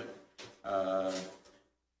budget, I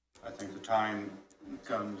think the time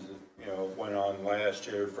comes, went on last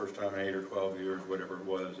year, first time in 8 or 12 years, whatever it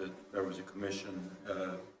was, that there was a commission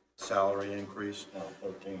salary increase.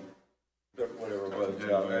 13. Whatever it was,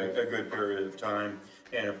 a good period of time.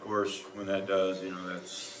 And of course, when that does,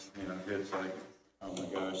 that's, it's like, oh my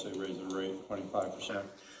gosh, they raised the rate 25%.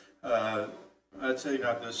 I'd say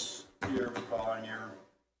not this year, but following year,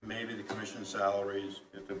 maybe the commission salaries,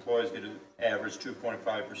 if the employees get an average 2.5%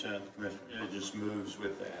 of the commission, it just moves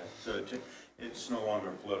with that. So it's no longer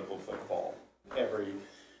a political football. Every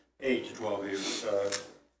 8 to 12 years,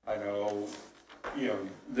 I know, you know,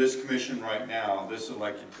 this commission right now, this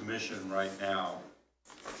elected commission right now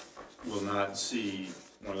will not see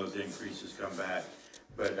one of those increases come back.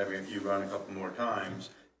 But I mean, if you run a couple more times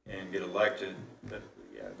and get elected,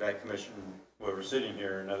 that commission, whoever's sitting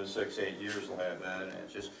here, another 6, 8 years will have that, and it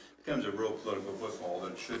just becomes a real political football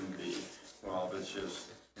that it shouldn't be. Well, it's just,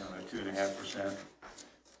 you know, a 2.5%.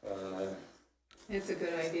 It's a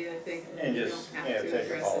good idea, I think. And You just, don't have to take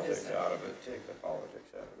the address it politics as a, out of it, take the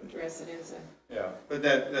politics out of it. address it as a. Yeah, but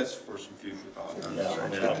that's for some future thought. Yeah, I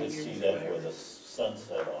mean, I could see that with a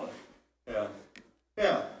sunset on it. Yeah,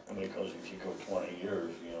 yeah. I mean, because if you go 20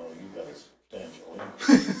 years, you know, you've got a substantial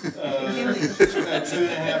increase.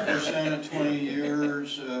 2.5% in 20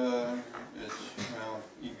 years, it's, well,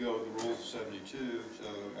 you go with the rules of 72, so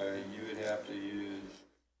you would have to use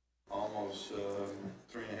almost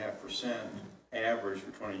 3.5% average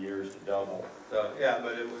for 20 years to double. So, yeah,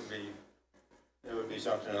 but it would be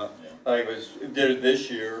something else. Like did it this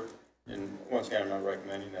year, and once again, I'm not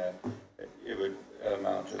recommending that, it would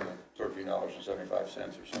amount to $13.75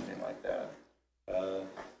 or something like that.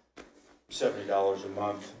 $70 a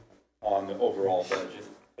month on the overall budget,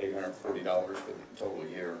 $840 for the total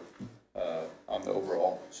year on the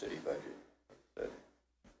overall city budget. But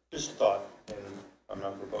just a thought, and I'm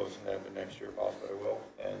not proposing that, but next year possibly I will.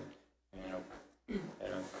 And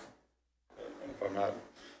if I'm not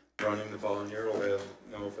running the following year, it'll have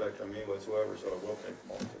no effect on me whatsoever, so I will take the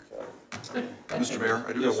politics out of it. Mr. Mayor,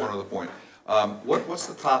 I do have one other point. What's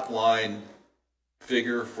the top line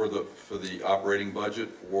figure for the operating budget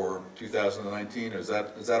for 2019? Is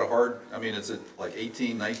that a hard, I mean, is it like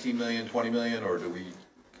 18, 19 million, 20 million, or do we,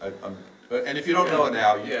 and if you don't know it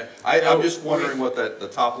now, I'm just wondering what the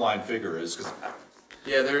top line figure is, because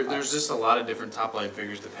yeah, there's just a lot of different top line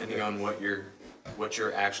figures depending on what you're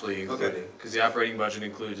actually including. Because the operating budget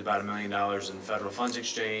includes about $1 million in federal funds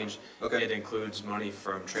exchange. It includes money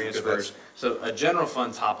from transfers. So a general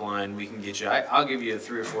fund top line, we can get you. I'll give you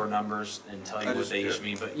 3 or 4 numbers and tell you what they each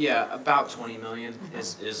mean. But yeah, about 20 million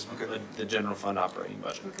is the general fund operating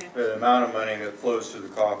budget. Okay. The amount of money that flows through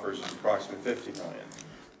the coffers is approximately 50 million.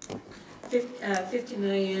 50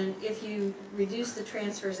 million, if you reduce the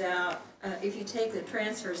transfers out, if you take the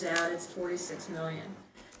transfers out, it's 46 million.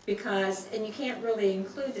 Because, and you can't really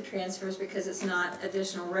include the transfers because it's not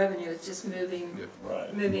additional revenue, it's just moving it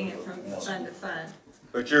from fund to fund.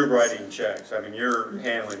 But you're writing checks, I mean, you're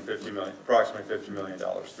handling approximately $50 million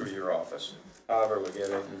through your office, however we get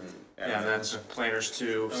it. And that's Planners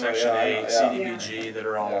 2, Section 8, CDBG, that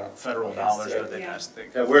are all federal dollars that they pass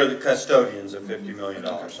things. Yeah, we're the custodians of $50 million,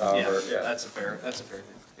 however, that's a fair thing.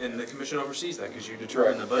 And the commission oversees that because you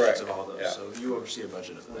determine the budgets of all those, so you oversee a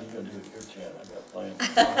budget of that.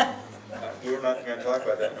 We're not going to talk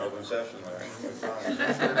about that in open session, Larry.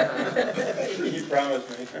 You promised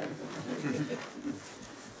me.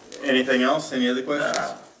 Anything else? Any other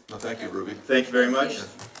questions? No, thank you, Ruby. Thanch you very much.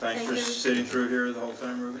 Thanks for sitting through here the whole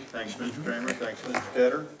time, Ruby. Thanks, Mr. Kramer. Thanks, Mr.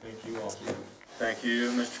 Tedder. Thank you also. Thank you,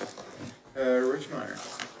 Mr. Richmeyer,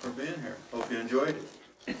 for being here. Hope you enjoyed it.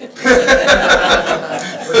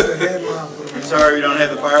 Sorry we don't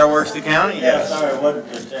have the fireworks the county has. Yeah, sorry, it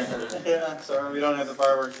wasn't intended. Yeah, sorry we don't have the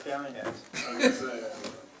fireworks the county has.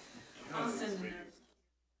 I'll send them.